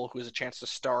tackle who has a chance to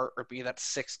start or be that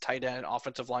 6th tight end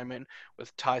offensive lineman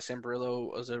with Ty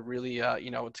Sambrailo was a really,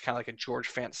 it's kind of like a George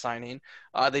Fant signing.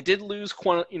 They did lose,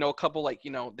 a couple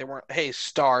they weren't,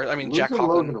 stars. I mean, Jack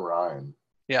Conklin. Logan Ryan.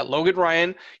 Yeah, Logan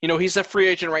Ryan, he's a free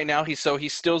agent right now. He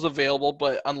still available,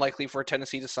 but unlikely for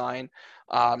Tennessee to sign.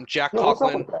 Jack Yeah, what's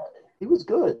up Conklin. with that? He was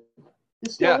good.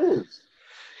 He still Yeah. is.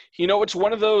 It's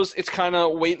one of those, it's kind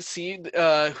of wait and see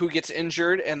who gets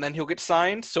injured, and then he'll get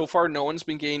signed. So far, no one's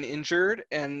been getting injured,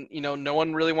 and, no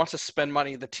one really wants to spend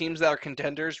money. The teams that are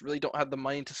contenders really don't have the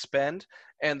money to spend,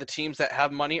 and the teams that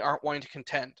have money aren't wanting to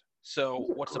contend. So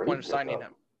what's the point of signing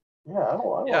him? Yeah, I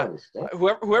don't understand.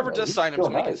 Whoever does sign him is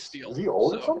going to get a nice. steal. Is he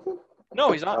old or something?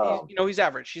 No, he's not. He's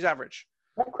average. He's average.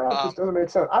 That crap just doesn't make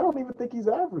sense. I don't even think he's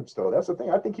average, though. That's the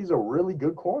thing. I think he's a really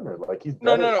good corner. Like, he's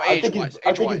better. No. Age-wise.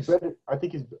 I think he's better.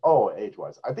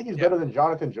 Age-wise. I think he's better than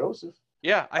Jonathan Joseph.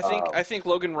 Yeah, I think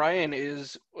Logan Ryan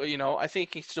is, I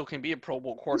think he still can be a Pro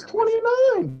Bowl corner. He's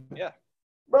 29. Yeah.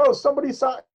 Bro, somebody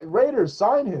Raiders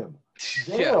sign him.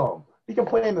 Damn. Yeah. He can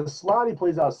play in the slot. He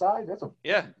plays outside.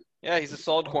 Yeah, he's a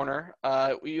solid corner.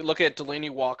 You look at Delaney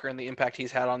Walker and the impact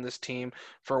he's had on this team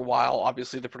for a while.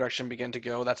 Obviously, the production began to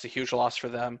go. That's a huge loss for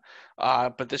them.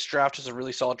 But this draft is a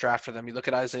really solid draft for them. You look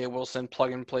at Isaiah Wilson,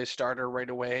 plug-and-play starter right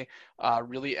away.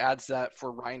 Really adds that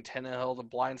for Ryan Tannehill, the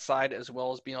blind side, as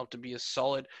well as being able to be as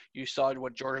solid. You saw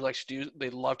what Georgia likes to do.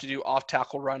 They love to do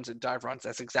off-tackle runs and dive runs.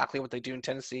 That's exactly what they do in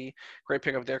Tennessee. Great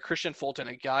pickup there. Christian Fulton,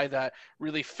 a guy that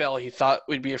really fell. He thought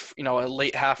would be a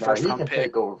late first-round pick. He can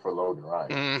take over for Logan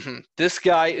Ryan. Mm-hmm. This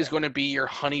guy is going to be your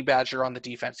honey badger on the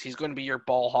defense. He's going to be your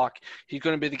ball hawk. He's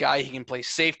going to be the guy. He can play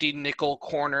safety, nickel,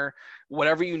 corner,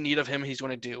 whatever you need of him, he's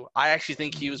going to do. I actually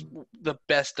think he was the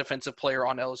best defensive player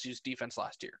on LSU's defense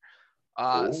last year.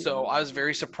 So I was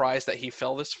very surprised that he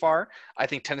fell this far. I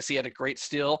think Tennessee had a great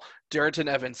steal. Darrington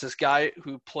Evans, this guy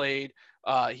who played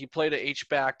he played a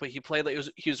H-back, but he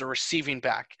was a receiving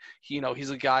back.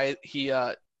 He's a guy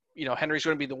Henry's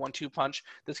going to be the 1-2 punch.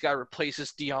 This guy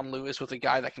replaces Dion Lewis with a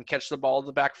guy that can catch the ball in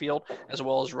the backfield as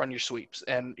well as run your sweeps.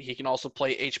 And he can also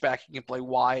play H-back. He can play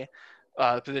Y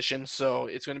position. So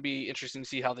it's going to be interesting to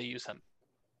see how they use him.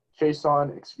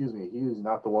 Chason, excuse me, he is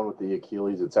not the one with the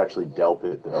Achilles. It's actually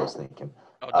Delpit that I was thinking.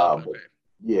 Okay.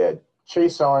 Yeah,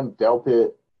 Chason,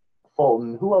 Delpit,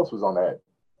 Fulton. Who else was on that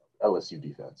LSU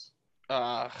defense?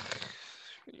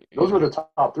 Those were the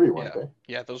top three, weren't they?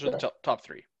 Yeah, those were the top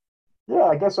three. Yeah,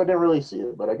 I guess I didn't really see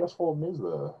it, but I guess Fulton is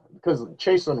because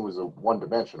Chason was a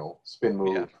one-dimensional spin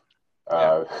move,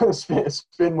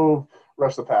 spin move,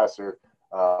 rush the passer.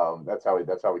 That's how we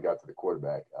got to the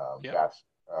quarterback.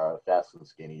 Fast and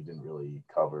skinny, didn't really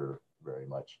cover very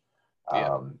much.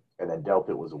 And then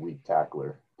Delpit was a weak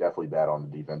tackler, definitely bad on the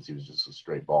defense. He was just a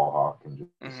straight ball hawk and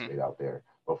just stayed out there.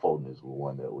 But Fulton is the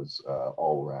one that was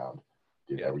all around,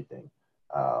 did everything.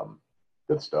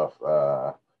 Good stuff.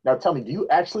 Now tell me, do you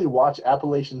actually watch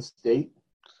Appalachian State?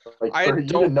 Like for you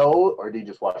to know, or do you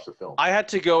just watch the film? I had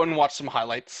to go and watch some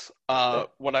highlights.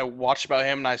 What I watched about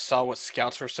him and I saw what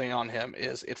scouts were saying on him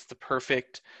is it's the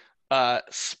perfect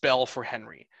spell for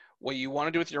Henry. What you want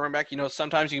to do with your running back,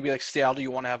 sometimes you can be like Seattle,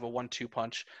 you want to have a 1-2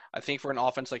 punch. I think for an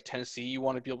offense like Tennessee, you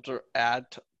want to be able to add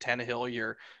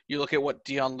Tannehill. You look at what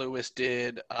Dion Lewis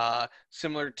did,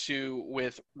 similar to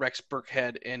with Rex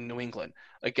Burkhead in New England,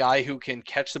 a guy who can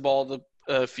catch the ball the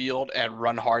field and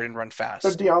run hard and run fast.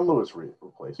 The Dion Lewis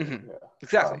replacement. Mm-hmm. Yeah.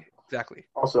 Exactly.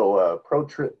 Also, pro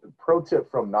tip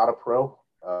from not a pro: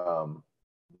 don't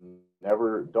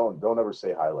ever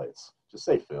say highlights. Just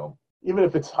say film. Even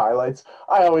if it's highlights,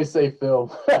 I always say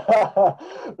film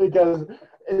because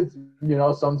it's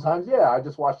sometimes I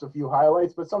just watched a few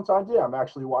highlights, but sometimes I'm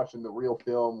actually watching the real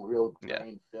film,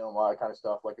 grain film, all that kind of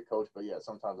stuff like a coach. But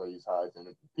sometimes I use highlights, and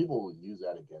people will use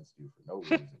that against you for no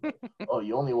reason. Like, oh,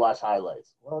 you only watch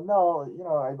highlights. Well, no,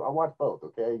 I watch both.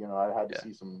 Okay, I had to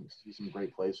see some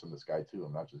great plays from this guy too.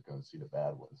 I'm not just going to see the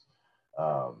bad ones.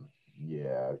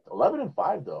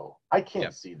 11-5 though. I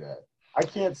can't see that. I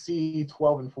can't see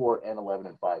 12-4 and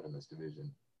 11-5 in this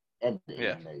division, and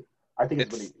 8-8. I think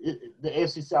the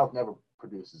AFC South never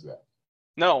produces that.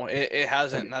 No, it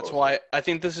hasn't. That's why I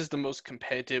think this is the most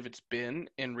competitive it's been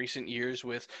in recent years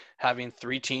with having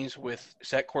three teams with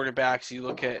set quarterbacks. You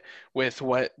look at with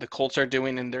what the Colts are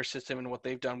doing in their system and what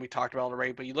they've done. We talked about it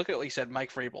already, but you look at, like you said,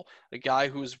 Mike Vrabel, a guy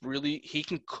who's he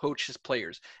can coach his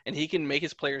players and he can make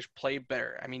his players play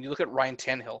better. I mean, you look at Ryan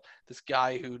Tannehill, this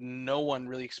guy who no one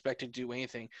really expected to do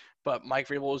anything, but Mike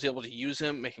Vrabel was able to use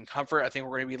him, make him comfort. I think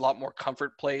we're going to be a lot more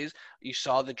comfort plays. You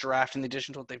saw the draft in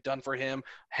addition to what they've done for him.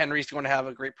 Henry's going to have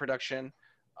a great production.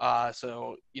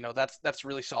 So that's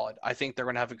really solid. I think they're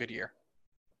going to have a good year.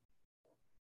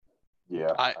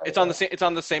 Yeah. It's on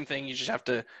the same thing. You just have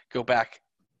to go back.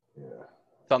 Yeah.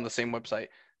 It's on the same website.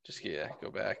 Just go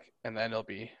back, and then it'll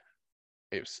be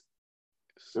AFC.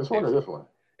 This one or this one?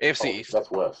 AFC East.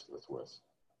 That's West. Good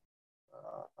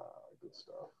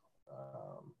stuff.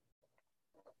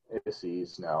 AFC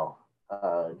East now.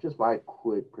 Just my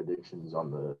quick predictions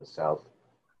on the South.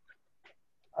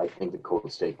 I think the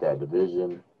Colts take that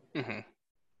division.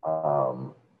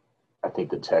 I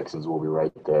think the Texans will be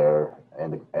right there,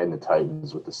 and the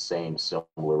Titans with the same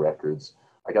similar records.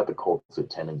 I got the Colts at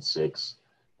 10-6,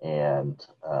 and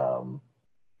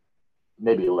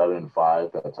maybe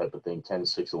 11-5, that type of thing.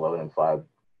 10-6, 11-5.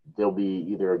 There'll be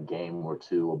either a game or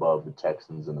two above the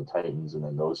Texans and the Titans, and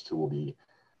then those two will be,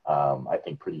 I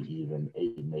think, pretty even.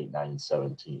 8-8,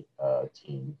 9-17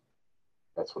 team.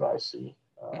 That's what I see.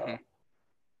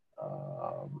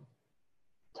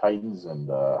 Titans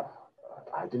and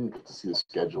I didn't get to see the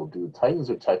schedule, dude. Titans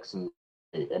or Texans,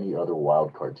 any other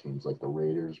wild card teams like the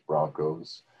Raiders,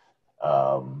 Broncos,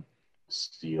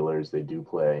 Steelers, they do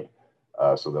play.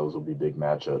 So those will be big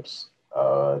matchups.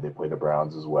 They play the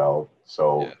Browns as well.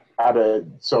 So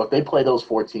so if they play those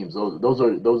four teams, those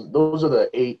are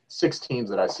the 6 teams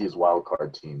that I see as wild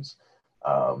card teams.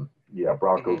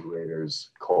 Broncos, Raiders,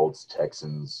 Colts,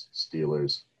 Texans,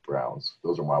 Steelers, Browns.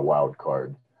 Those are my wild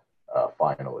card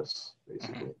finalists,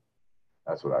 basically.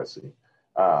 That's what I see.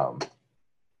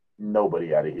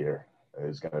 Nobody out of here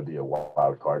is going to be a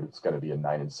wild card. It's going to be a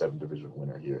 9-7 division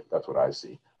winner here. That's what I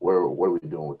see. What are we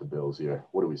doing with the Bills here?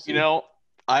 What do we see?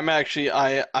 I'm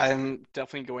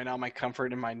definitely going out my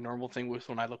comfort and my normal thing with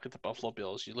when I look at the Buffalo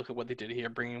Bills. You look at what they did here,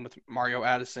 bringing with Mario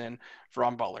Addison,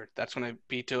 Von Butler. That's going to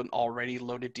be to an already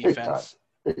loaded defense.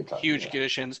 Big time, huge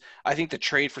additions. I think the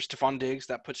trade for Stephon Diggs,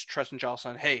 that puts trust in Josh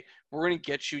Allen. Hey, we're going to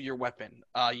get you your weapon.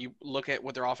 You look at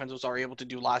what their offense was already able to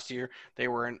do last year. They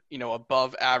were,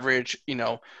 above average,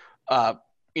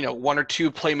 one or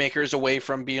two playmakers away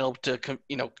from being able to,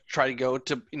 try to go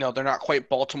to, they're not quite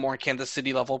Baltimore and Kansas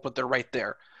City level, but they're right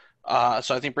there.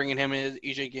 So I think bringing him in,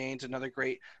 EJ Gaines, another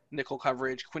great nickel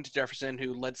coverage. Quinton Jefferson,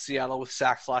 who led Seattle with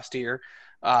sacks last year,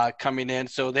 coming in.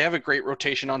 So they have a great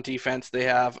rotation on defense. They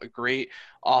have a great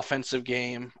offensive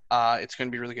game. It's going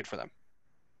to be really good for them.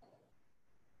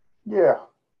 Yeah,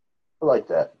 I like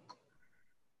that.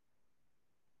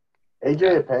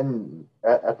 AJ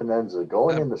Epinenza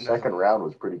going in the second round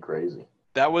was pretty crazy.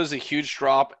 That was a huge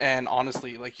drop. And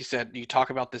honestly, like you said, you talk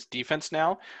about this defense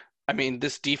now. I mean,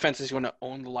 this defense is going to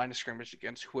own the line of scrimmage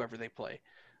against whoever they play.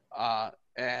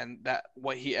 And that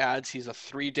what he adds, he's a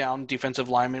 3-down defensive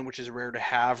lineman, which is rare to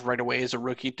have right away as a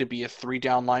rookie to be a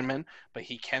 3-down lineman, but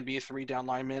he can be a 3-down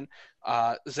lineman.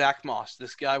 Zach Moss,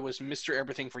 this guy was Mr.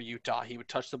 Everything for Utah. He would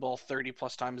touch the ball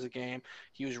 30-plus times a game.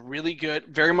 He was really good,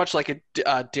 very much like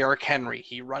a Derrick Henry.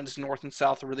 He runs north and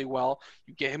south really well.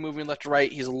 You get him moving left to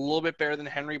right. He's a little bit better than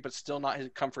Henry, but still not his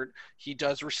comfort. He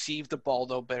does receive the ball,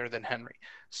 though, better than Henry.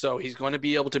 So he's going to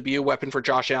be able to be a weapon for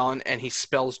Josh Allen, and he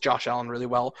spells Josh Allen really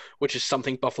well, which is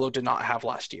something Buffalo did not have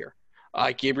last year.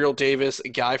 Gabriel Davis, a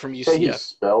guy from UCF. He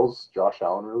spells Josh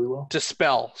Allen really well? To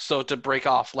spell, so to break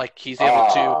off, like he's able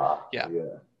to. Yeah.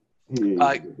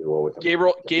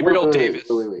 Gabriel Davis.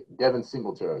 Wait. Devin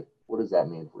Singletary. What does that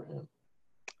mean for him?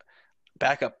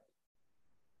 Backup.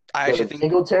 I actually think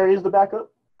Singletary is the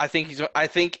backup? I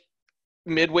think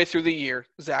midway through the year,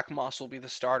 Zach Moss will be the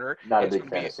starter. Not a big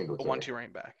fan of Singletary. A 1-2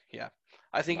 running back. Yeah.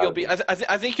 I think he'll be. I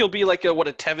think he'll be like what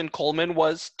a Tevin Coleman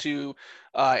was to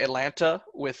Atlanta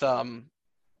with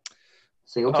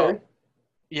Singletary.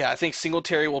 Yeah, I think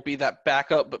Singletary will be that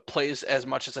backup, but plays as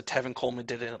much as a Tevin Coleman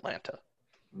did in Atlanta.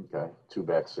 Okay,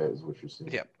 2-back set is what you're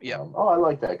saying. Yeah. I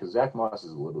like that because Zach Moss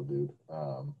is a little dude.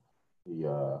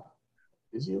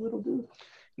 Is he a little dude?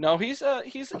 No, he's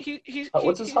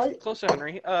what's his height? Close to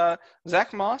Henry.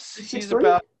 Zach Moss. He's 6'3"?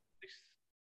 about.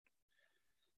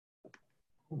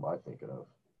 Who am I thinking of?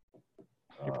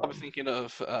 You're probably thinking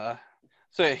of.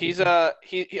 So he's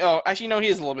actually no, he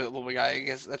is a little bit guy. I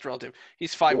guess that's relative.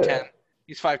 He's 5'10". Yeah.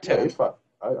 He's 5'10". Yeah, he's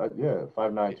 5'9",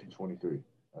 223.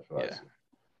 That's what I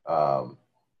see.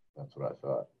 That's what I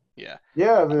thought. Yeah.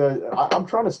 Yeah, I'm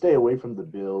trying to stay away from the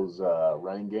Bills'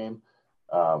 running game,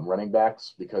 running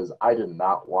backs, because I did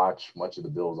not watch much of the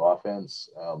Bills' offense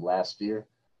last year.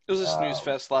 It was a snooze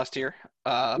fest last year.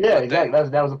 Exactly.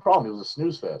 That was a problem. It was a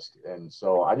snooze fest. And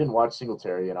so I didn't watch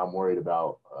Singletary, and I'm worried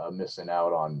about missing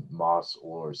out on Moss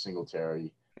or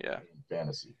Singletary in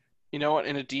fantasy. You know what?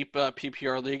 In a deep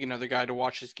PPR league, another guy to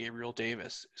watch is Gabriel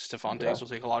Davis. Stephon Diggs will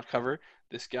take a lot of cover.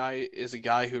 This guy is a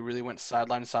guy who really went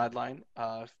sideline to sideline.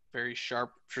 Very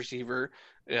sharp receiver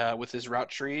with his route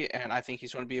tree, and I think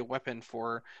he's going to be a weapon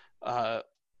for I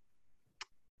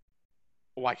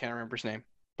can't remember his name.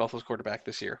 Buffalo's quarterback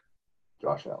this year.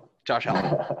 Josh Allen.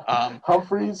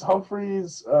 Humphreys.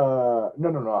 No,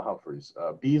 not Humphreys.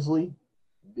 Beasley.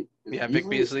 Vic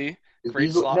Beasley. Great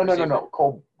Beasley? slot receiver. No.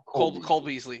 Cole Cole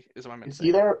Beasley is what I meant to say. Is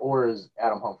he there, or is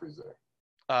Adam Humphries there?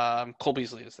 Cole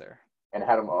Beasley is there. And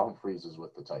Adam Humphries is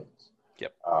with the Titans.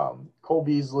 Yep. Cole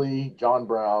Beasley, John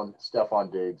Brown,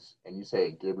 Stephon Diggs, and you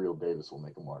say Gabriel Davis will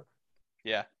make a mark.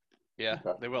 Yeah, Okay.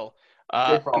 they will.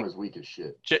 Jake Fromm is weak as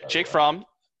shit. Jake Fromm,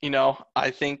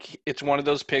 I think it's one of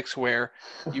those picks where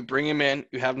you bring him in,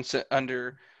 you have him sit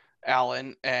under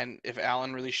Allen, and if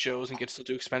Allen really shows and gets a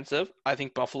little too expensive, I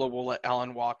think Buffalo will let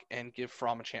Allen walk and give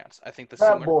Fromm a chance. I think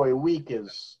that boy weak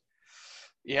is.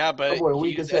 Yeah, but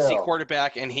he's a SC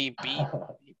quarterback, and he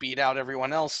beat out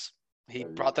everyone else. He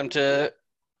brought them to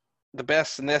the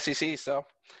best in the SEC. So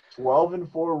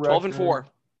 12-4 record. 12-4.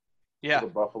 Yeah. The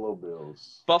Buffalo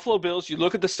Bills. Buffalo Bills, you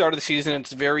look at the start of the season,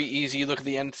 it's very easy. You look at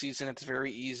the end of the season, it's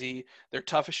very easy. Their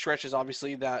toughest stretch is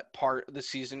obviously that part of the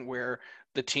season where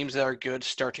the teams that are good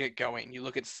start to get going. You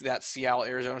look at that Seattle,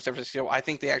 Arizona, San Francisco. I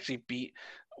think they actually beat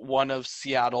one of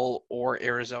Seattle or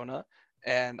Arizona,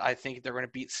 and I think they're going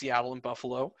to beat Seattle and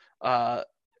Buffalo.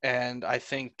 And I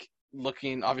think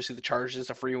obviously the Chargers is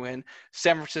a free win.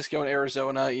 San Francisco and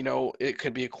Arizona, it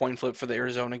could be a coin flip for the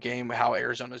Arizona game, how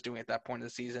Arizona is doing at that point of the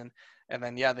season. And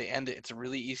then, they end it. It's a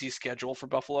really easy schedule for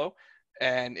Buffalo.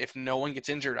 And if no one gets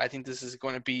injured, I think this is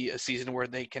going to be a season where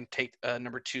they can take a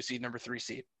number 2 seed, number 3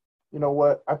 seed. You know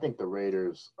what? I think the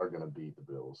Raiders are going to beat the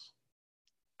Bills.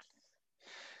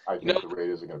 I think the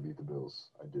Raiders are going to beat the Bills.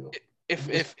 I do.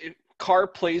 If Carr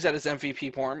plays at his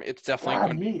MVP form, it's definitely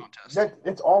going to be a contest.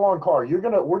 It's all on Carr. We're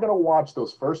gonna watch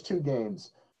those first 2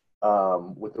 games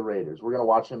with the Raiders. We're gonna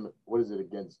watch him. What is it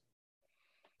against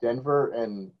Denver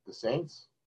and the Saints?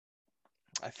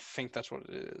 I think that's what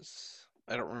it is.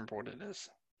 I don't remember what it is.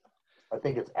 I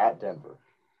think it's at Denver,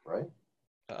 right?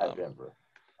 At Denver.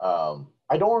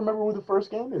 I don't remember who the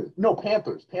first game is. No,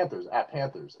 Panthers at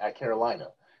Carolina.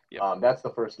 Yep. That's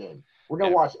the first game. We're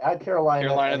gonna watch at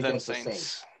Carolina and against the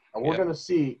Saints. And we're going to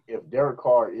see if Derek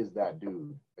Carr is that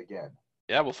dude again.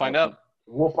 Yeah, we'll find out.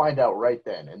 We'll find out right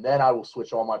then. And then I will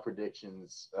switch all my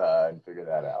predictions and figure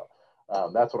that out.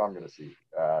 That's what I'm going to see.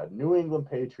 New England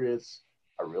Patriots,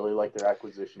 I really like their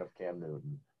acquisition of Cam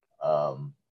Newton.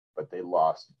 But they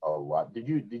lost a lot. Did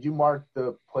you mark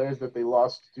the players that they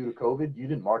lost due to COVID? You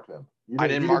didn't mark them. I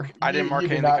didn't mark any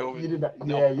COVID. You did not.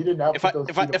 Nope. Yeah, you didn't have.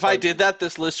 If I did that,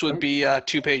 this list would be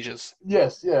 2 pages.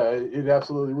 Yes, yeah, it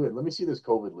absolutely would. Let me see this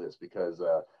COVID list because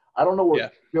I don't know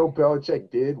what Bill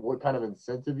Belichick did, what kind of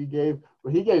incentive he gave,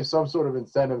 but he gave some sort of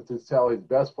incentive to tell his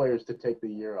best players to take the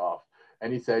year off.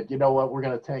 And he said, you know what, we're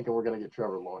going to tank and we're going to get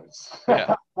Trevor Lawrence.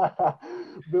 Yeah.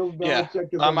 Bill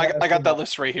Belichick is I got that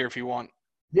list right here if you want.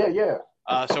 Yeah.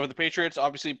 So with the Patriots,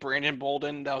 obviously Brandon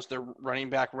Bolden, that was their running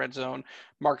back red zone.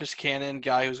 Marcus Cannon,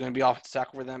 guy who's going to be off the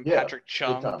tackle for them. Patrick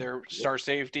Chung, their star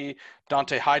safety.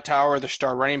 Dante Hightower, their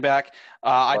star running back.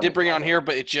 I did bring it on here,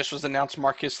 but it just was announced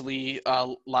Marcus Lee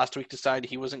last week decided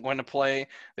he wasn't going to play.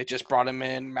 They just brought him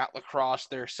in. Matt Lacrosse,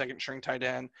 their second string tight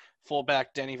end.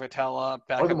 Fullback Denny Vitella.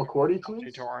 Are the McCourty twins?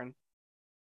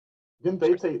 Didn't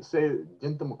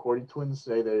the McCourty twins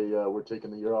say they were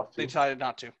taking the year off too? They decided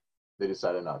not to. They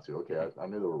decided not to. Okay, I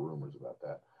knew there were rumors about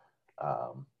that.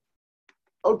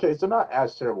 Okay, so not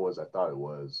as terrible as I thought it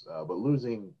was, but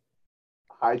losing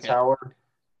Hightower,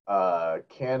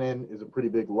 Cannon is a pretty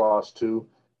big loss too,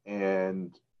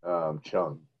 and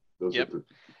Chung. Those are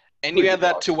and you add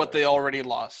that to what they already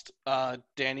lost.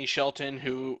 Danny Shelton,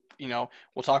 who,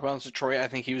 we'll talk about in Detroit. I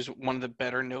think he was one of the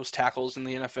better nose tackles in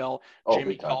the NFL.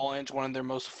 Jamie Collins, one of their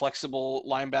most flexible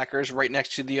linebackers, right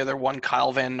next to the other one,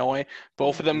 Kyle Van Noy.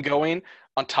 Both of them going.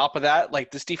 On top of that,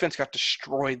 this defense got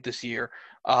destroyed this year.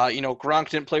 Gronk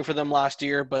didn't play for them last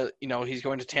year, but, he's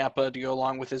going to Tampa to go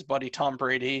along with his buddy Tom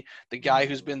Brady, the guy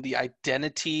who's been the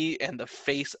identity and the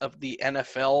face of the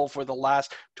NFL for the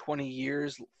last 20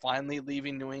 years, finally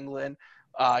leaving New England.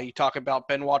 You talk about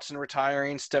Ben Watson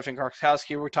retiring, Stephen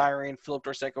Gronkowski retiring, Philip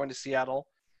Dorsett going to Seattle.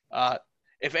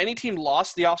 If any team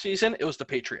lost the offseason, it was the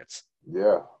Patriots.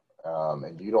 Yeah.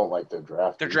 And you don't like their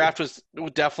draft. Their draft was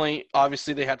definitely,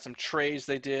 obviously, they had some trades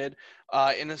they did.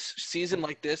 In a season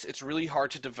like this, it's really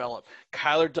hard to develop.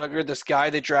 Kyler Duggar, this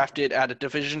guy they drafted at a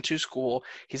Division II school,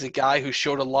 he's a guy who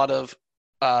showed a lot of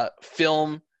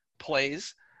film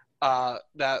plays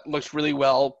that looks really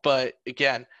well. But,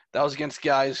 again, that was against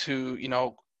guys who,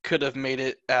 could have made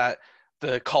it at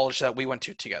the college that we went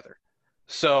to together.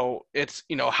 So it's,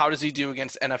 how does he do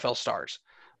against NFL stars?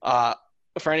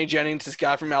 Franny Jennings, this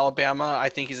guy from Alabama, I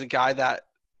think he's a guy that,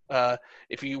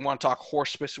 if you want to talk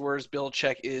horse whisperers,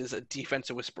 Belichick is a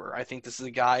defensive whisperer. I think this is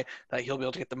a guy that he'll be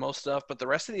able to get the most of. But the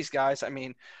rest of these guys,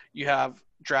 you have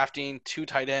drafting 2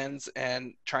 tight ends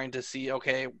and trying to see,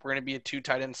 okay, we're going to be a 2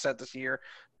 tight end set this year,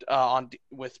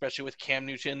 especially with Cam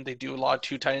Newton. They do a lot of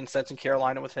 2 tight end sets in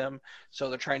Carolina with him. So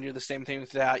they're trying to do the same thing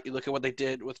with that. You look at what they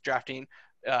did with drafting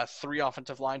 3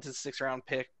 offensive lines is a 6th-round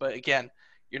pick. But again,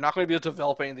 you're not going to be able to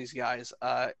develop any of these guys.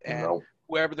 And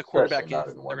whoever the quarterback Especially not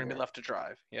is, in they're one going to be year. left to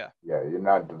drive. Yeah. Yeah, you're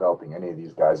not developing any of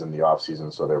these guys in the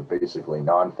offseason, so they're basically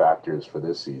non-factors for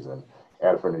this season.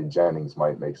 Anthony Jennings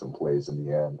might make some plays in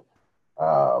the end.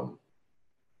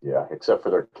 Yeah, except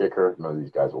for their kicker, none of these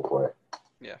guys will play.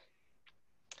 Yeah.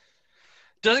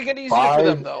 Doesn't get easier for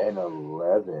them, though.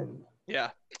 5-11. Yeah.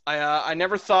 I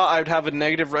never thought I would have a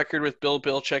negative record with Bill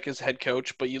Belichick as head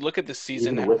coach, but you look at this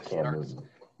season. Even with Cam Newton.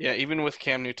 Yeah, even with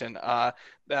Cam Newton.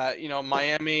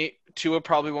 Miami, Tua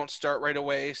probably won't start right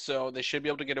away, so they should be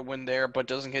able to get a win there, but it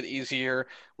doesn't get easier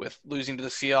with losing to the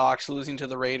Seahawks, losing to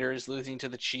the Raiders, losing to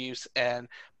the Chiefs, and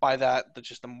by that,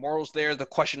 just the morals there. The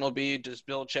question will be, does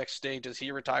Belichick stay? Does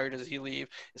he retire? Does he leave?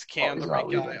 Is Cam the right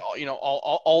guy?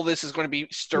 All this is going to be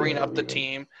stirring up the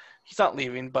team. He's not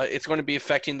leaving, but it's going to be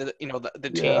affecting the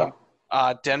team.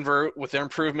 Denver with their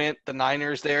improvement, the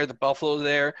Niners there, the Buffalo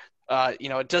there.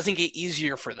 It doesn't get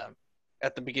easier for them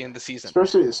at the beginning of the season.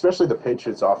 Especially the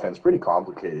Patriots offense, pretty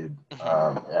complicated.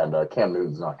 And Cam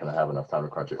Newton's not going to have enough time to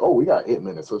crunch it. Oh, we got 8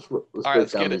 minutes. Let's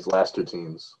break down these last 2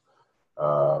 teams.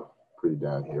 Pretty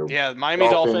down here. Yeah, Miami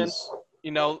Dolphins.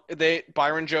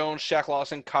 Byron Jones, Shaq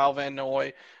Lawson, Kyle Van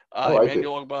Noy,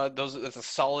 Emmanuel Ogba. That's a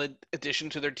solid addition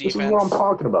to their defense. This is what I'm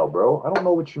talking about, bro. I don't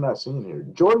know what you're not seeing here.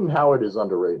 Jordan Howard is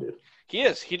underrated. He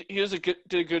is. He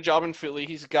did a good job in Philly.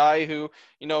 He's a guy who,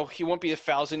 he won't be a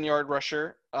 1,000-yard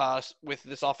rusher with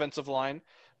this offensive line,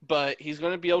 but he's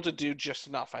going to be able to do just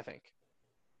enough, I think.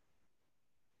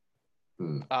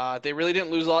 They really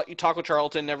didn't lose a lot. Taco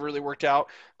Charlton never really worked out.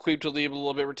 Queeb Talib a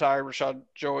little bit retired. Rashad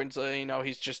Jones,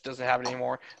 he just doesn't have it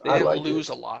anymore. They didn't lose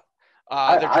a lot.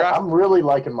 I'm really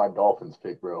liking my Dolphins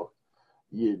pick, bro.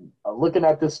 Looking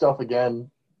at this stuff again,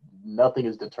 nothing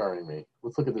is deterring me.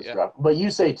 Let's look at this draft. But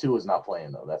you say Tua is not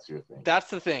playing, though. That's your thing. That's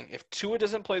the thing. If Tua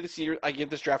doesn't play this year, I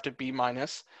give this draft a B-, and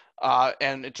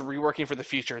it's reworking for the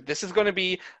future. This is going to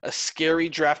be a scary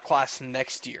draft class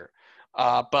next year.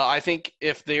 But I think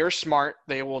if they are smart,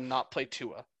 they will not play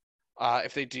Tua.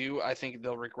 If they do, I think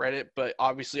they'll regret it. But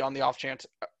obviously, on the off chance,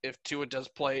 if Tua does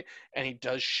play and he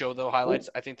does show the highlights,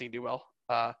 I think they do well.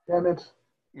 Damn it.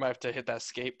 You might have to hit that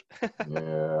escape.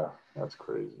 Yeah, that's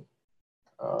crazy.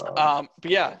 But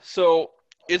yeah, so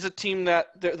is a team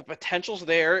that the potential's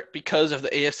there because of the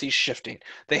AFC shifting.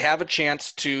 They have a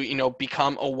chance to,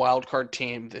 become a wild card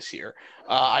team this year.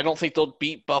 I don't think they'll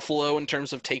beat Buffalo in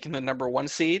terms of taking the number 1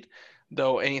 seed,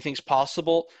 though anything's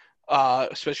possible,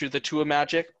 especially with the Tua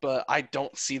magic. But I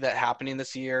don't see that happening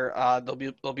this year.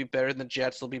 They'll be better than the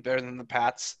Jets. They'll be better than the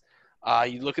Pats.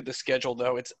 You look at the schedule,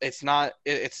 though;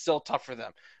 it's still tough for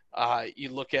them. You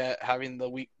look at having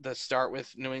the start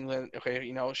with New England.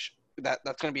 Okay,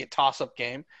 that's going to be a toss-up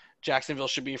game. Jacksonville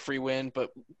should be a free win,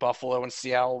 but Buffalo and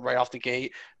Seattle right off the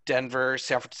gate. Denver,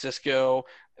 San Francisco,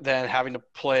 then having to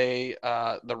play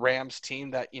the Rams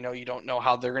team that you don't know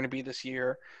how they're going to be this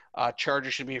year.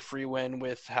 Chargers should be a free win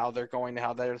with how they're going to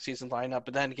how their season line up.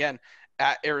 But then again,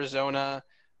 at Arizona,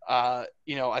 I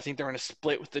think they're going to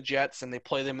split with the Jets and they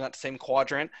play them in that same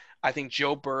quadrant. I think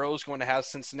Joe Burrow is going to have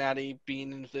Cincinnati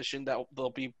being in a position that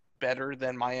they'll be better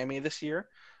than Miami this year.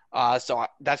 So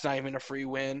that's not even a free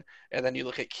win. And then you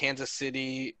look at Kansas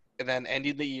City and then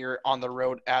ending the year on the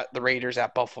road at the Raiders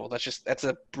at Buffalo. That's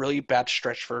a really bad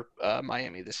stretch for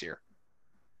Miami this year.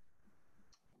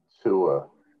 Tua,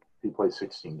 he plays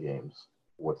 16 games.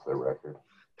 What's their record?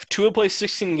 If Tua plays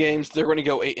 16 games, they're going to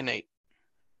go 8-8.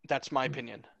 That's my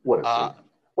opinion. What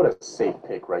a safe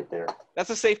pick right there. That's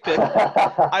a safe pick.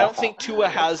 I don't think Tua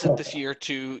has it this year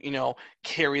to,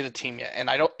 carry the team yet.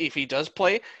 And if he does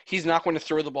play, he's not going to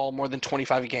throw the ball more than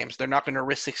 25 games. They're not going to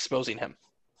risk exposing him.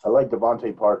 I like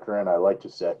Devontae Parker and I like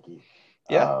Gesicki.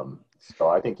 Yeah. So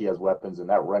I think he has weapons, and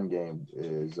that run game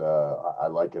is I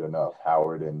like it enough.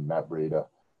 Howard and Matt Breida.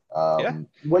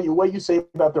 What you say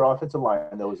about their offensive line,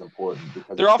 though, is important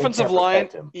because their offensive line.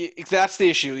 That's the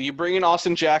issue. You bring in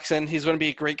Austin Jackson; he's going to be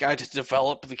a great guy to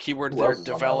develop. The keyword there,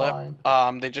 develop.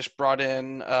 They just brought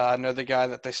in another guy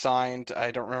that they signed.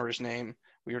 I don't remember his name.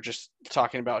 We were just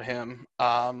talking about him.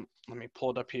 Let me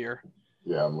pull it up here.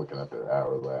 Yeah, I'm looking at their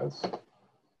Our Lads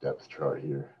depth chart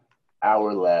here.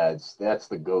 Our Lads, that's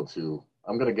the go-to.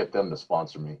 I'm going to get them to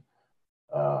sponsor me.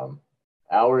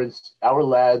 Our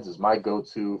Lads is my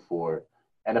go-to for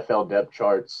NFL depth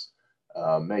charts.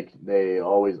 They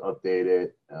always update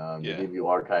it. They give you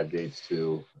archive dates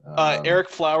too. Eric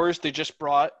Flowers they just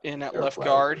brought in at left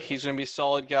guard. He's going to be a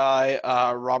solid guy.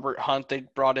 Robert Hunt they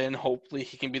brought in. Hopefully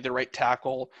he can be the right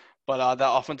tackle. But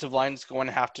that offensive line is going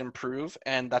to have to improve,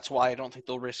 and that's why I don't think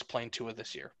they'll risk playing Tua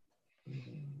this year.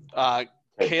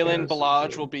 Kalen Harrison,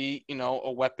 Balaj too. will be,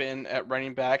 a weapon at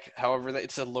running back. However,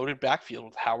 it's a loaded backfield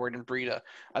with Howard and Breida.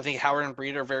 I think Howard and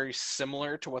Breida are very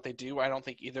similar to what they do. I don't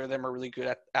think either of them are really good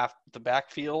at the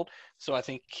backfield. So I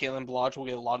think Kalen Balaj will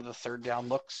get a lot of the third down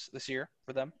looks this year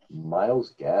for them.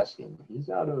 Myles Gaskin, he's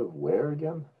out of where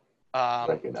again?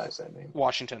 Recognize that name.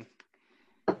 Washington.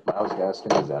 Myles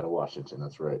Gaskin is out of Washington.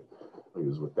 That's right. He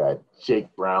was with that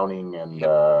Jake Browning and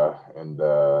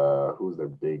who's their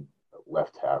big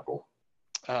left tackle?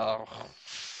 Oh,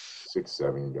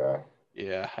 6'7" guy.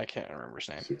 Yeah, I can't remember his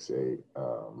name.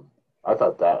 6'8". I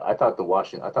thought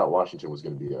Washington was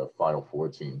going to be a Final Four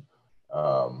team.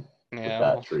 With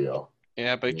that trio.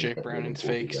 Yeah, but Jake Browning's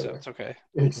fake, so it's okay.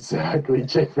 Exactly,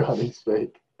 Jake Browning's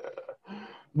fake.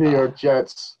 New York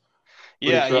Jets.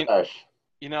 Trash.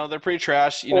 They're pretty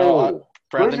trash.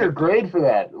 Where's your grade for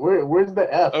that? Where's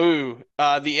the F? Oh,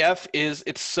 the F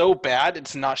it's so bad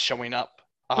it's not showing up.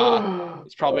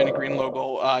 It's probably in a green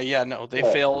logo. They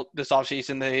failed this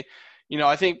offseason. They,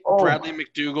 I think Bradley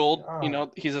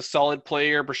McDougald, he's a solid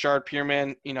player. Brashard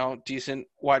Pierman, decent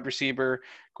wide receiver.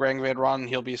 Greg Van Roten,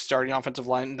 he'll be a starting offensive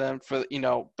line then for,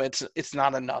 but it's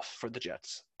not enough for the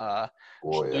Jets.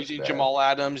 Losing Jamal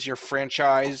Adams, your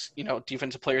franchise,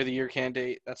 defensive player of the year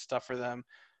candidate, that's tough for them.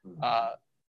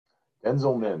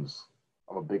 Denzel Mims.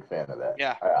 I'm a big fan of that.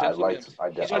 Yeah,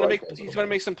 he's going to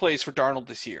make some plays for Darnold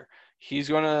this year. He's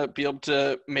going to be able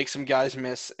to make some guys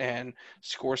miss and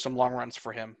score some long runs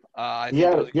for him. He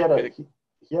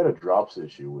had a drops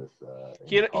issue with.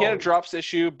 He had a drops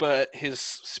issue, but his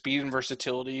speed and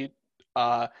versatility.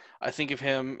 I think of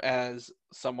him as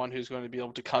someone who's going to be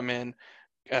able to come in,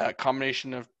 a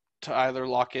combination of Tyler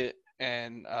Lockett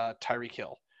and Tyreek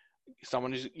Hill.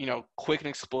 Someone who's quick and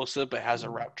explosive, but has a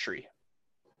route tree.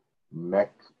 Mekhi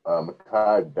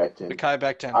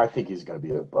Becton. I think he's going to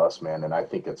be a bust, man, and I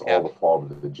think it's all the fault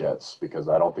of the Jets because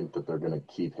I don't think that they're going to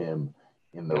keep him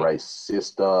in the right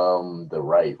system, the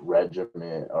right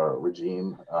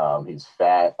regime. He's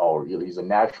fat, or he's a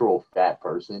natural fat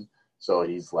person, so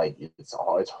he's like it's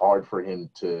hard for him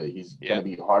to. He's going to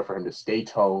be hard for him to stay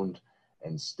toned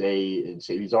and stay.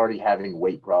 He's already having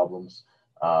weight problems.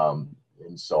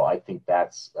 And so I think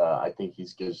I think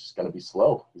he's just going to be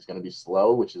slow. He's going to be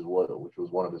slow, which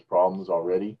was one of his problems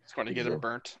already. It's going to get him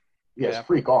burnt. He has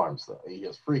freak arms, though. He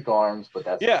has freak arms, but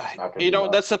that's not going to be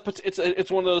enough.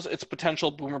 It's one of those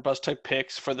potential boomer bust type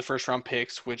picks for the first round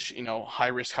picks, which high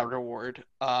risk, high reward.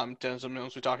 Denzel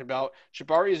Mims we talked about.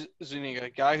 Jabari Zuniga, a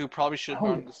guy who probably should have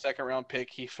gone the second round pick.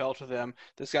 He fell to them.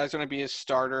 This guy's going to be a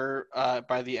starter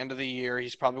by the end of the year.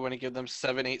 He's probably going to give them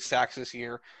 7-8 sacks this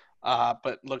year.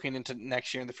 But looking into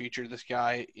next year in the future, this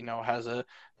guy, has a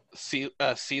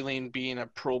ceiling being a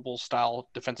Pro Bowl style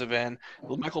defensive end.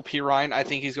 Michael Pirine, I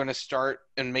think he's going to start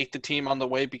and make the team on the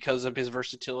way because of his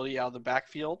versatility out of the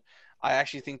backfield. I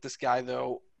actually think this guy,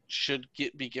 though, should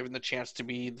be given the chance to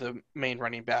be the main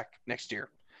running back next year.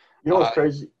 You know what's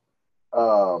crazy?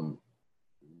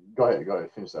 Go ahead.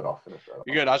 Finish that off.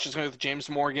 You're good. I was just going with James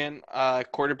Morgan,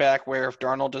 quarterback, where if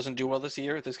Darnold doesn't do well this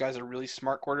year, this guy's a really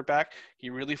smart quarterback. He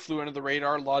really flew under the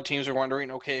radar. A lot of teams are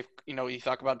wondering, okay, if, you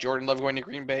talk about Jordan Love going to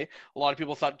Green Bay. A lot of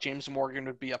people thought James Morgan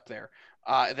would be up there.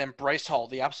 And then Bryce Hall,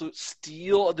 the absolute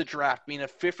steal of the draft, being a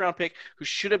fifth-round pick who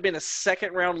should have been a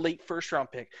second-round, late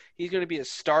first-round pick. He's going to be a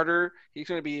starter. He's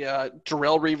going to be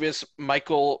Darrelle Revis,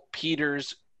 Michael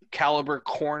Peters caliber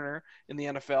corner in the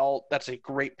NFL. That's a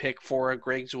great pick for a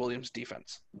Greg Williams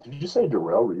defense. Did you say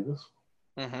Darrelle Revis?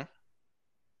 Mm-hmm.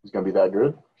 He's going to be that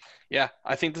good? Yeah,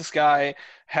 I think this guy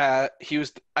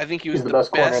he's the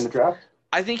best corner in the draft?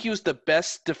 I think he was the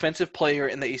best defensive player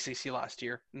in the ACC last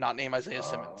year, not named Isaiah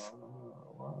Simmons.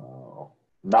 Wow.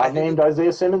 Not named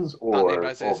Isaiah Simmons? Not named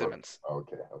Isaiah Simmons.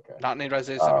 Okay. Not named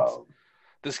Isaiah Simmons.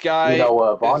 This guy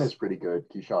Vaughn is pretty good.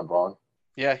 Keyshawn Vaughn.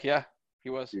 Yeah. He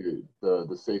was. Dude,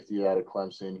 the safety out of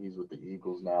Clemson. He's with the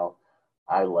Eagles now.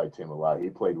 I liked him a lot. He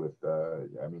played with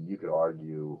you could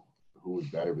argue who was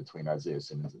better between Isaiah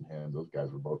Simmons and him. Those guys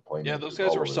were both playing. Yeah, those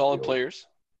guys were solid players.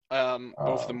 Both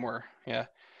of them were. Yeah.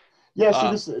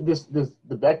 Yeah, see the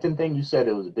Becton thing, you said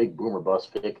it was a big boomer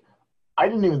bust pick. I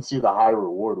didn't even see the high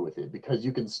reward with it because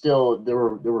you can still there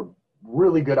were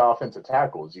really good offensive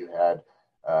tackles. You had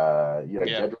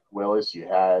Jedrick Willis, you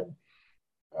had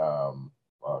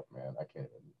I can't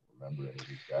even remember any of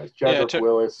these guys. Jedrick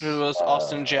Willis. It was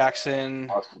Austin Jackson.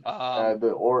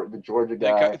 The Georgia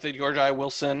guy. The Georgia guy,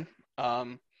 Wilson.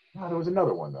 No, there was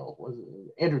another one though. Was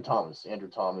it Andrew Thomas?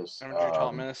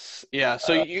 Thomas. Yeah.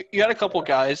 So you had a couple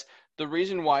guys. The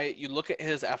reason why you look at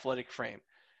his athletic frame,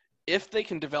 if they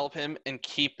can develop him and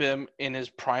keep him in his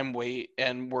prime weight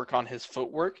and work on his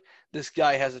footwork, this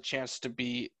guy has a chance to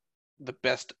be the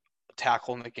best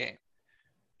tackle in the game.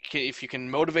 if you can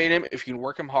motivate him, if you can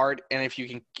work him hard, and if you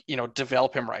can,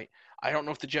 develop him right. I don't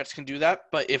know if the Jets can do that,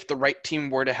 but if the right team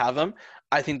were to have him,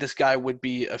 I think this guy would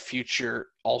be a future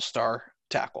all-star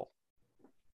tackle.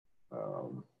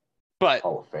 But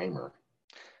Hall of Famer.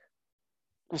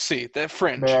 We'll see. That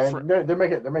fringe. Man, they're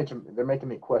making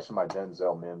me question my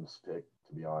Denzel Mims pick,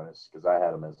 to be honest, because I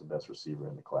had him as the best receiver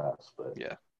in the class. But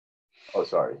yeah. Oh,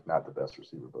 sorry, not the best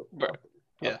receiver, but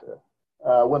yeah.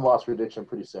 Win-loss prediction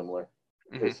pretty similar.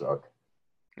 Mm-hmm. They suck.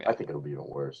 Yeah. I think it'll be even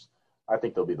worse. I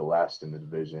think they'll be the last in the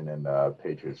division, and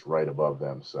Patriots right above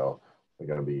them. So they're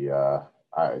going to be. I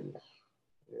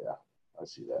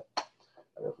see that.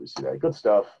 I definitely see that. Good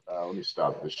stuff. Let me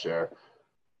stop the share.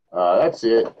 That's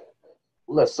it.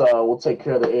 We'll take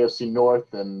care of the AFC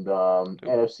North and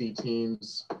NFC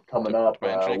teams coming up.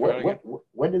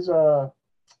 When does the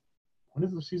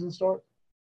season start?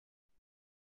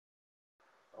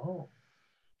 When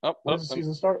does the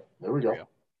season start? There we go.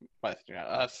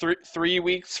 3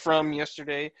 weeks from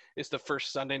yesterday is the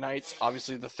first Sunday night.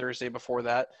 Obviously, the Thursday before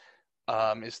that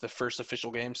is the first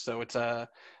official game. So it's I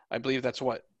believe that's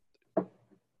what.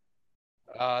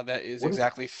 That is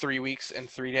exactly 3 weeks and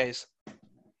 3 days.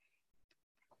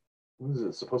 What is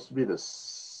it supposed to be, the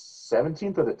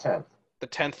 17th or the 10th? The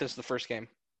 10th is the first game.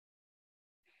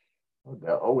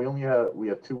 Oh, we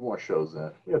have 2 more shows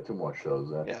then.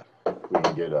 Yeah. We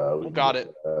can get we got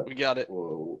it. We got it.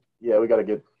 Yeah, we got to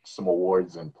get some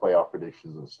awards and playoff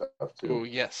predictions and stuff too. Oh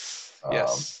yes.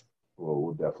 Yes.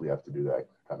 We'll definitely have to do that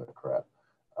kind of crap.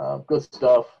 Good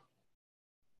stuff.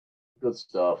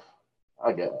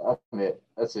 I'm it.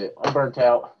 That's it. I'm burnt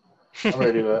out. I'm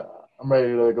ready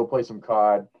to go play some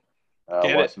COD.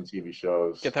 Watch some TV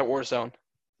shows. Get that Warzone.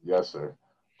 Yes, sir.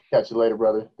 Catch you later,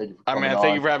 brother. Thank you for coming on.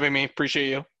 Thank you for having me. Appreciate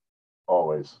you.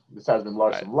 Always. This has been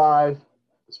Larson Live,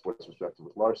 the Sports Perspective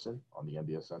with Larson on the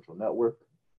NBS Central Network.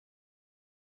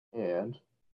 And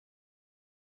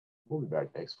we'll be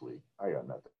back next week. I got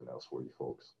nothing else for you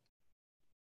folks.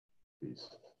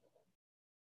 Peace.